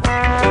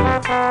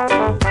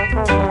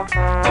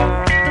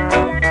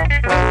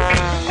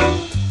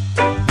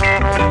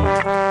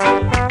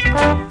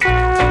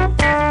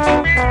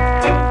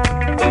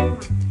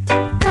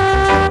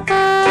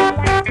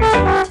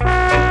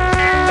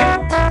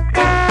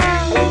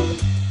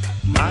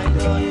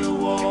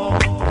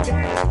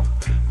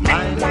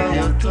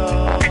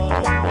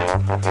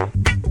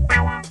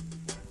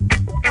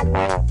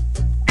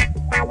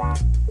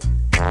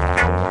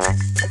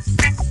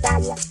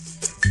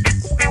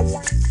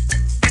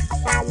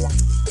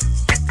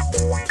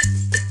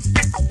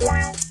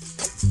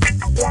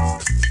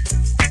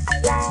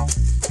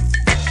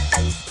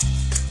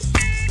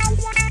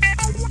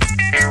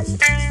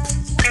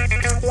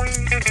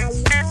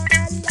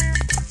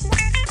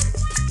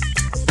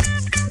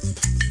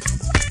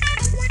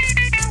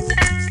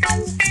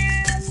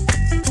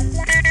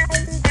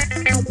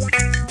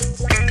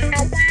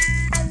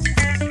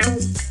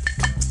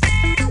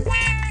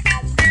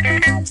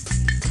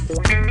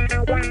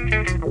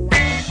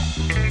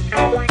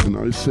 And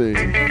I say,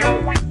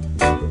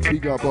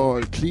 big up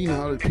all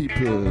clean-hearted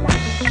people.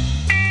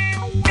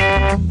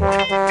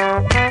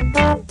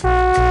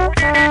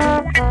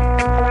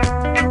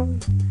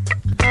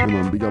 And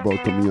I'm big up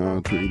Outta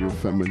Radio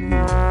family.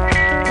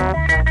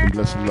 And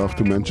blessed love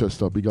to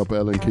Manchester. Big up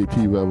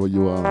LNKT wherever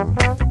you are.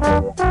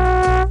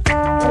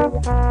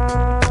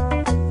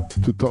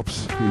 To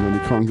Tops in the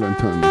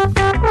Conglanton.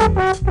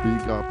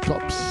 Big up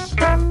Tops.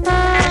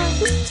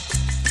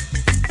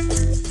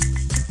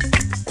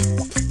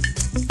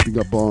 Big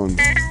up Born.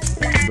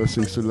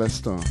 Blessings to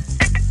Leicester.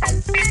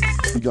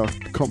 Big up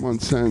Common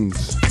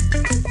Sense.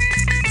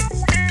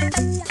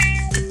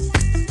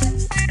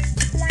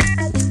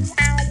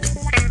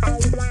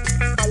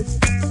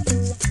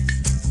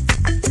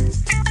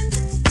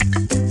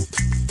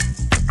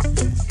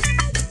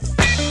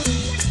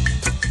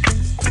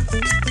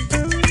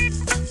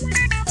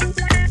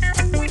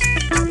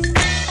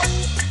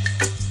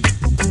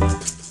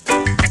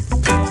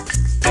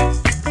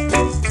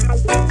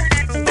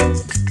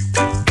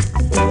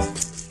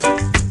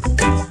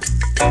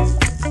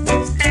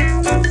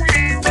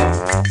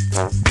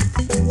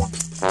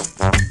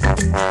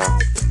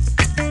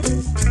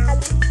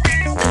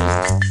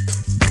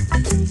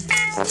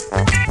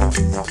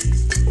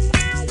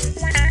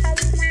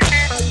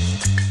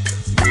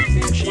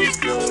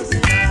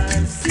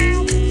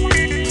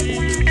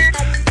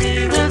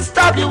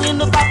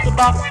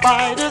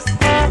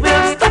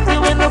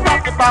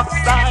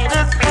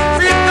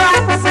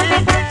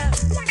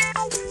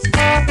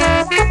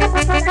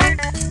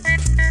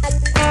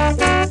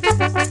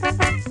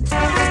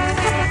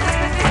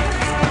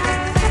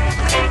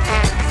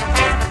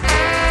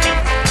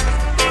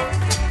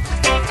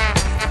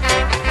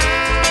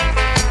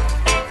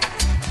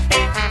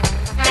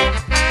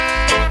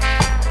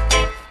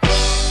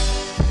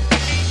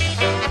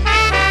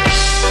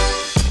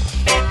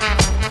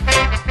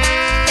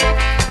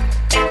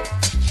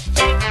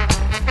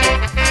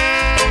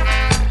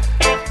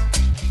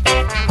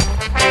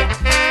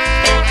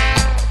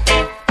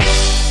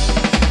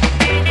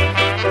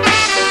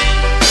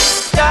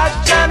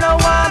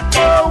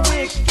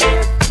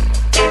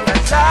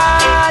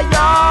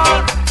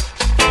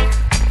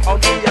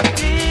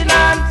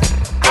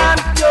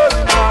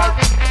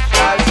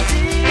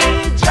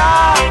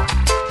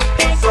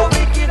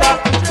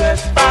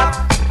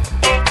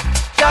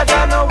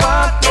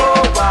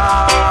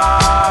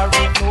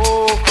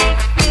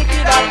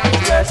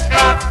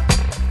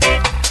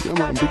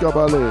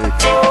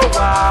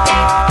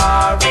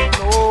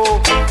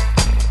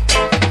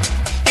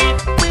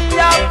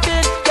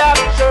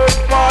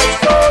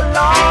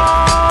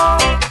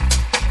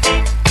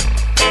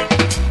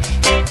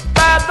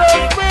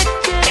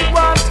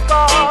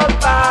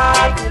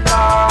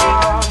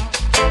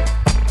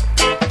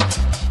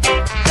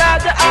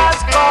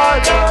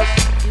 called us.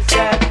 He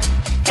said,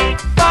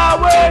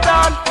 forward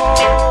and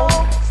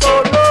home, so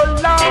no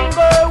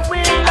longer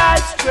will I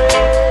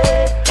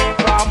stray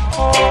from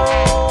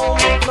home.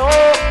 No,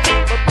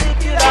 but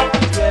pick it up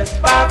and dress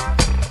back.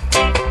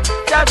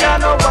 Jaja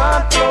no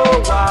want no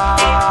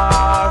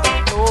war.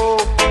 No,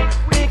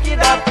 pick it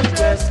up and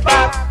dress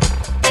back.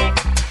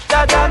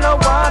 Jaja no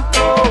want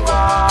no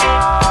war.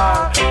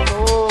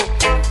 No,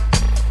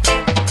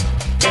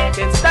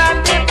 can't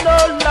stand it no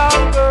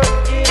longer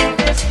in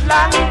this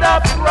land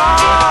of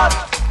wrath.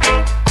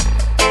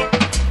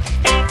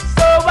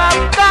 So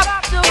I've got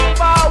to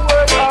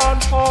forward on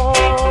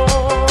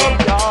home,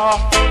 y'all.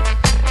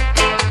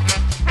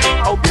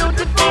 How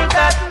beautiful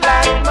that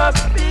land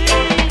must be,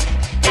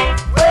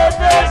 where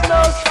there's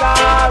no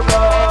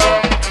sorrow,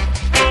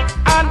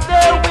 and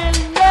there will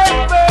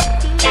never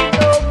be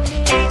no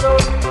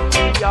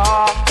misery,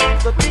 y'all.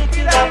 So pick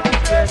it up and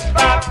dress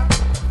back.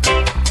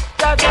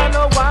 Jaja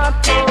no want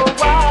no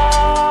war.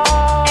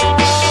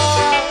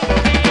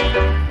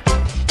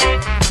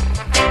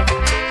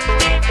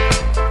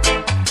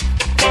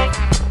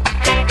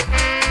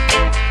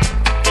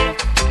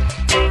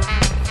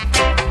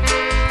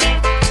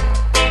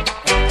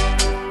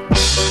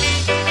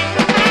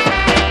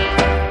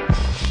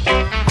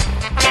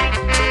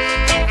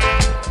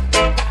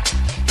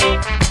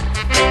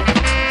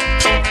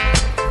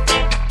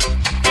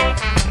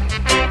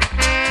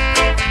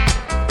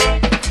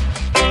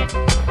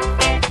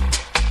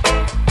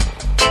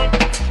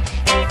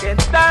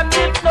 Can't stand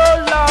it no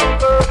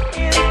longer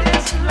in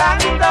this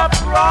land of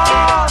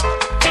wrath.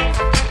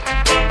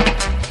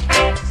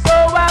 So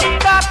I've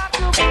got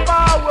to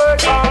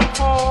forward on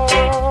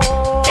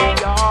home,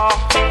 y'all.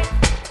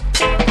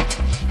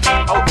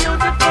 How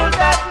beautiful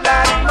that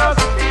land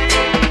must be,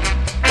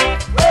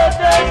 where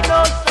there's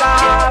no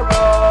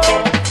sorrow,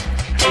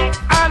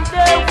 and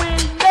there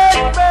will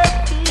never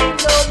be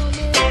no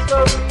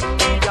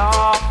misery,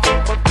 y'all.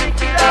 But pick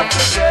it up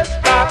and dress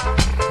back.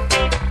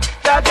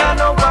 Jaja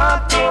no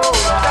want no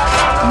war.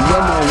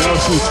 Yeah, man,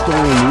 Russell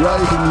Stone,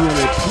 right in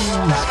here,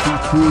 please be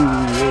true,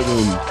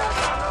 rhythm.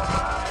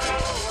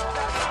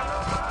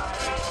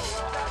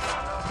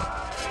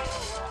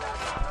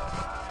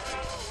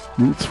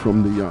 Roots from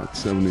the Yard,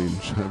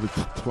 7-inch, have it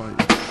twice.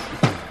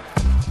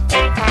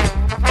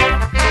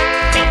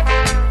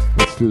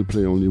 But still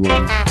play only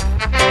one.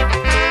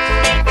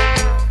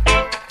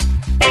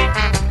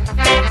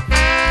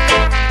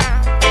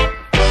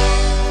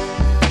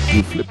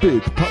 You flip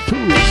it, part 2.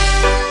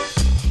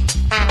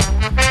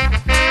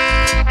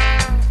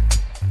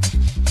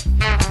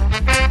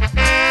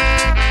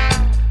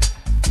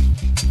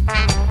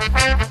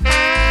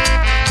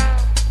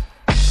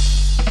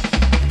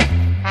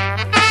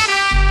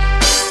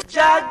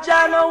 Jaja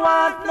no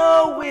want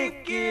no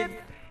wicked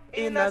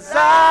in a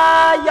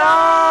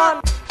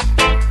Zion.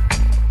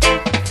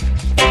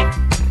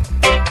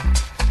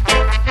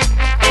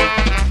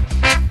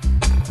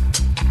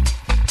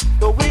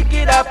 The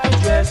wicked have to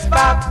dress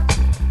back.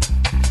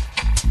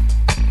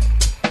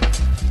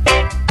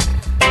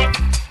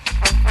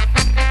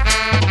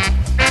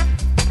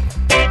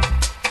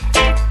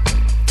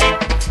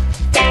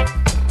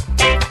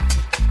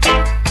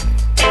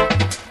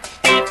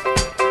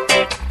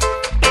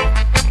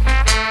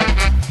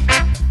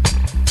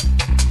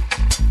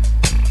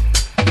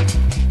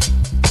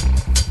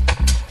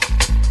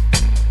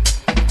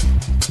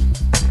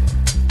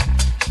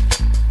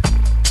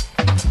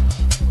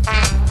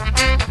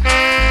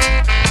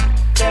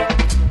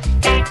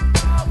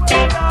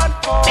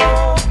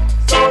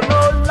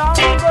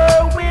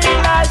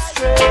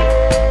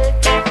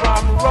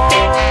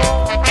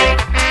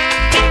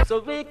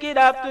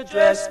 Have to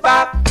dress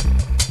back.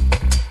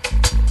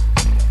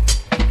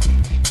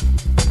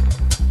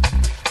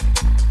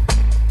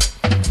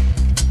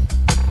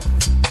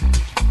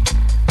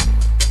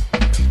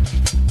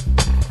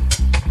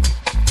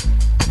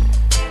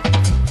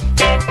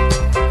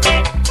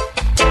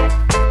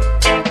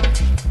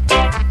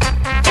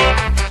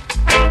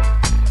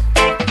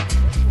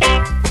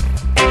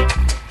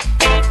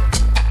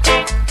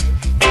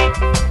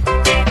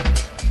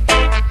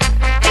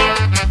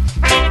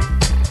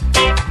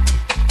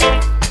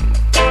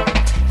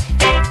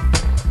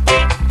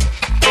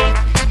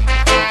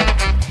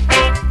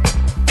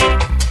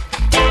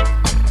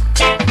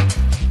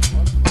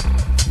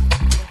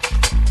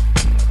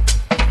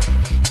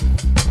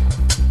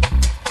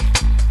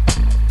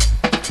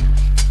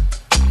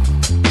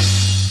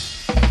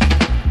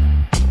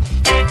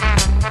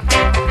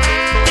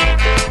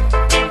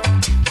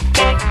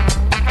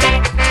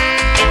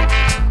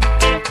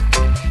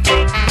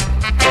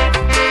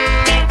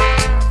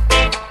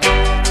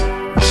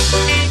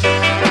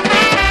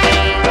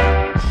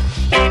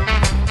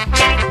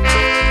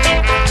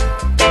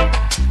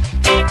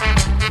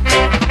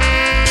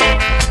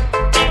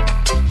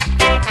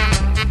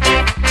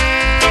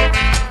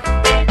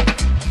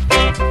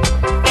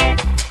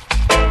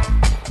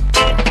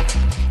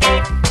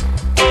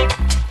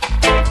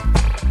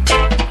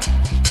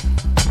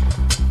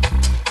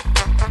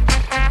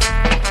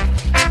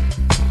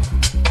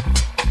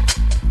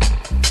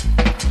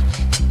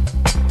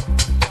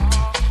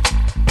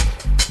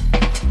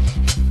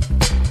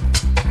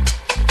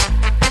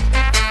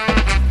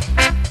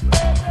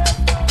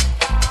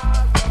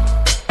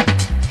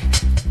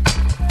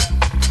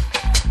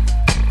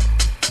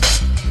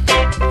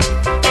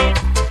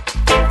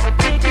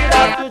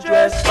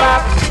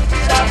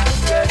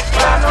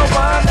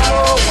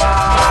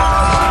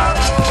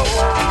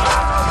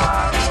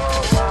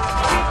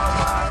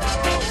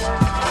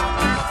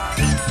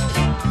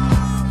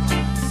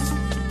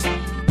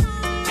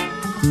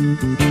 Something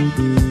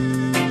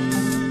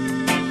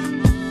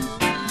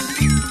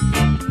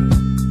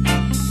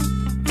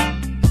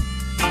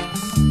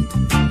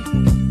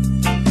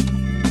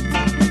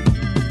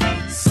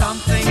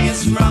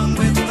is wrong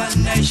with the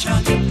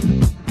nation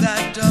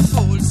that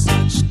upholds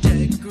such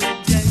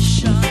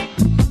degradation.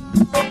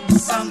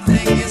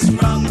 Something is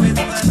wrong with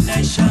the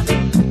nation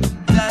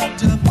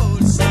that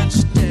upholds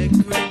such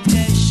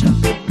degradation.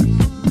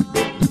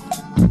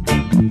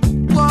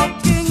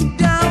 Walking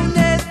down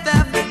 8th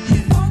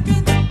Avenue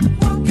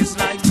is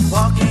like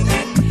walking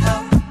in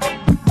hell,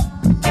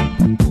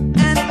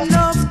 and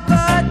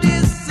nobody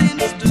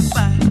seems to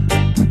fight,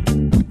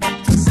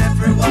 'cause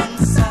everyone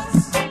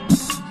says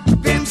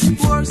pimps,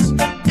 whores,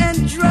 and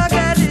drug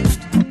addict.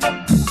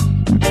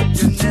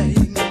 You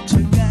name it,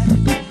 you got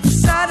it.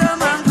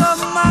 Sodom and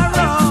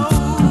Gomorrah.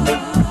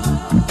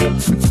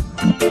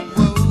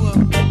 Whoa, whoa,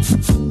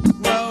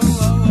 whoa,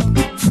 whoa.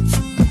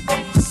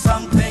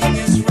 Something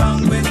is wrong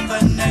with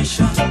the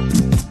nation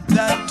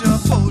that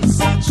upholds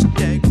such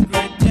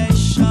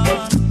degradation.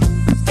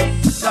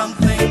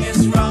 Something is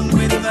wrong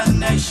with the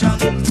nation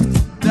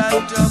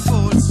that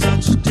upholds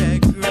such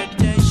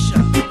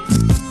degradation.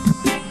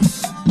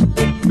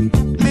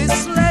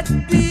 Misled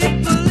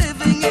people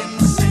living in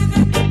sin,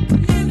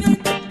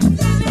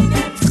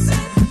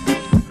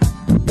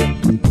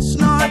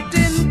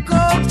 snorting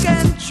coke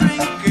and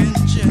drinking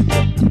gin,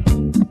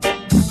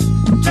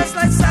 just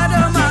like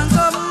Sodom and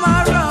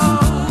Gomorrah.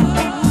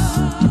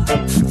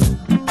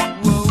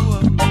 Whoa,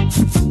 whoa,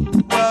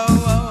 whoa,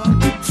 whoa.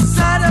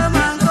 Sodom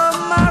and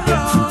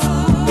Gomorrah.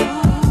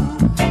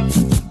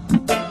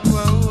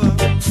 Whoa, whoa,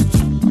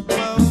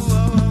 whoa,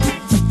 whoa.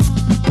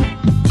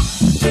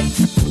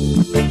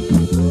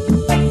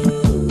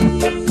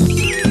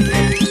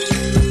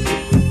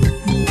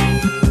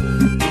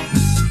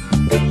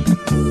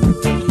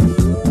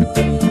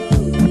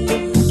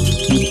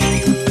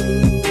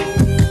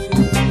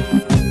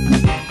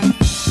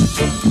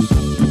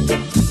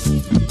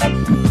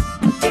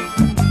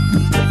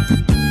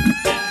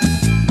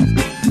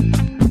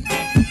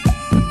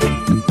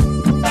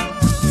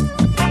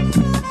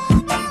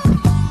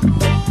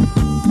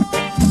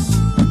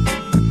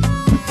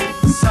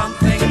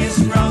 Something is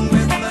wrong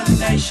with the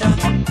nation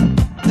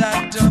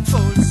that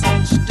upholds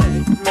such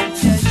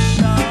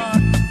degradation.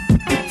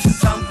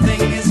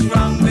 Something is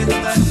wrong with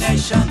the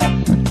nation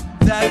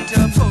that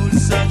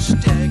upholds such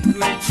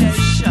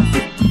degradation.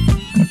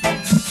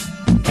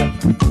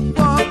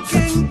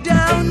 Walking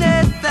down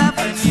 8th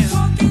Avenue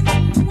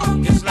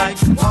is like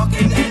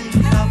walking in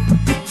hell,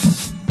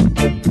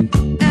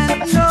 and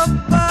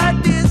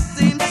nobody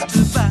seems to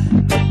buy,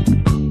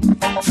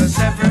 'cause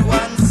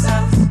everyone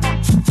sells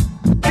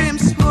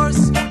pimps,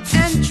 whores,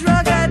 and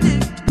drug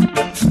addict.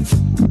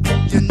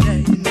 You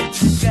name it,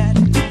 you got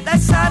it.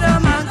 That's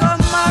Sodom and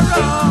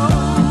Gomorrah.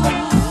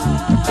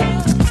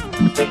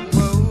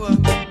 Whoa, whoa,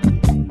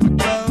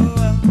 whoa,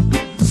 whoa.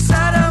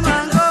 Sodom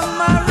and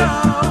Gomorrah.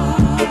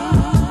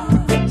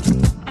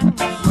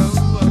 Whoa,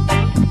 whoa,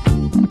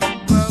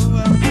 whoa,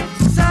 whoa.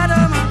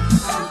 Sodom,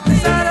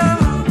 Sodom,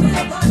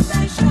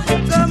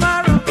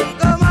 Gomorrah,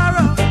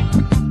 Gomorrah.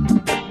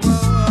 Whoa,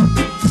 whoa.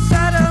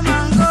 Sodom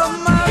and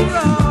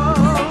Gomorrah.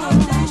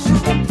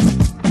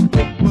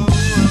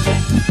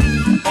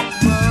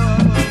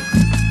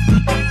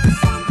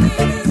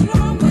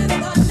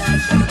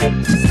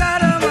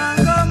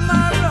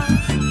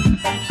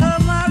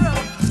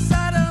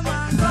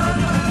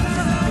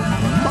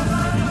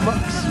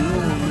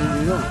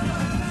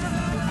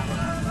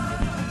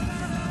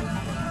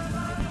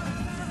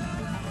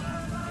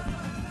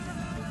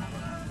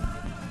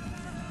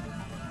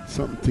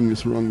 Something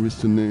is wrong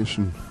with the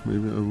nation.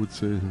 Maybe I would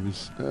say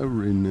with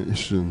every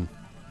nation.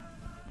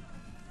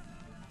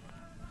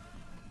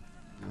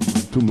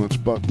 Too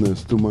much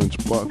badness, too much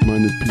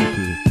bad-minded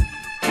people.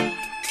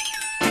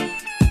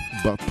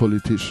 Bad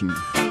politicians.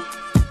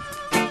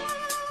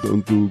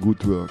 Don't do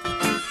good work.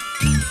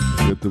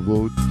 Get the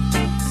vote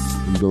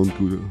and don't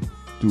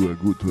do a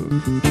good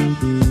work.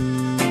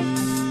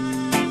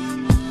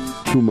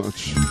 Too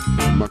much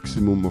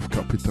maximum of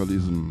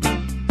capitalism.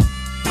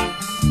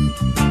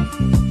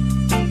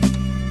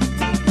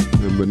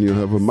 And when you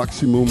have a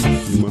maximum,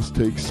 you must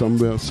take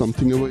somewhere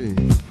something away.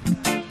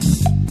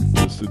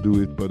 Just to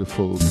do it by the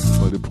folk,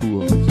 by the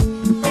poor.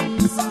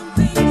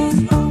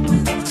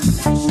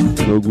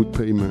 No good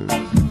payment.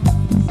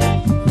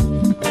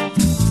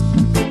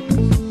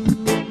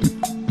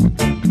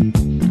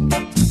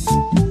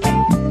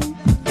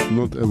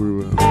 Not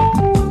everywhere.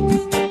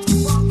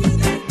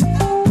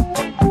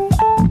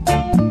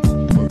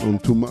 But on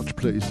too much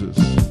places.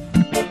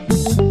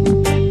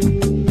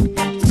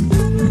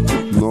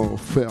 No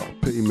fair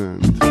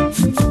payment.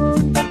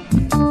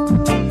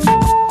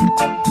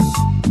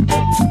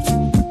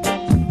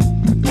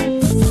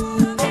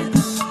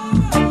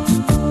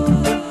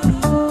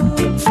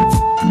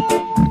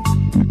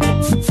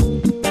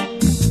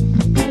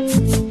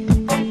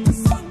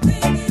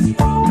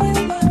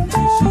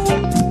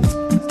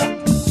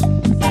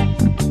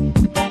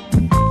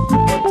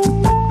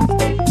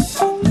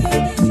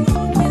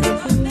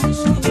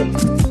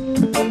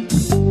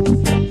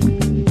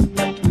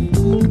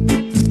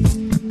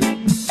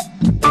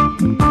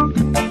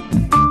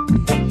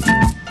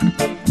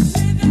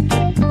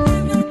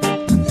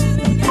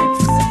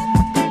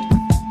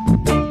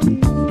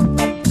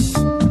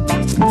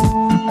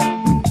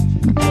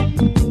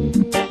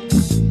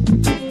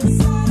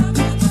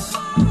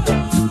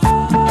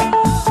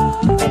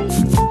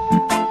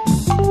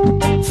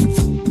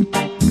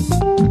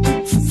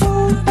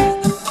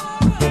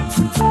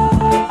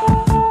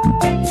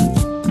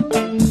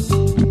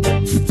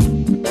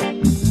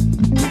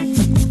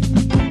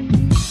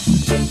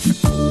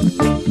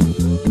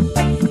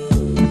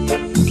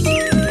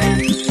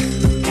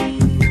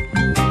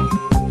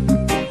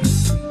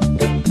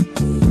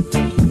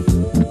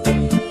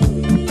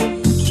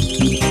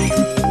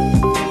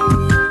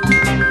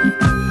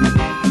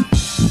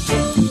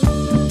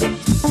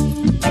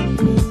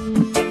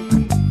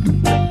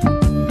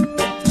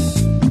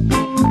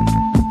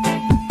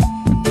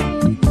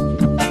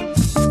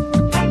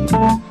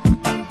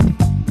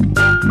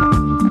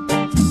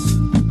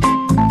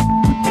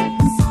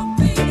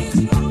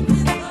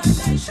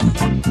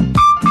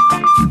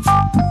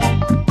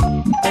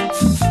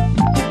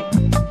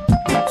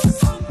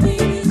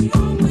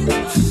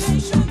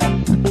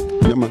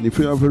 man. If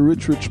you have a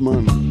rich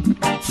man,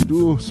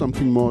 do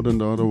something more than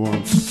the other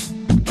ones.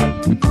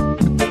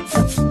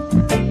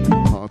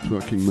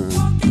 Hardworking man,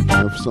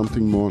 have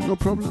something more, no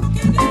problem.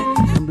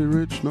 Can be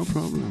rich, no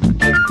problem.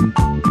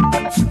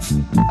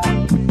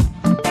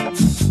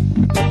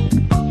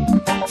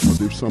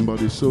 But if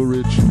somebody's so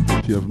rich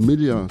that he have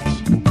milliards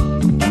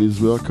and his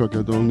worker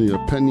get only a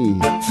penny,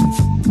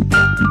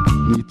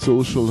 need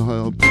social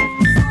help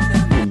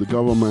from the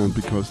government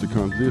because they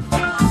can't live,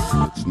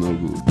 that's no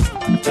good.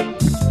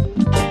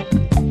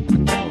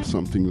 Or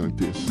something like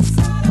this.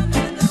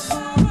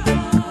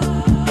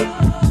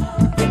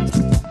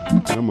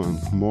 Come on,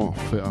 more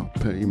fair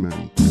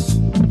payment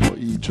for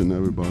each and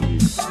everybody.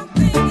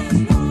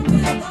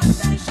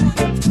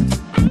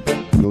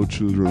 No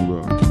children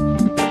work.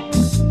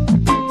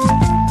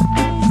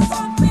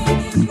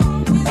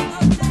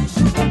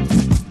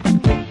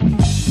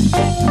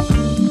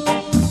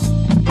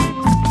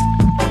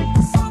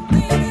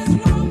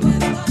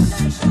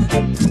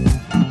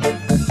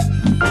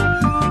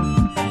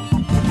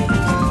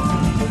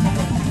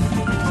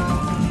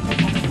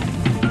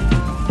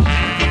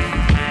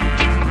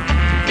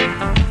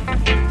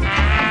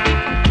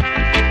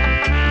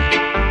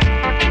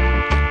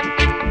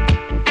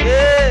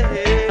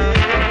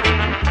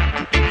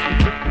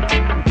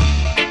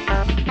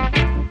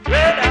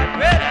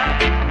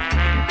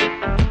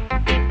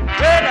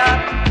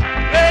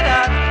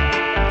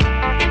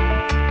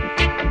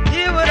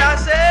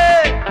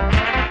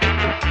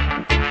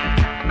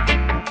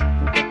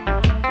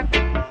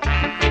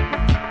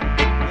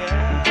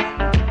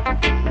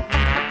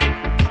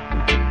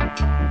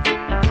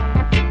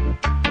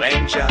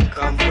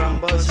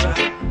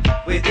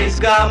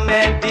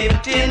 Garment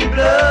dipped in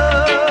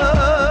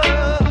blood.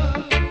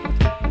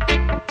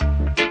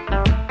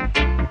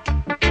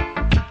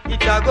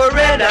 It a go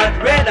red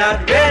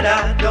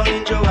hot down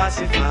in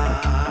Josepha.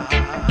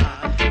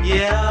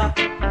 Yeah,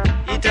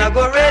 it a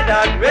go red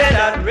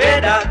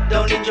hot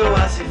down in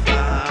Josepha.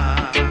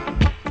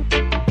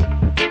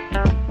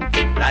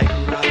 Like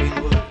Robin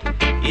Hood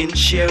in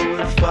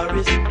Sherwood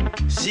Forest,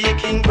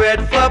 seeking bread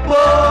for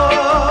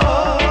poor.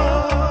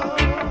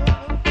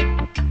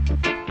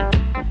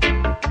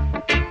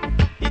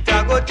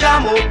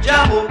 Jam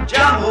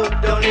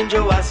up down in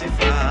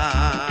Josepha.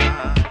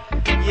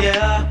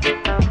 Yeah,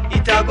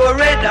 it a go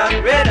red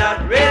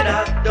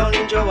hot down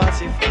in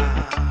Josepha.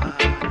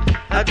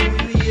 How do you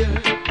hear?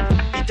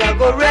 It a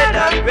go red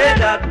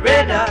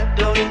hot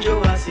down in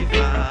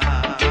Josepha.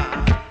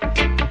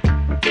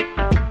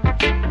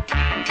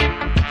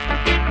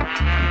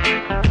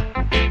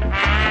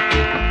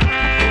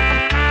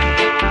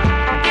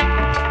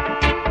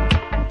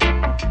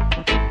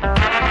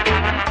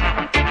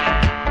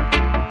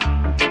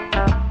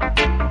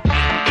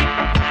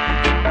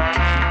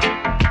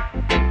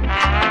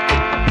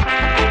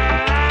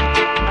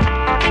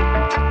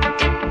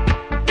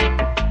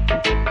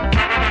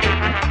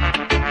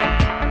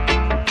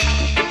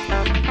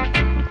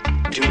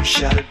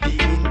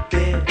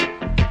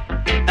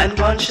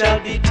 Shall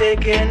be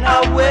taken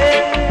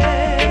away.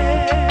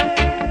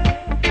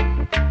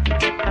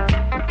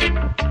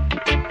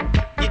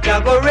 It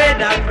a go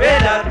red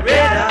hot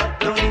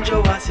down in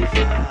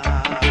Josepha.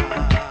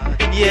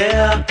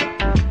 Yeah,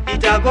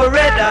 it a go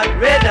red hot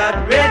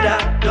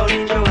down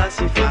in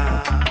Josepha.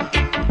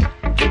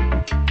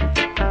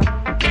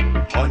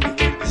 Money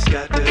will be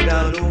scattered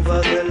all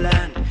over the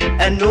land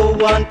and no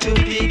one to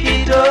pick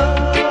it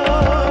up.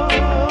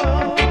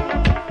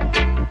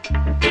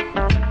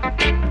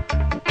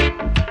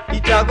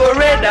 It go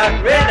red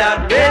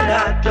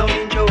hot down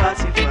in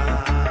Josepha.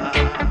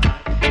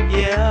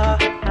 Yeah,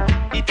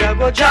 it a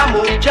go jam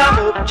up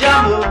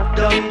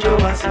down in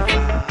Josepha.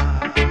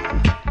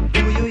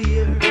 Do you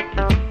hear?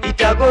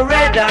 It a go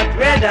red hot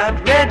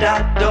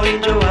down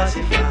in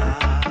Josepha.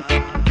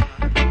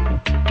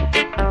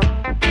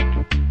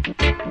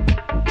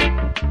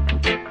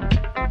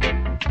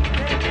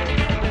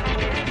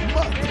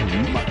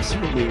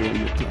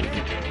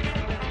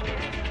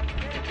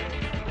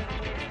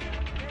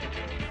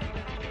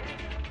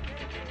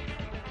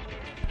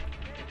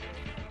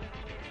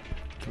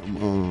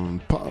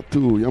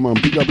 Yeah man,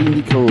 big up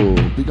Indico,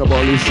 big up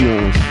all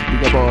listeners,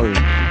 big up all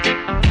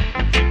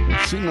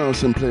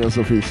singers and players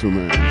of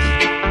instruments,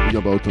 big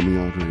up Outta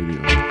Radio.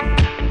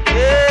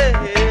 Hey,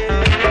 hey.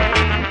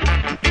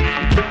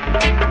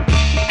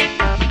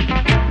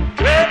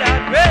 Red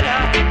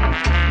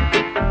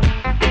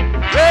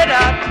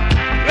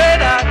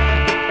hot,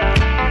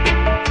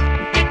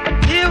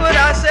 hear what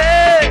I say.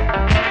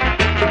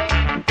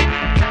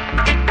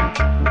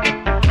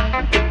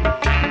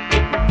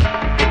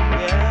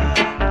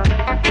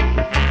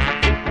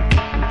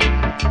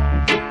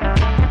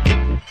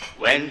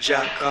 When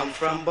Jack come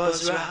from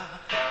Basra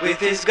with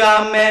his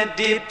garment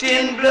dipped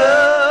in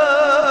blood,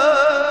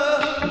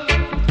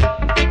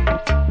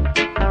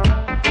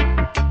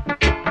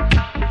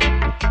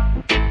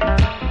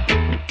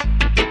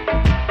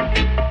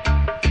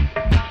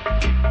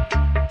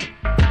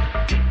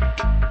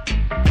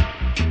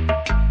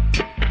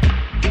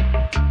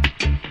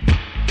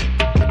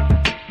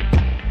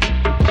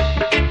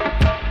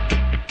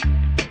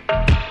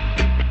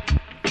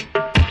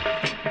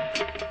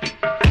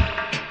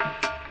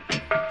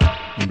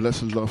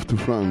 Blessed love to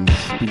France.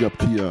 Big up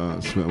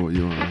Tias, wherever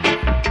you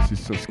are.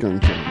 Sister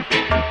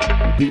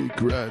Skanker.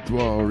 Big Red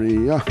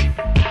Warrior.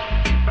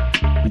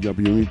 Big up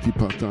Unity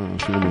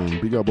Partage, yeah, man.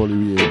 Big up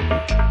Olivier.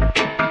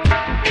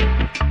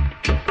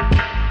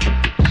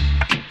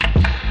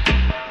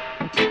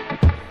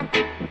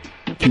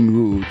 King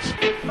Roots.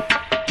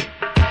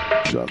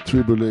 Chat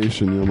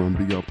Tribulation, yeah, man.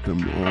 Big up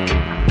them all.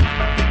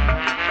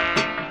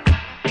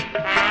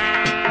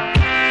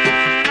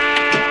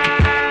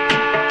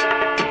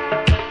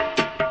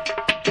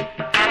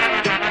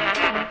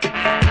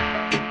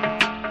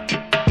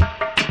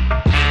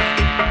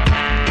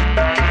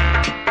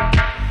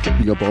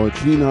 Big up all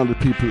clean-hearted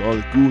people,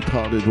 all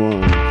good-hearted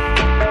ones.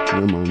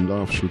 Yeah, man,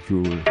 love should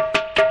rule.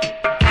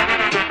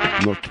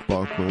 Not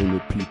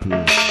bark-minded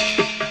people.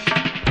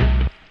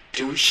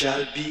 Two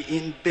shall be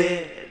in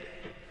bed,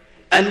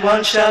 and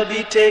one shall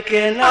be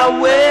taken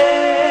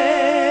away.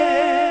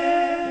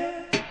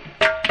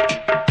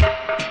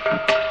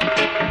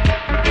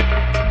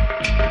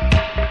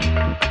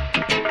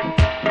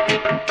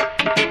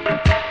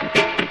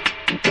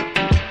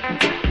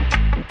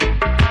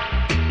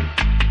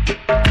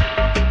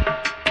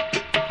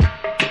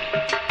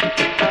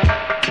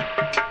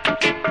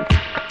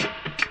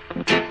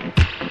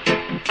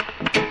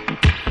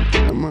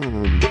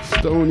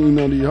 In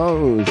the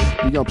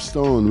house. Big up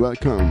Stone,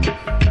 welcome.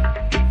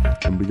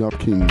 And big up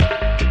King.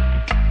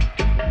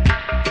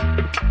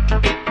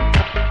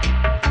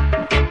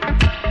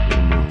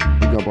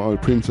 Big up all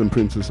prince and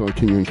princess, all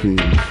king and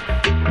queens.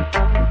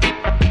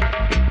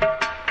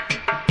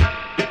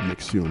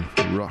 Next tune,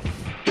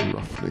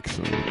 Ruffneck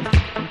sound.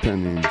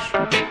 10-inch.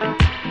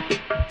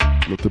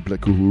 Not the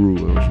Black Uhuru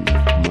version.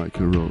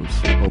 Michael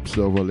Rose.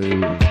 Observer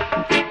label.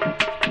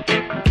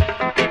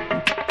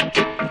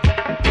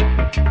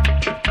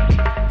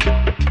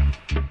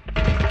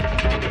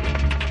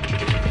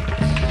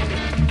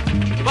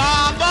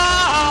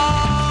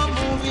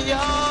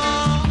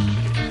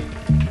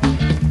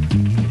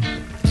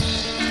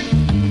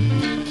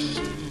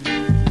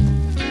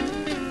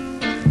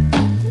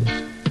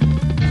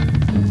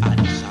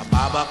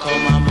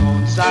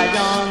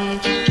 Zion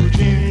to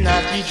dream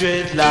natty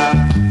dreadlock.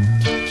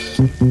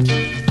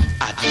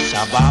 Addis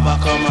Ababa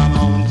come a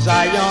Mount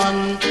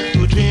Zion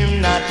to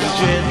dream natty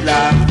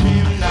dreadlock.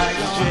 Dream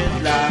natty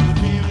dreadlock.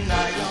 Dream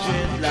natty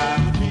dreadlock.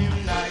 Dream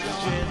natty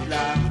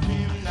dreadlock.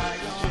 Dream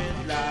natty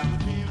dreadlock.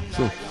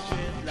 So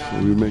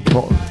we make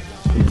call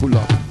and pull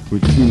up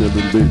with clean a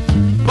little bit.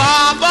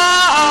 Baba,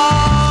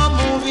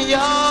 move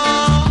on.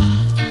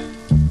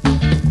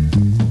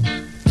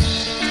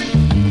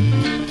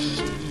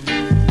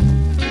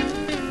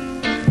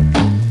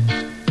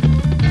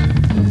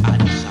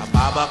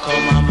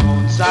 Come a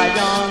Mount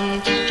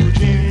Zion to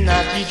dream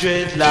natty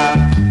dreadlock.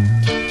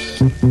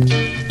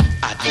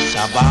 Addis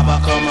Ababa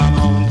come a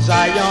Mount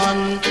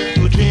Zion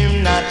to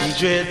dream natty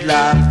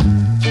dreadlock.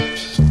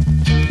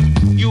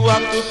 You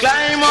have to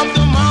climb up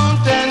the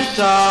mountain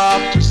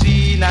top to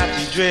see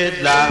natty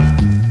dreadlock.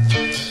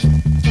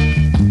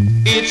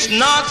 It's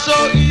not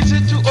so easy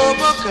to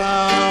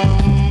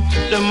overcome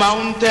the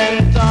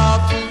mountain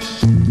top.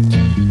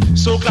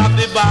 So clap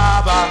the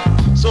Baba,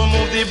 so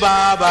move the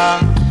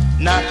Baba.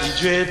 Natty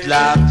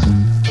dreadlocks.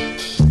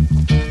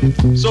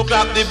 So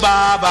clap the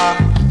Baba,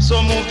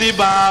 so move the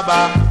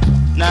Baba.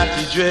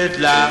 Natty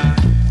dreadlock.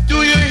 Do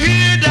you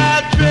hear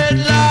that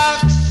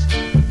dreadlocks?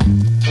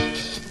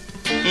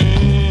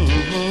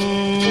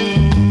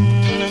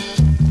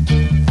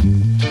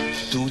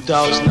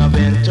 2000 have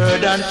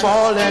entered and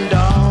fallen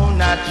down.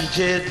 Natty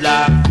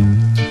dreadlock.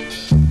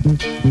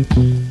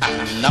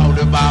 And now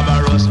the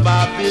barbarous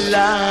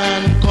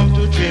Babylon come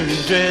to trim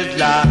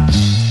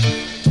dreadlocks.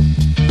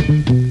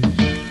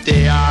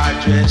 They are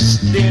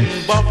dressed in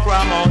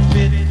buckram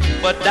outfit,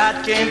 but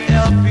that can't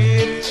help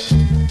it.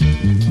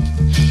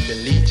 The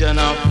Legion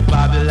of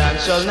Babylon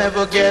shall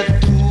never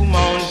get to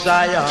Mount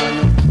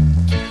Zion.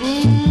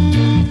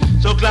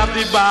 So clap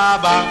the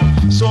Baba,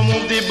 so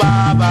move the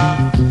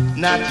Baba,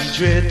 natty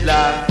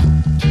dreadlock.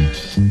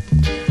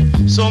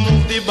 So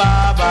move the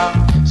Baba,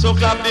 so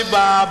clap the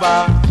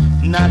Baba,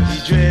 natty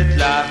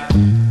dreadlock.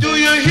 Do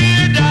you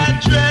hear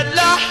that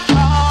dreadlock?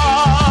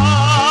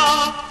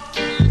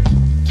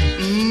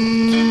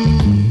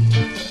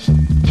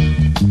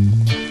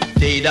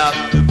 They'd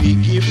have to be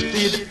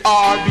gifted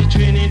or be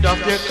trained of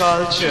their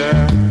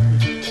culture.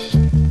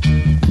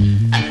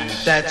 And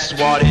that's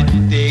what it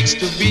takes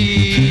to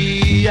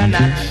be a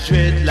natty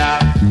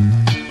dreadlock.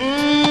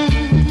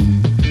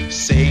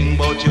 Saying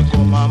about you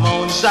come a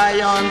Mount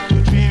Zion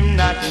to dream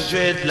natty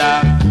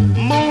dreadlock.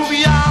 Move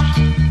ya,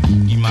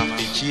 him have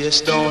to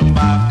chase down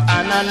back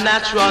and a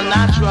natural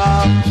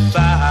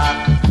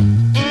back.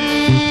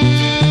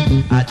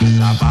 Addis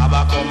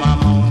Ababa come a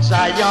Mount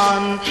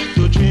Zion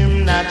to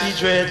dream natty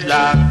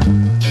dreadlock.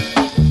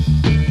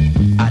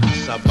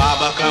 Addis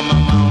Ababa come a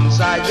Mount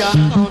Zion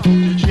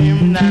to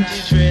dream natty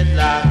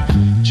dreadlock.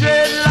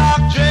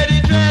 Dreadlock, dready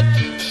dread,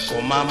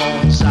 come a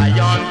Mount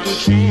Zion to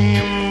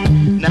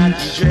dream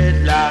natty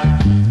dreadlock.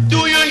 Do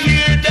you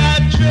hear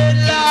that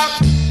dreadlock?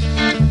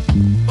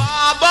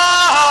 Baba!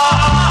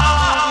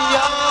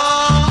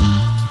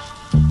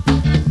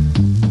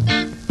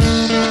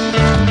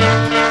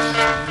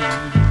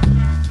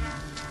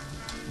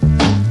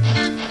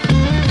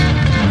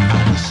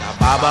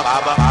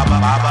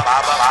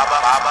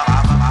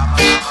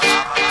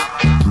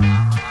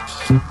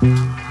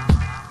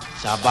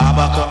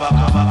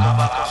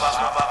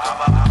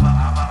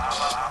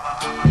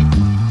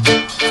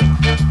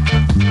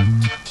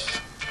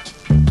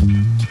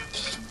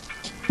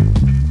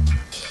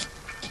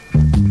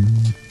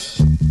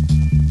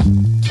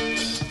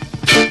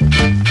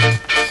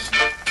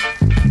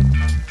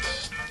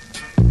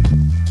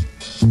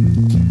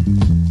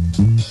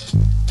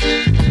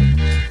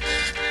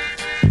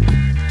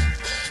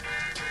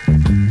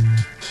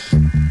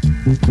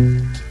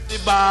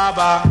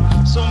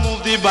 So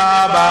move the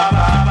baba.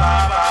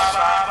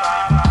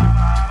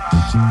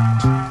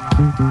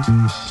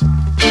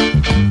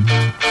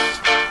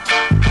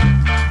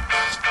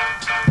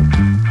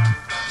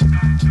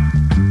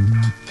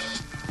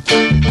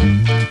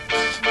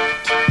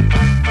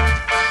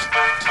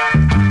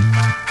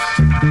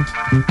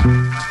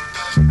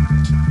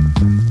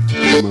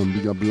 Man,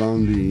 big up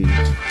Blondie,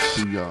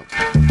 big up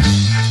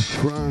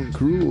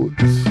Frank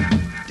Roots.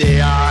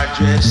 They are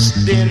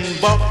dressed in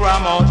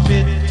buckram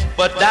outfit,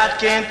 but that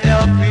can't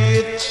help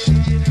it.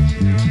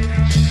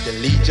 The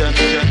Legion.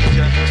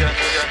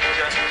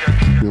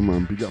 Yeah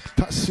man, big up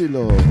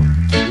Tassilo.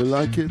 You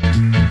like it?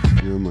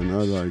 Yeah man, I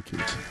like it.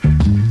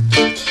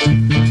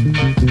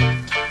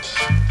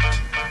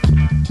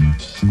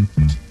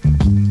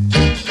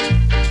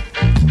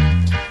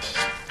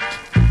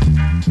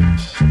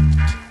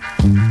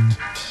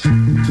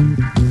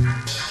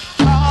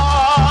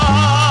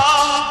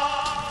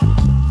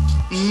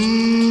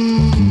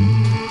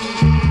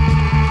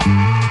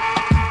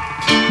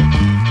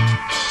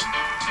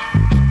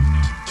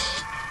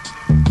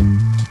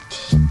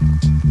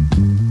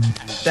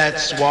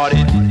 That's what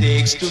it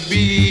takes to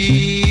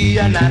be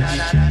an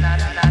athlete.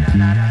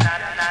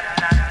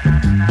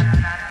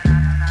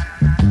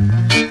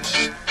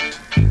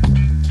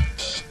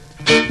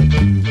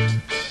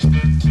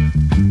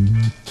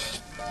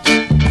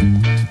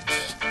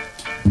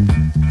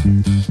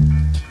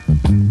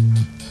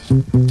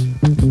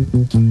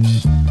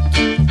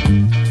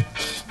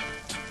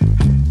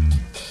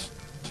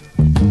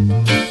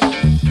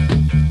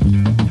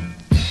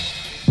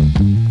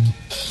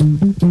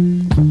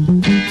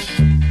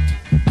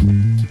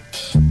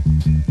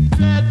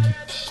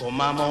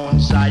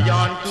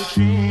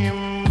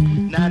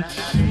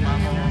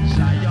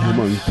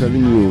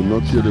 Telling you,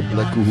 not here the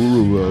Black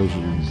Uhuru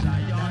version.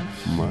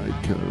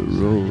 Michael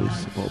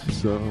Rose,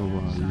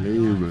 Observer,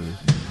 Label.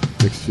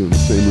 Next tune,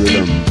 same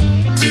rhythm.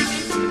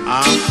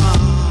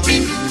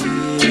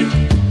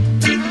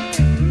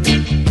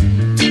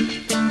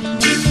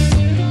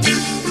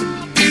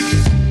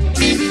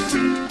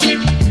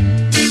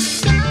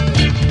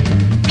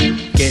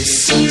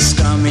 Guess who's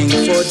coming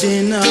for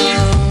dinner?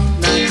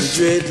 Not the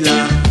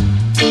dreadlock.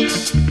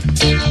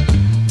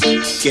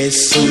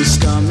 Guess who's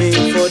coming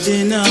for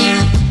dinner?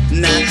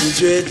 Not the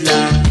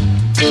dreadlock.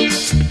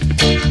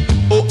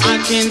 Oh, I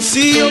can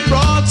see you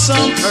brought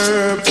some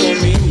herb for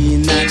me,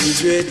 not the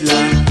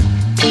dreadlock.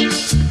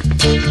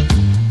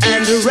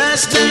 And the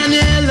rest,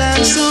 Daniel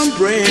and some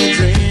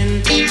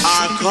brethren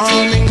are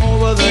coming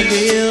over the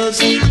hills.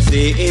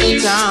 Say in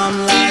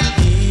time like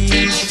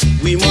these,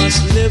 we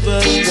must live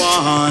as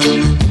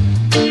one.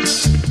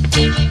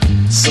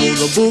 So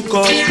the book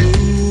of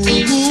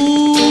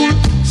rule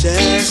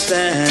shall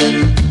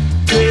stand.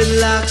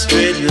 Dreadlocks,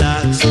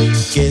 dreadlocks,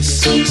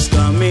 guess who's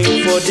coming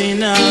for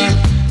dinner?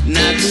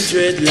 Not the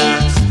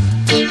dreadlocks.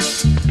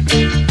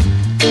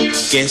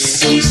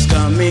 Guess who's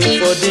coming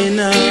for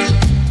dinner?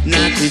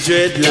 Not the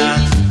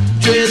dreadlocks.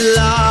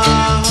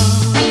 Dreadlocks.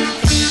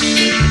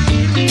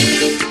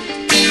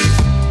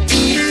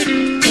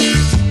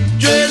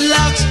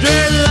 Dreadlocks,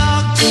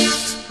 dreadlocks.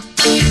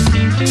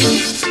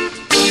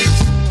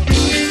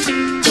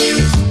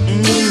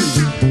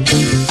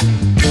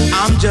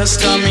 I'm just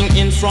coming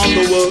in from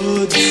the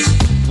woods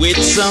with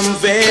some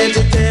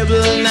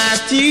vegetable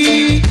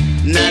natty,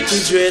 natty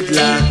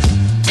dreadlocks.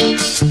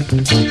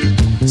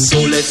 So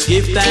let's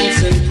give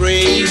thanks and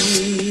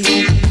praise,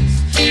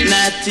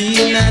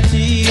 natty,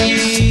 natty,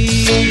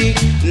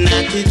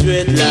 natty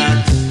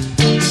dreadlocks.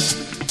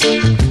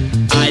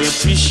 I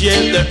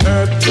appreciate the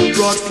herb you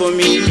brought for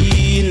me,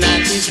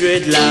 natty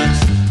dreadlocks.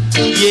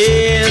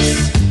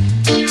 Yes.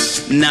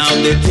 Now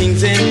the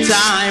things in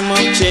time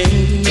have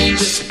changed.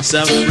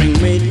 Suffering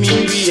made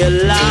me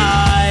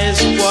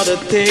realize what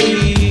it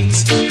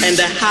takes and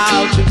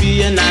how to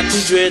be a natty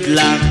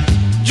dreadlock.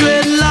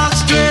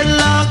 Dreadlocks,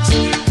 dreadlocks.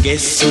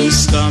 Guess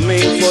who's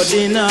coming for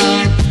dinner?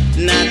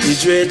 Natty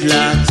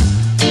dreadlocks.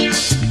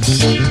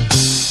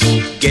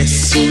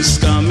 Guess who's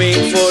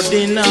coming for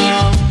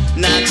dinner?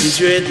 Natty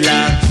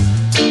dreadlocks.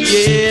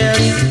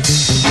 Yes.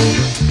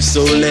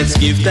 So let's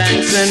give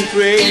thanks and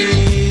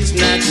praise,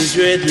 natty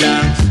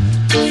dreadlocks,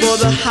 for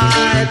the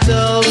height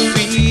of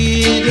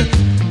feed.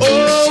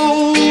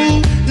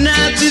 Oh,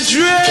 natty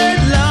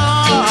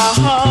dreadlocks,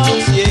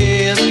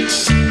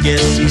 yes.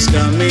 Guess who's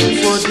coming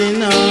for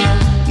dinner?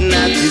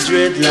 Natty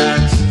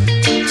dreadlocks.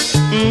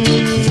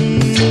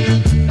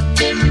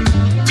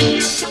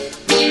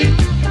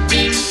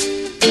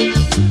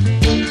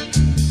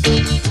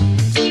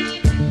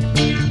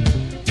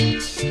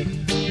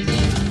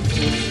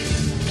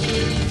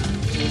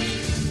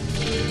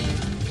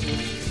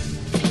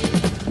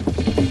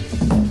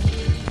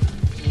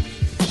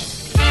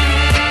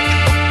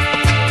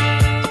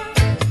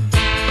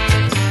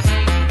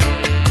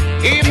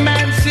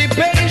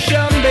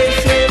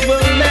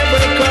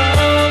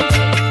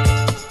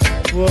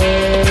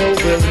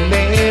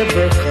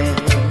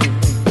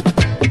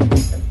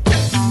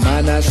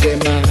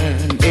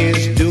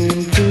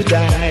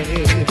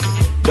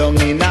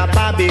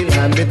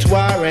 Babylon with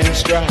war and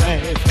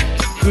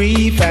strife,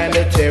 grief and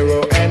the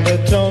terror and the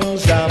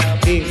tongues of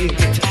hate.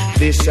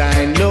 This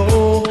I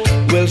know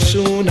will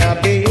soon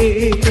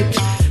abate,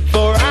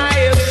 for I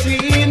have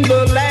seen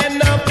the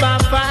land of my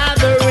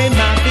father in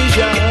my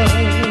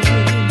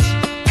visions.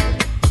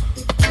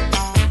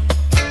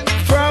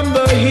 From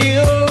the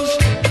hills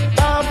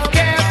of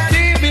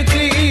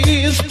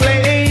captivity's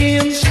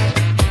plains,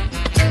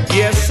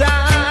 yes, I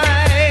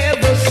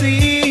have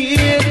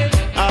seen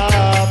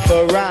of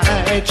a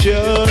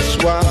righteous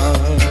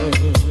one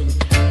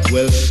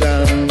will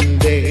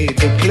someday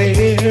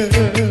declare,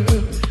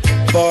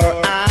 for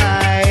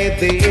I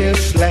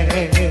this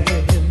land,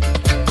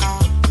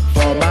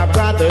 for my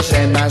brothers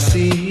and my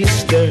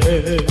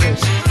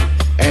sisters,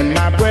 and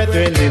my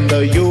brethren in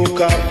the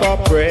yoke of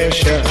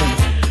oppression,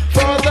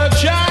 for the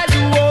child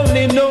who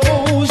only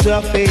knows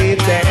of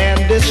fate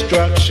and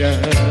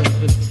destruction.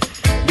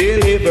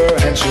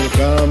 Deliverance will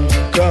come,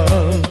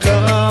 come,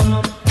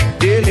 come.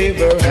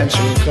 Deliverance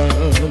will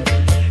come.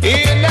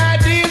 In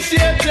this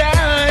year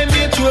time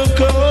it will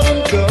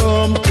come,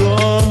 come,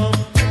 come.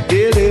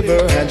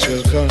 Deliverance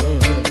will come.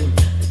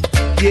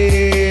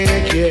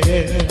 Yeah,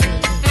 yeah.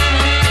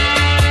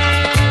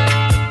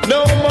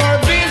 No more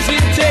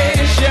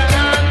visitation.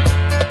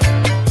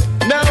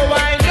 Now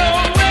I know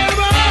where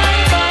I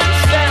must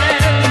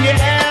stand.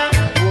 Yeah,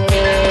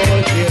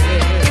 oh yeah.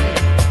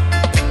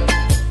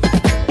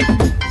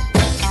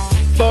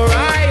 For I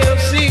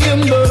have seen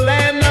the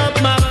land of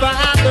my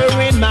father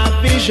in my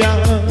visions.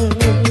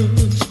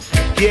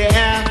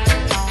 Yeah,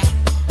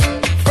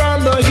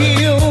 from the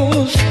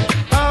hills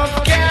of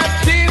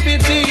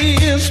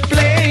captivity's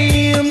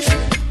plains.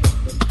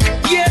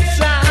 Yes,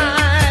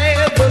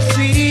 I've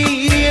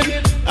seen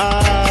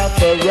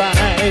of a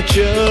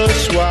righteous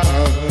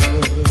one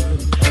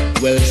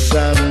will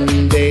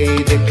someday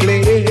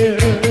declare,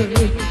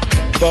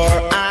 for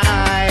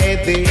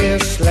I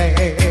this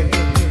land.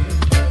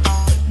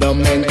 The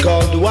men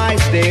called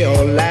wise, they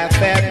all laugh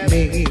at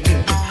me.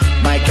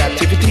 My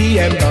captivity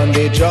and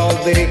bondage, all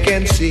they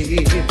can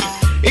see.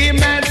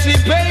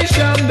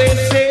 Emancipation, they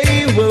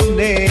say, will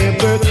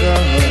never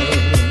come.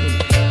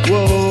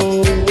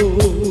 Whoa,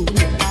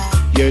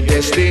 your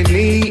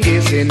destiny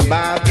is in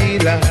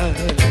Babylon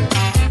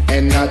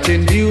and not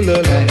in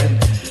Beulah land.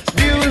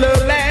 Beulah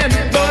land,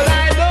 but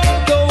I know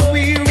the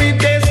weary,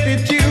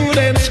 destitute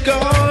and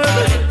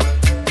scorned.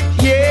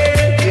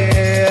 Yeah,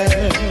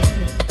 yeah.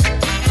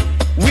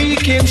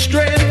 Weak in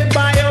strength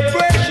by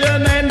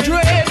oppression and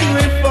dread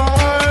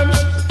reforms.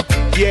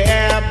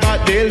 Yeah,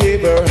 but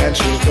deliverance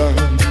will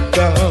come,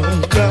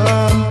 come,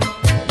 come.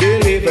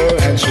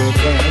 Deliverance will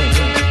come.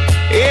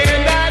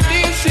 In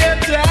this year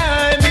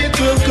time it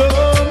will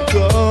come,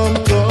 come,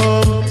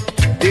 come.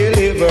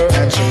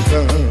 Deliverance will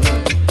come.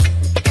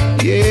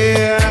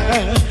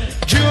 Yeah,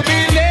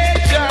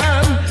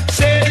 jubilation,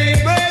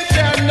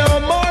 celebration, no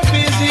more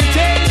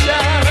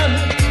visitation.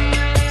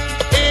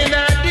 In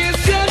this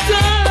year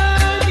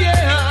time,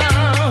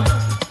 yeah,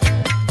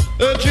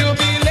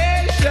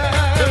 jubilation,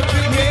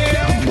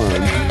 Come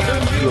on,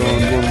 John,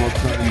 one more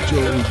time.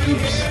 Joe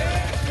Gibbs,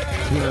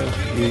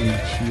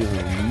 12-inch,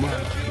 yeah,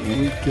 mad,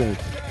 wicked.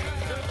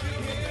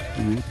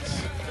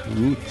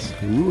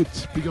 Roots.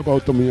 Speak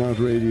about Tommy Yard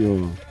Radio.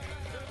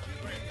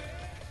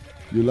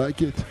 You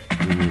like it?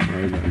 I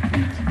like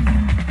it.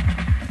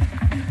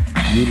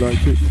 You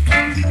like it?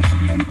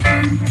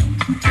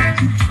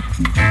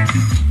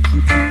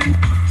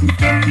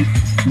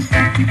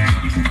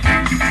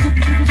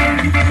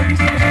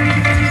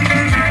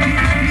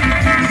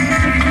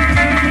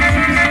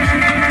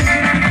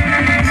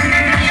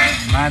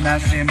 Man, I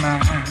say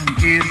man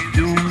is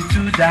doomed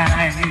to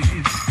die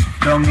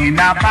down in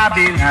a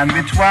Babylon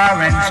with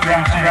war and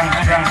strife.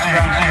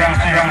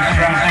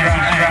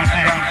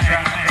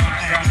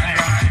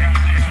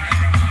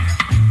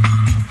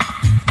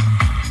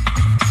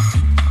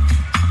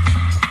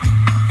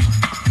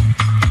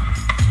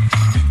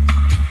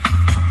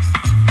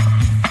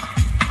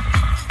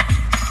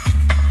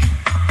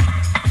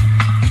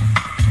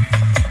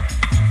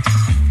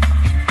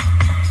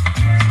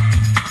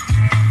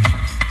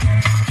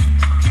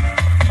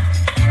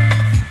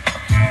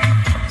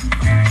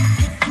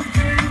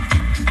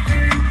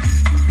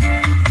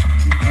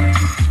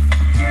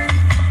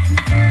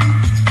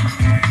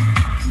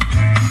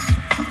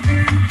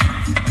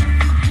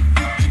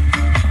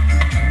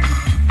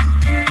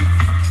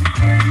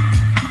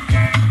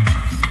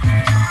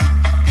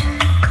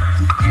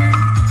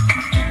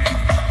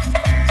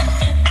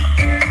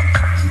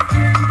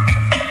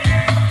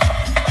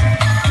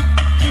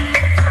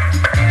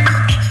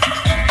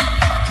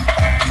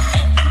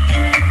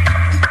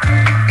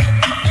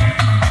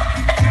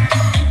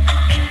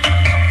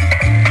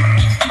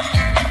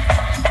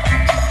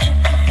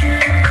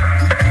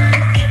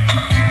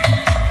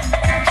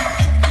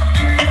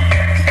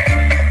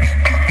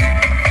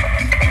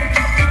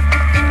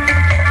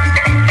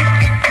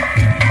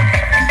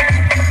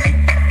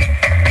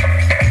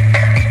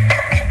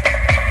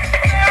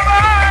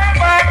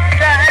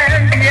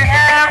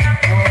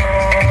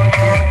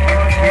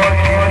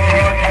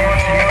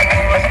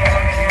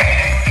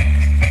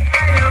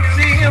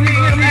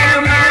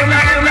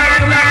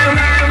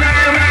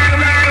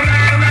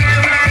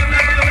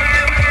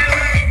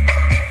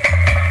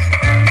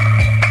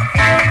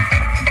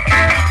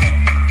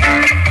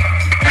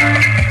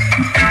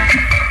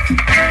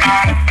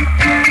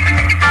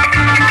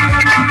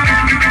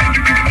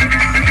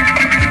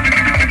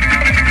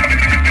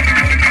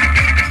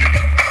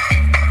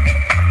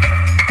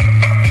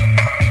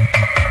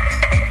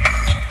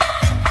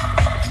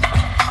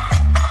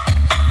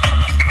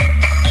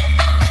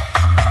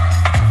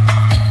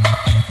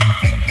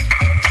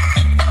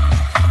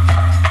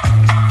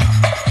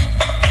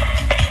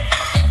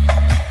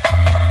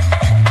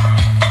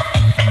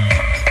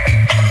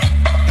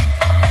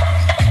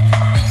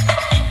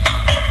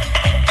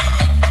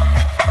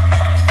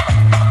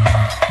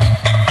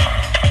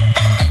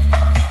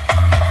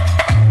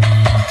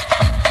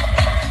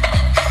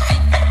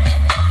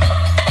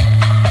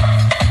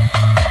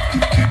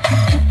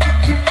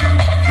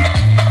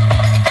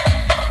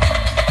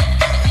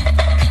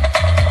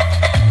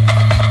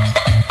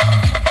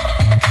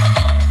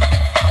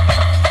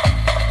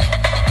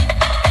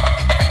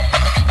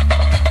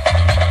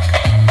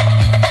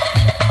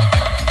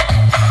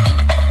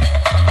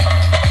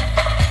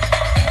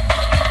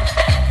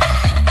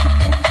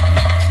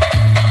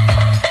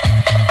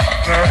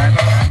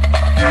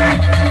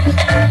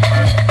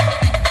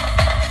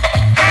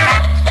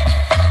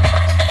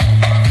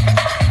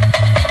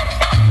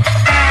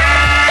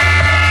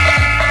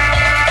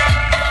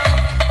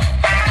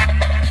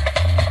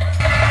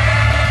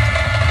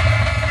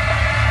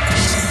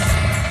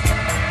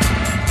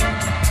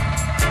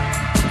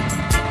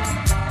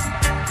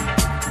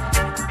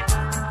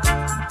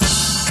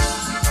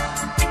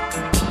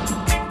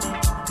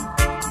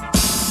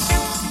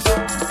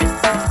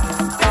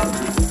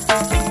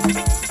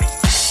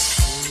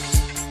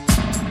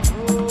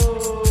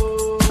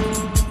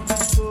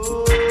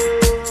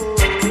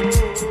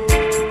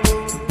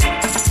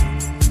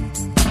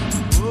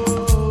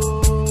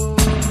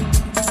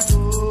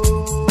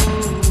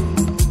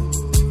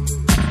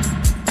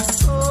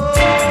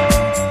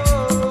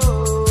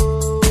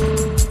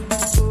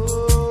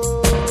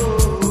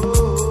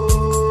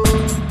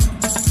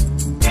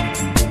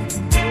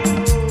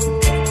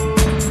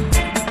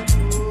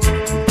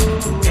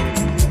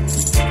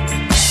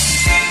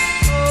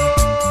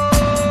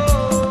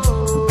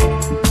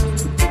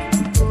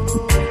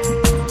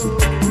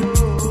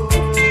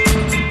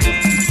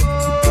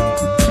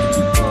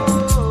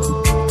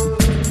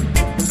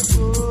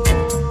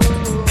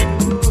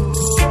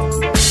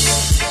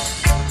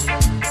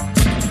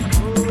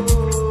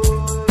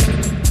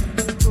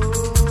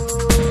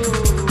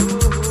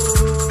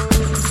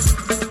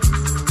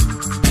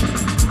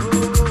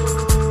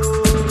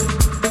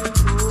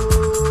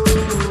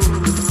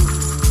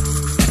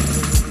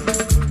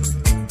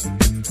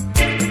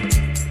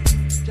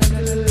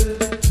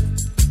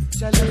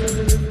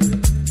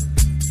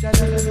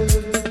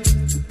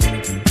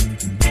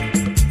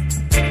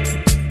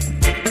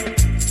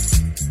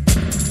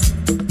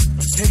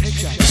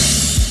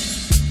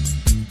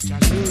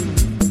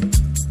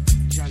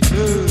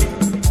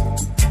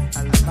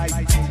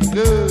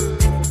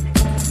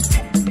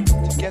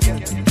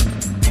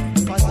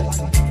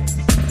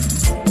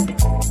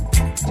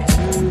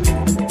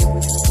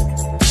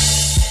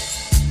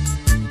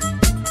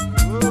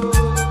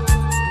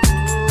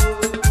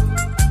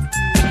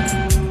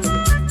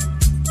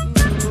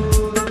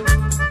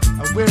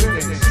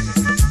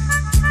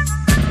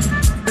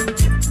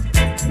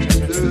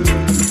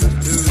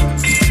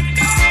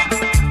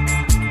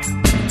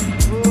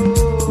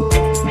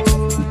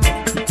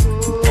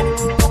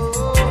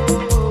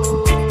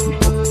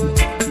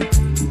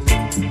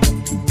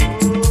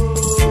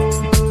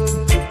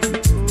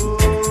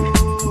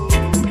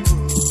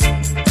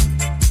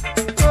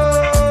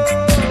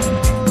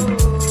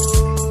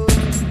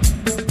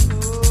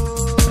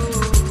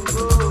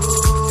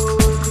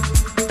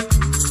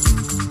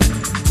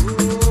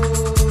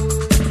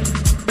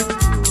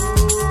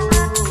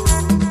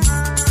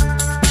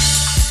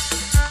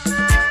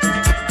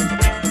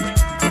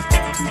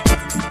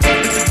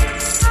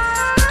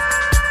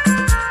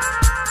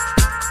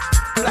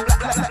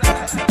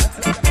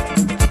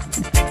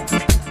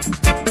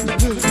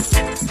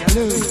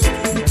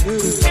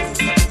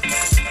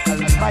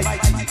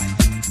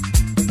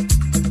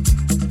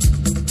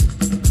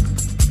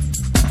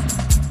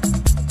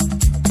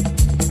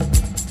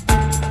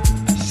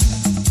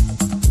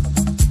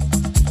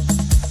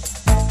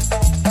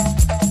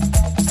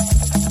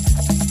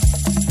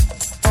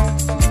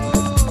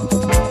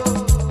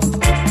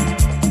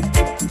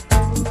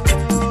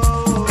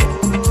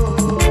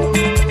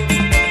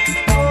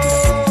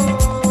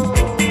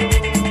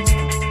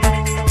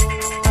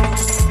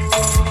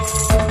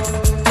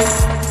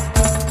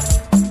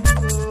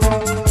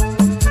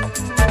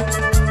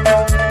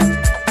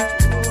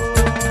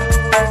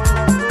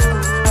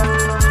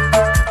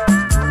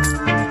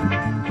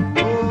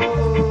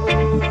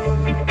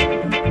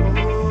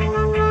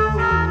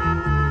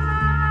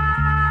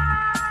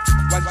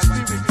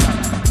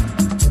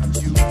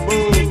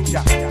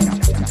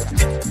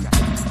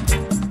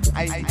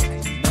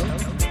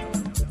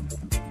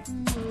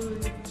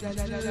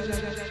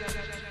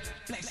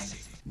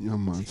 Yeah,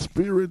 man.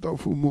 Spirit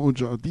of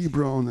Umoja, D.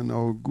 Brown and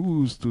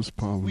Augustus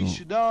Paulo. We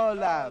should all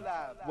have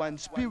one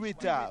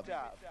spirit of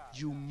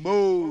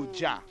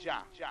Umoja.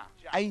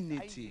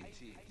 Ain't,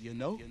 you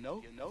know?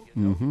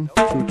 Mm-hmm.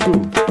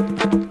 True.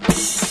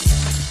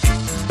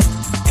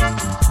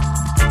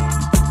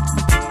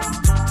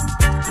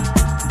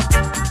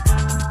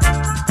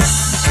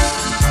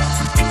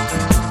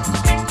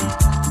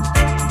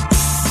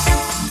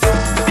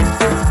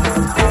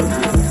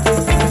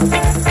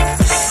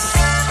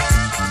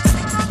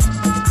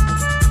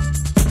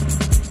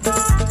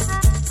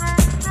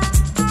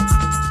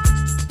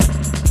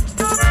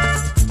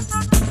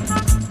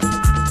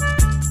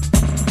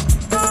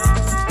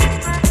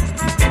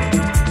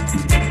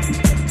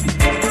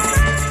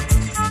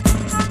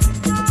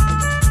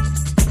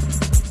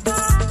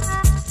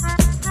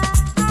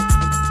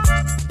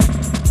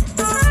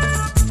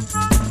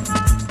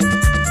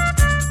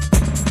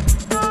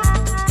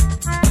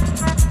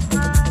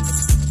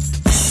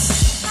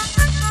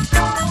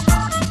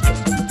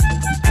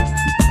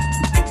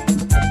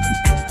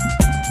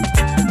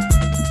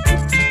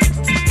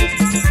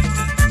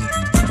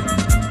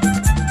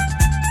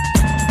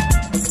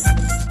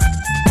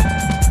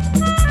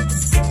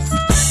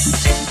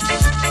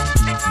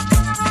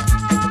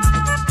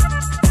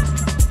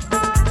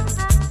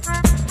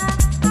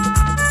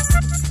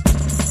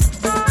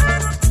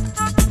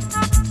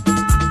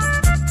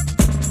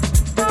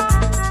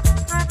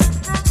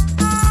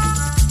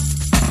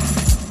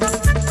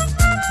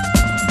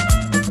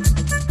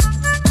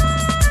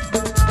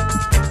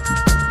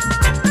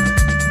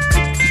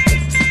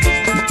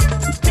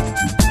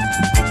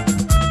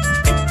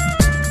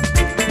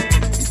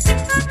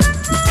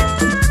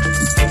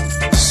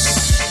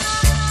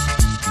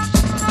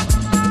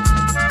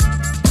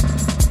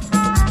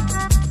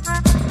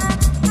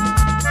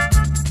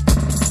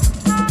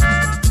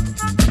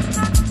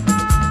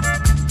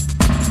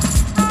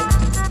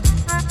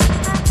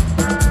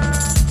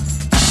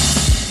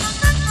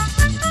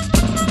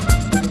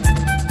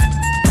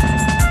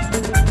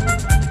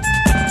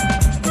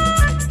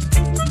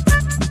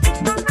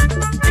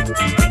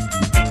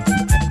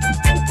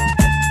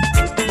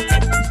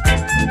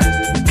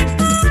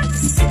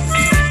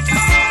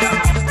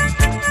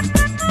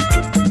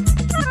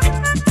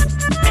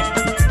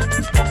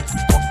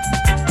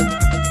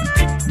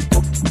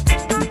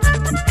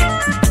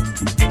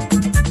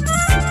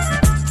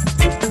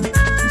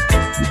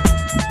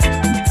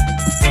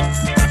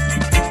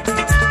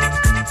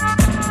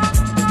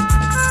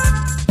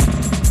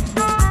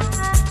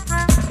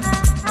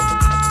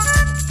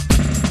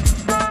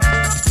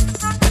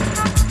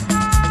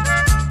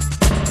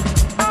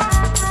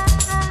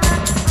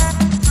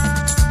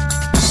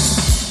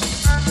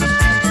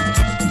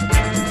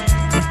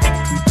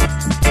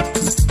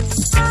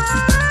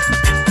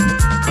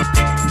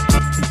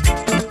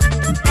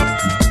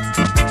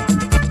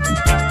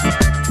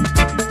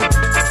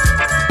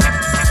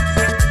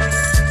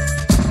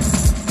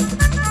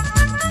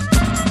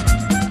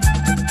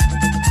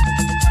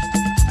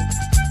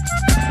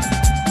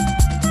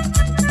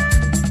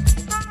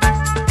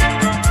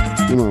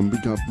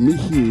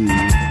 Michi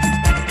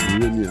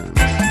Williams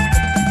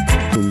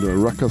from the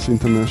Ruckus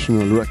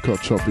International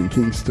Record Shop in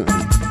Kingston.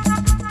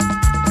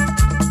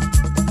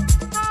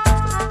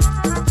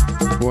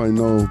 Who I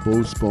know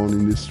both born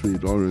in this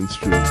street, Orange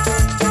Street,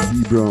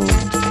 D. Brown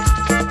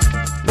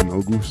and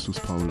Augustus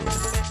Paulo.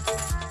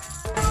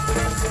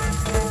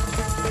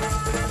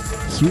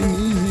 Swing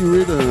Easy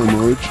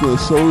Rhythm, original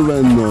Soul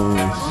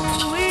Vendors.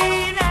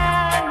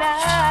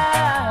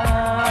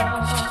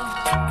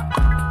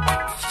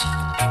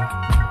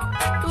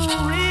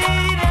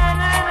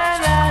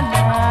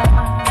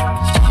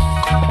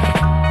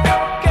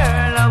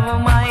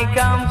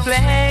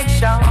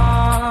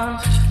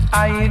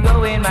 Are you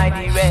going my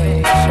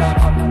direction?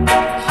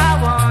 I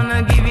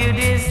wanna give you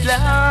this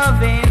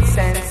loving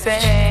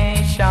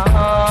sensation.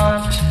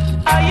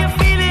 Are you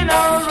feeling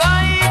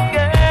alright,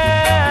 girl?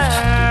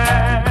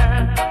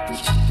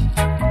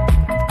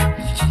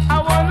 I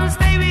wanna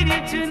stay with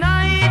you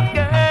tonight,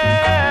 girl.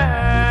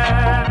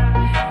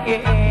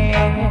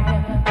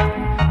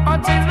 Yeah. Oh,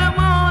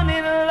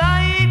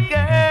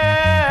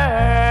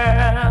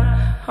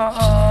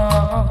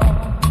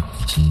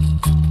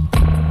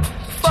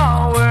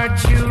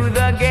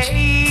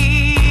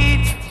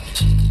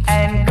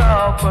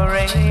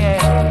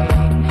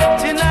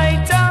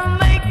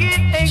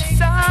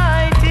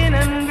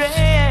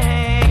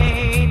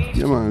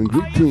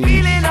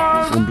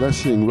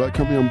 Blessing,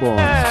 welcome you on board.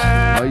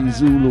 Hi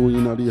Zulu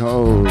in the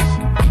house.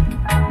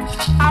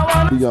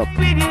 Big up.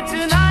 With you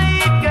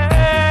tonight,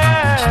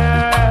 girl.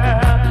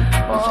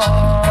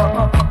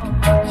 Oh,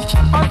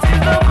 until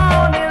the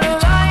morning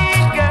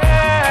light,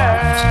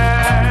 girl.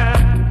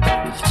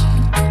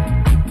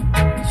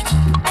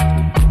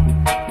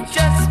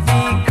 Just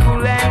be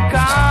cool and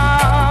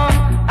calm.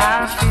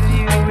 I'll fill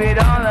you with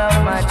all of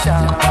my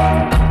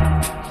charm.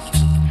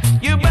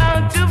 You're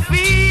bound to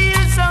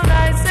feel so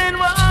nice and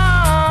warm.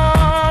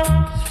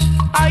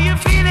 Are you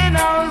feeling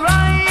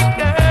alright,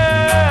 girl?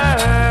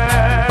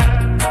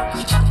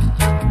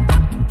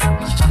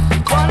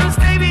 Wanna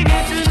stay with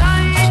you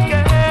tonight,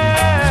 girl,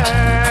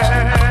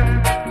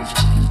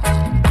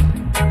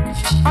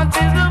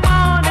 until the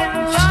morning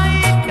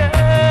light,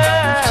 girl.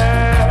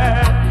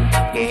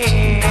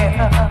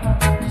 Yeah.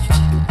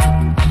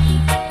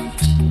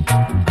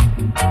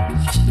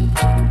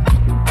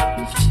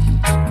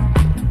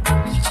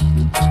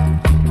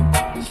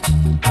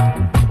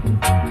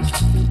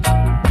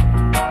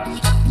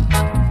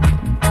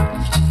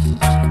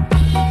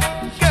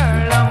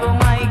 Girl of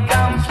my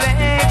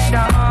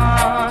complexion,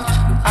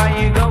 are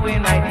you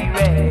going my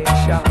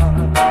direction?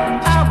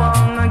 I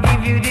wanna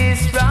give you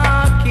this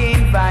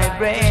rocking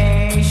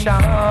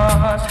vibration.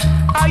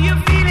 Are you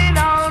feeling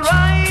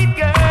alright,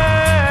 girl?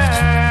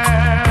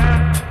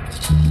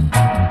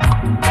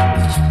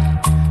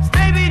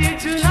 Stay with you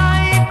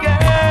tonight,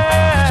 girl,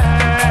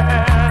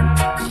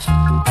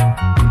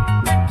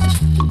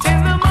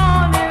 till the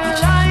morning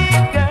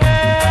light,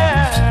 girl.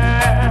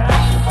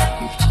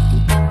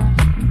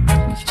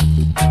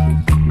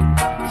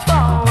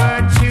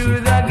 Forward to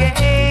the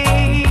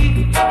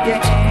gate,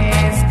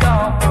 yes,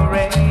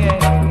 corporate.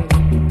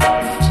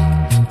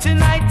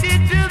 Tonight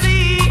it will be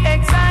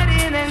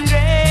exciting and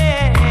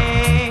great.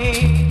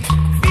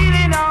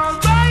 Feeling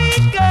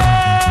alright,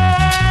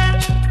 girl.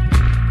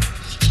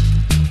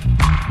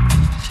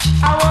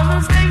 I wanna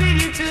stay with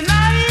you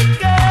tonight,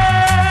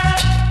 girl,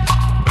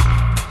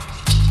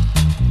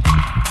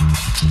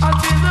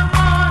 until the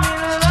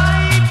morning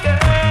light,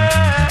 girl.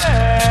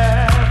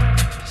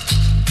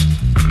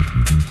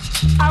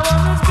 I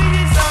wanna squeeze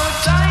it so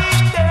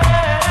tight, girl.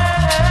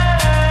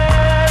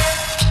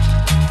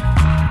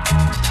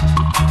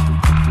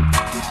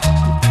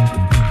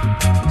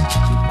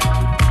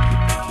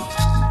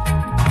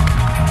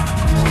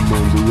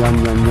 The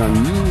young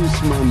news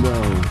man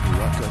there.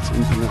 Rockets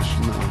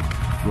International.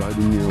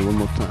 Riding here one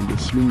more time. The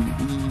swing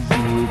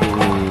easy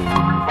rhythm.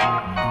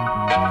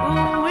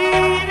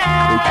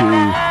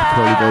 Okay,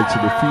 call it out to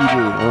the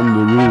fiddle on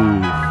the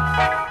roof.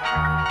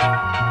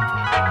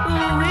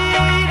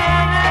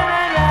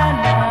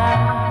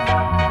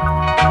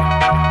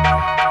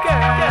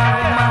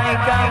 My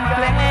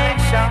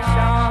complexion,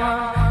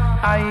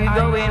 are you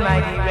going my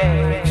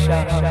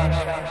direction?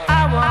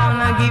 I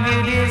wanna give you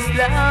this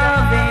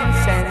loving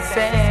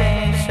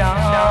sensation.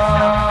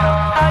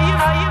 Are you?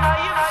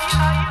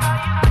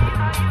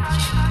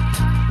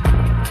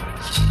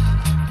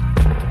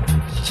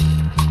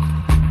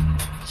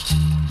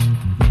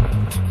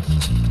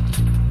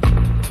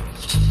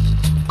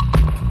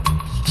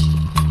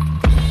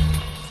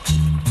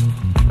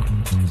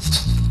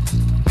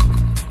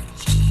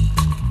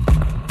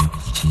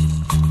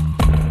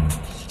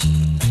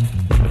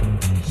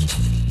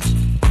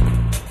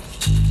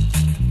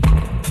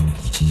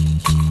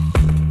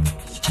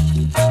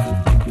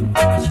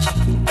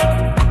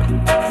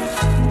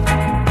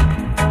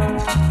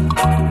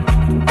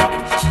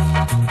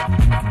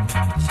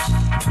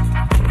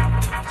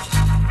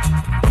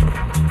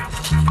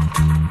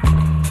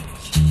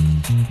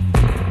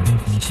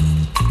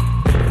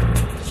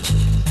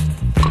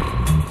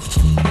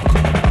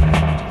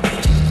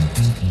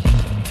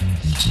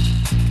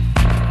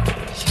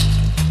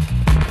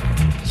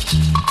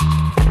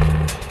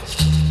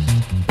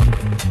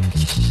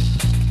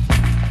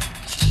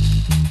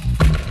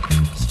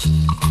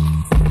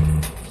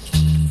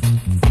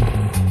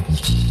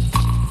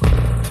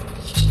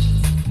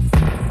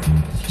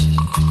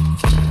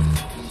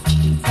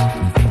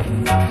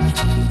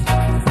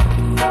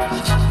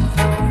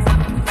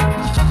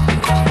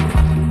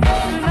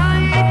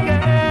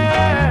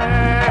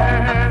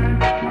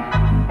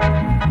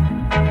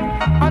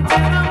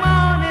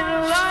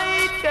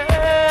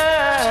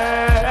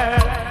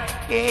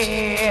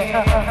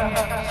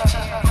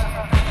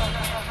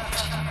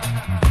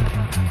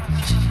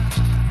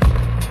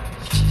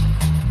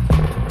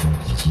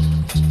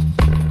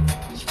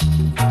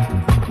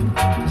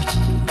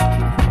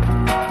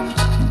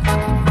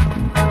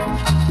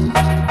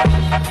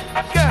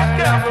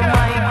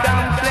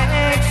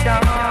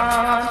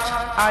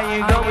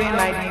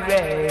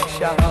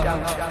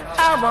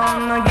 I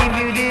wanna give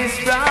you this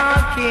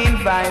rocking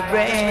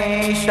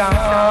vibration.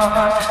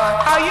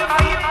 Are you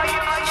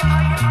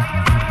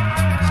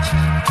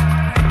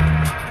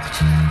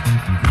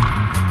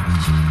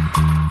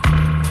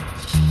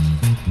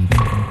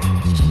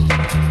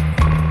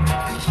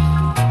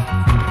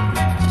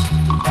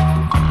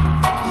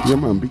Yeah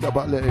man, big up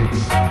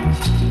Alex,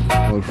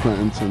 all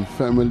friends and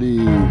family.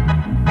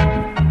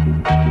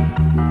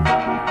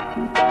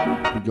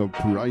 Big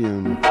up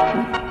Ryan.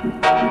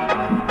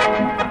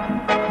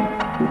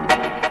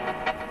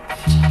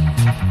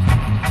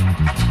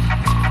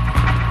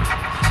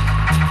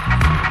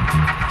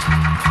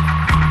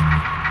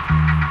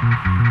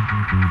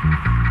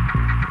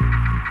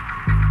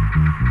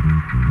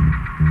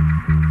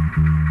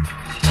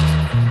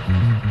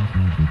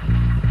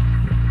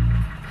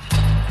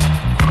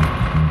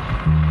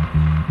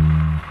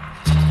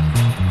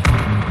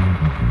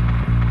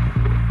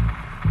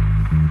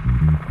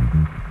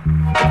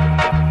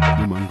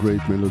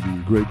 Great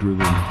melody, great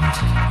rhythm. I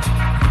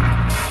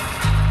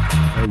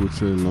would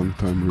say long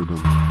time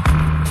rhythm,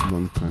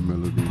 long time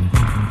melody.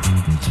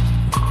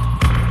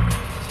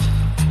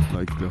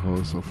 Like the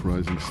House of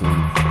Rising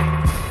Sun.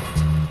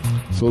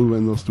 Soul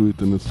vendors do it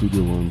in the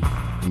studio one,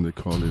 and they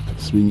call it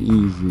Swing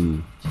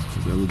Easy.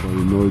 And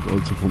everybody know it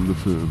also from the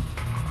film.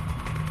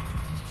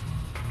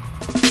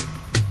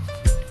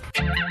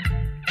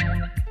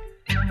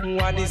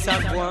 What is a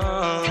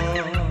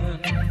one?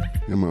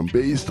 Yeah man,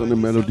 based on the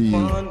melody,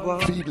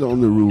 feet on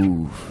the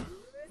roof.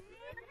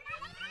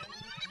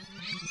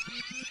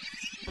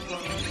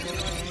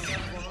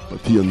 But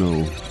here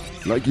now,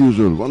 like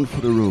usual, one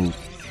for the road.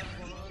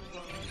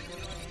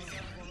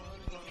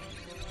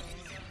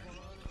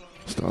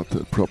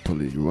 Started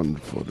properly, one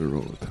for the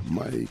road.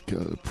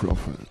 Michael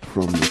Prophet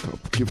from the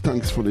top. Give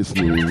thanks for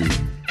listening.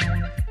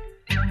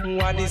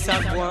 What is a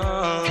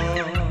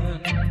one?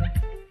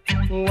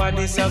 What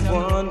is a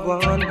one?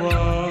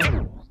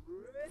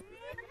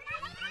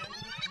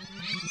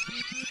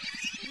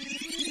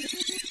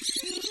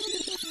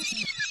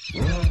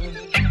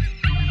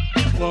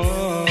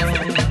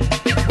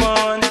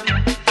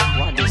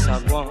 What is a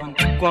one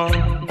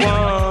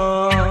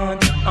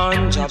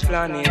on your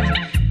planet?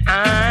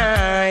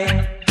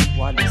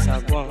 What is a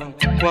one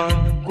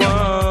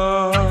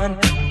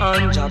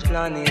on your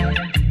planet?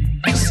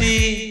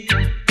 See,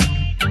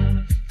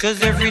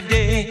 'cause every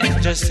day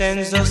just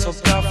sends us a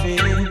prophet.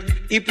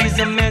 It is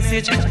a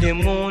message,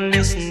 them won't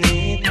listen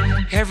it.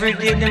 Every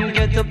day them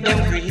get up,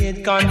 them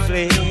create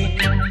conflict.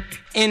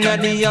 In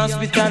the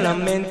hospital, a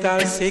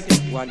mental sick.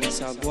 What is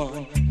a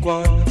guan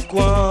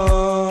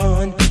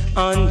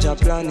on your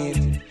planet?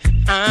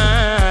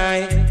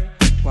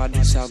 What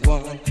is a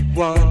guan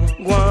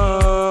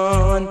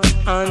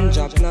on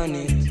your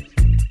planet?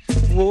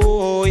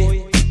 Whoa,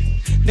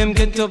 them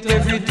get up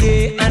every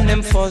day and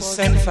them fuss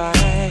and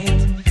fight.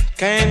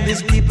 Can't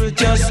these people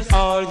just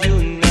all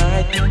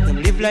unite?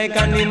 Them live like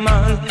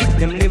animal,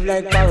 them live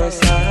like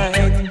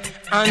parasite.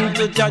 And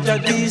to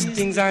judge these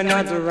things are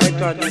not right.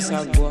 What is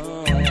a guan?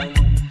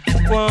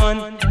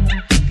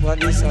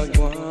 What is a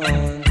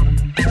guan?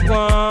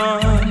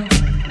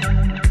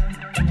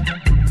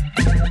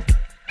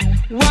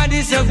 What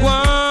is a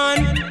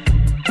guan?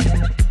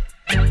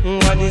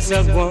 What is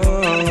a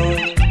guan?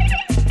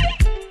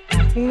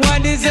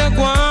 What is a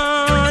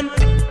guan?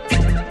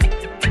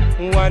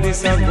 What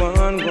is a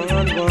guan?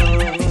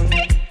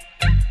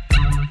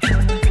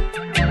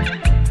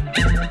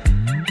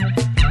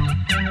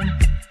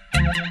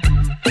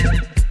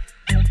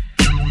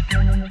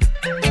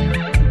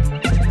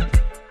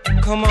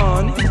 Come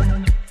on.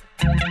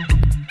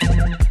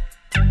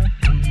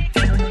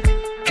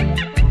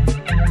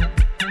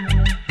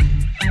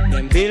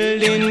 Them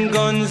building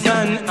guns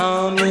and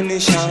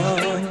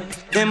ammunition.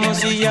 They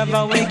must have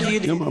a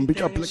wicked. Yeah man,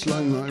 big up Black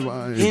Line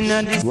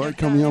Highway.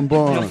 Welcome you on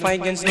board. No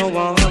fight against no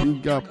one.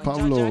 Big up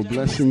Pablo,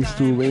 blessings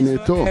to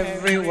Veneto.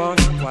 Everyone,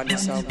 what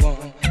is a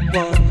one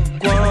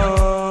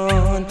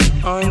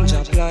on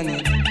your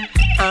planet?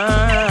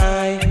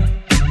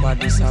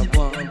 What is a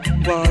one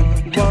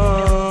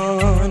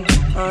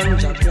on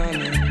your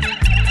planet?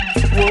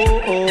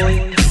 Whoa,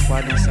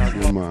 what is a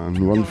yeah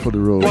man, one for the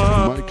road.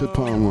 Michael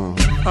Palmer.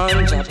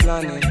 On your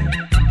planet?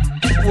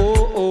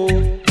 Whoa.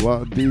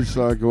 What is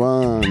a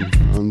guan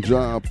on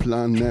your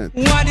planet?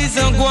 What is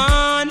a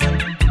guan?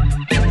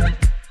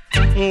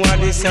 What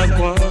is a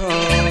guan?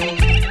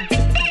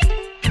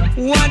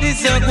 What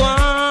is a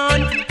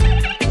guan?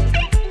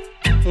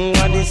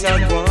 What is a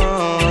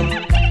guan?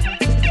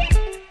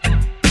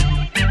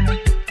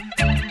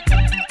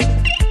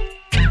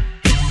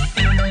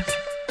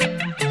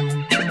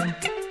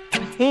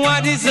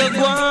 What is a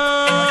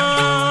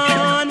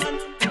guan?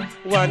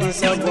 What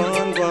is a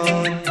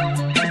guan?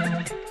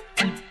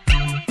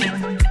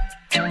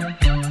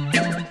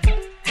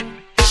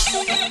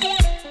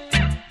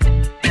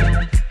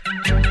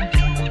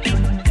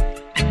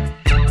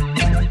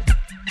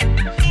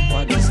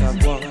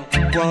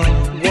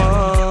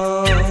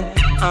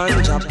 On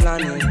your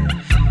planet,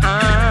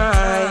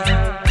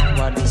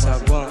 what is a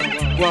one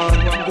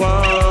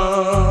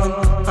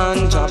on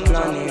your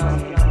planet?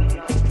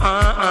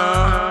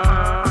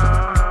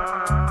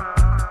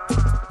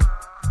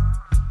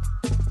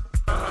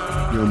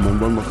 Yeah man,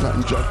 one more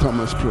time, Jack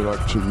Thomas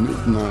production,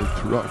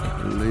 Midnight Rock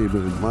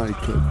label,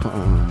 Michael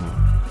Palmer.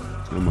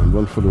 Yeah man,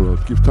 one for the road.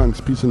 Give thanks,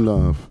 peace and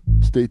love.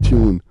 Stay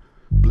tuned.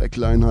 Black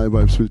Line High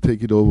Vibes will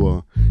take it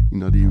over in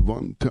the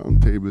one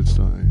turntable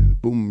style.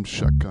 Boom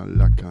shaka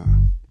laka.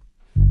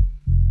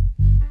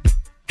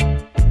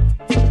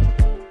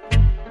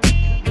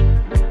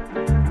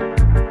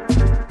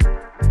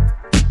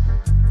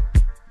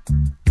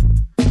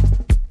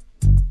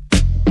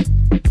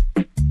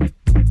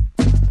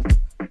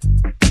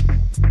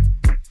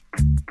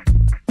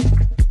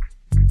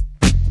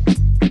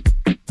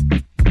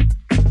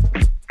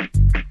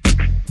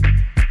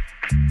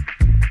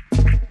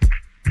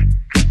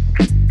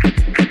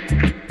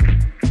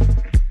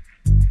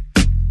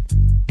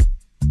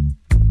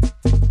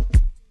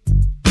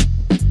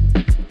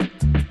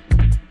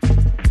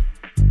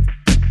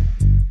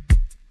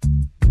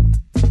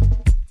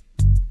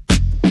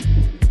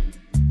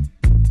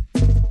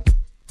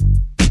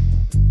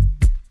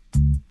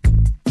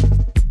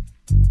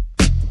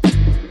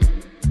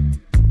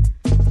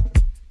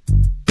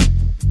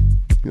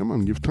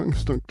 on, give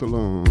thanks to the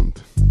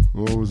Lord.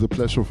 Always a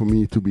pleasure for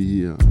me to be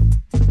here.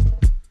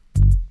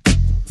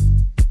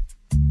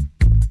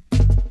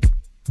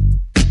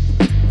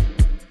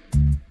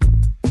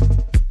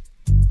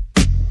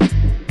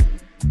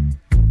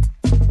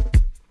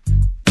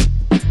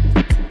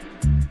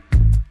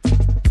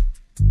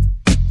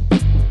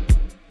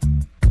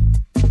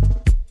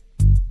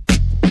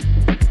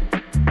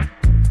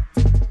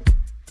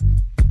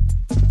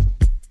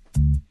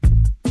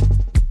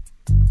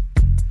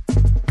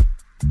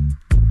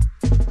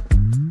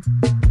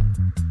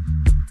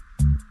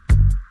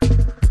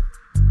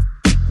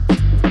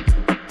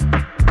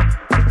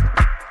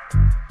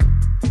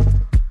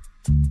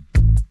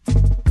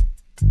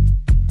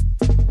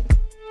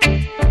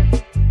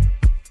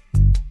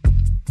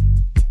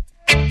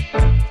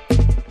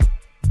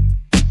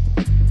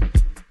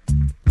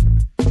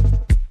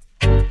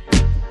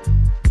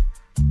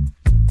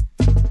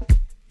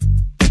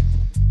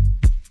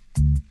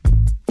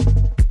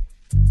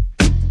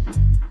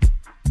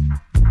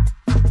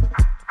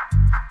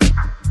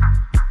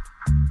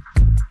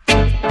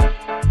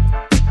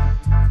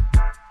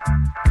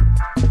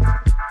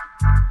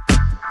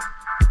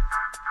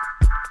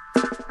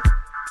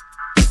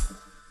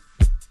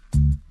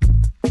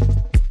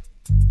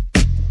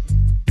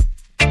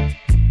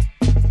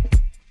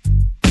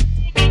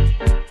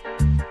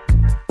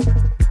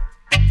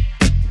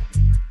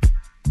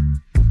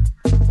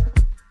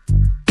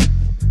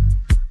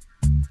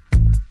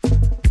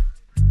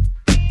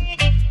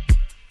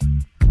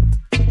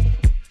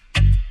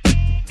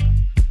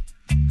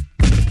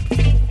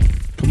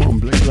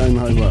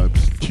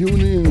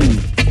 Tune in.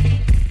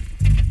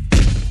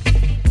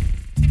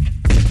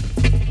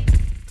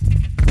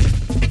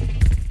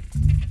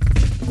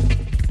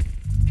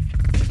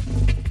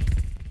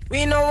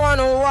 We no want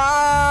no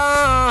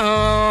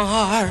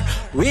war.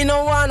 We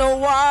no want no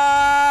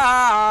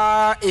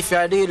war. If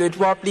you deal with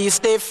war, please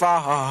stay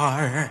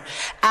far.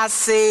 I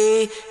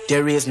say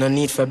there is no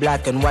need for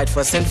black and white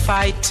fuss and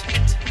fight.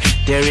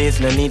 There is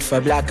no need for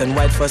black and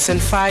white fuss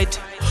and fight.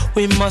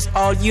 We must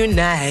all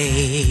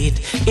unite.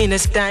 In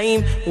this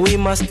time, we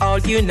must all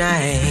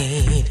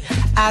unite.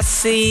 I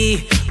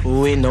see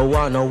we no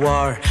want no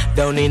war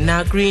down in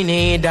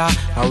Grenada.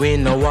 We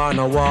no want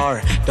no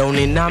war down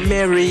in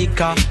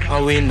America.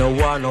 We no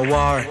want no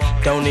war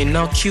down in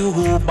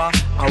Cuba.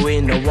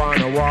 We no want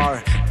no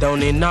war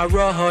down in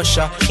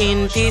Russia.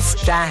 In this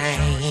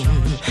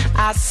time,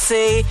 I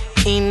say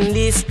in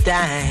this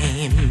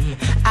time,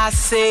 I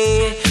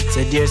say,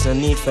 so there's no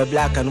need for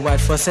black and white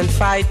fuss and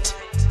fight.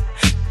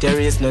 There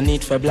is no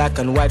need for black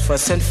and white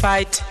fuss and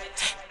fight.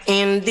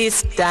 In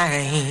this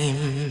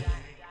time,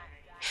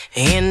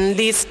 in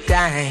this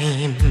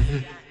time,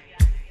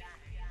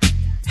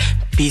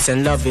 peace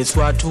and love is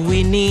what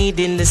we need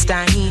in this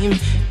time.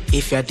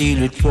 If you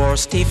deal with war,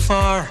 stay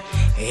far.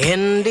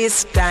 In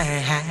this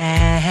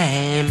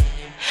time,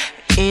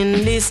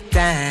 in this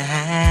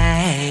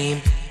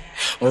time,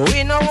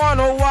 we no want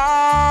no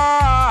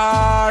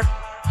war.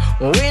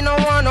 We no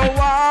want no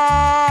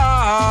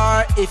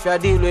war. If you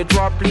deal with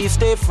war, please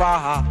stay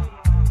far.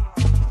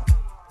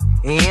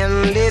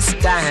 In this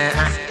time,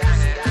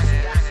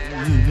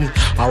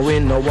 I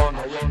win no one.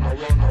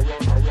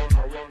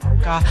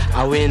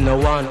 I win no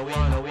one.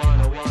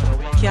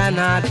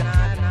 Canada,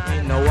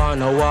 we no want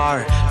no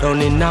war.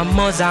 Down in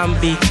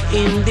Mozambique.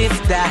 In this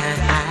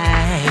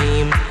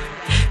time,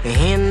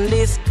 in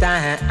this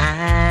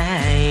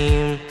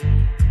time,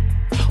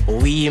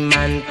 we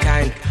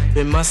mankind,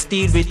 we must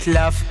deal with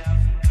love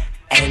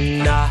and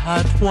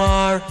not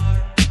war.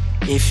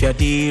 If you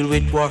deal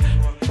with war,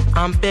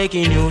 I'm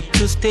begging you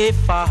to stay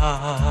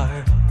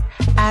far.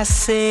 I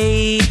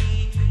say,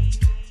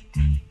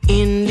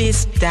 in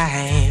this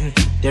time,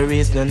 there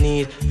is no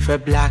need for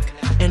black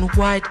and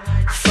white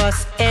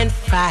fuss and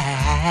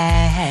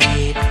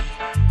fight.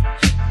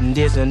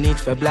 There's no need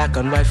for black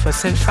and white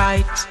fuss and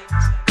fight.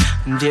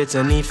 There's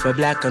no need for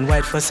black and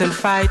white fuss and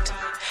fight.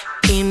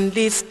 In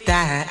this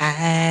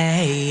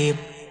time,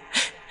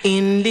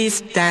 in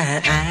this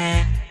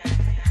time,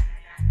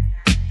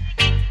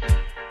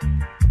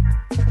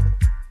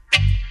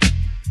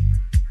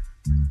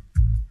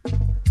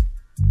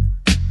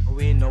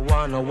 we no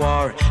want no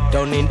war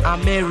down in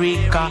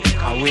America.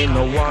 We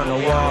no want no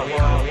war.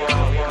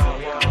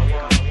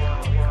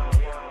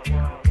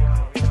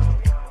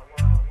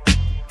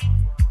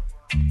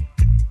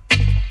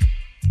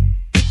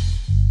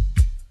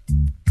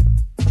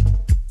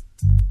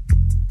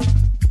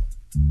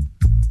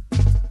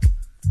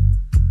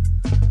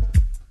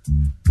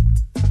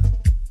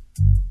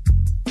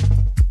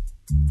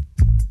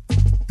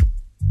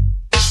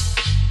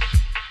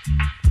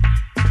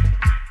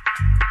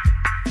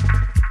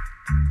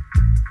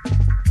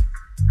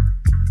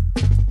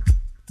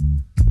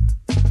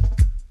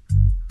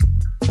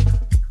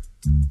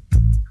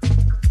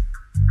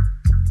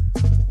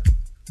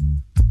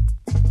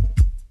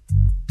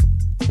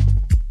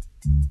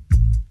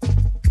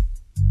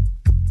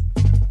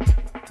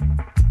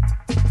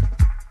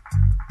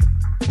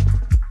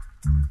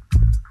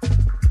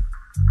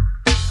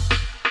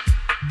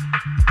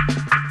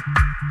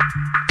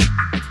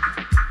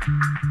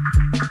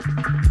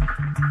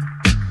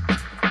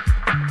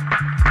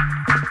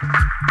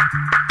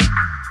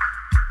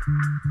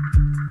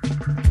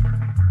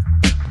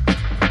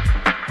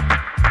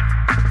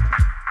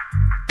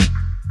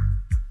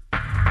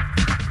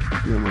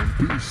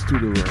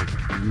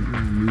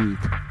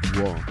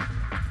 war,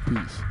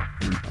 peace,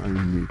 and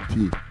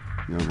unity.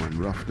 Yeah man,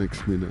 Ruffneck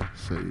Smille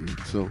say it.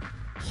 So,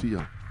 see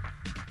ya.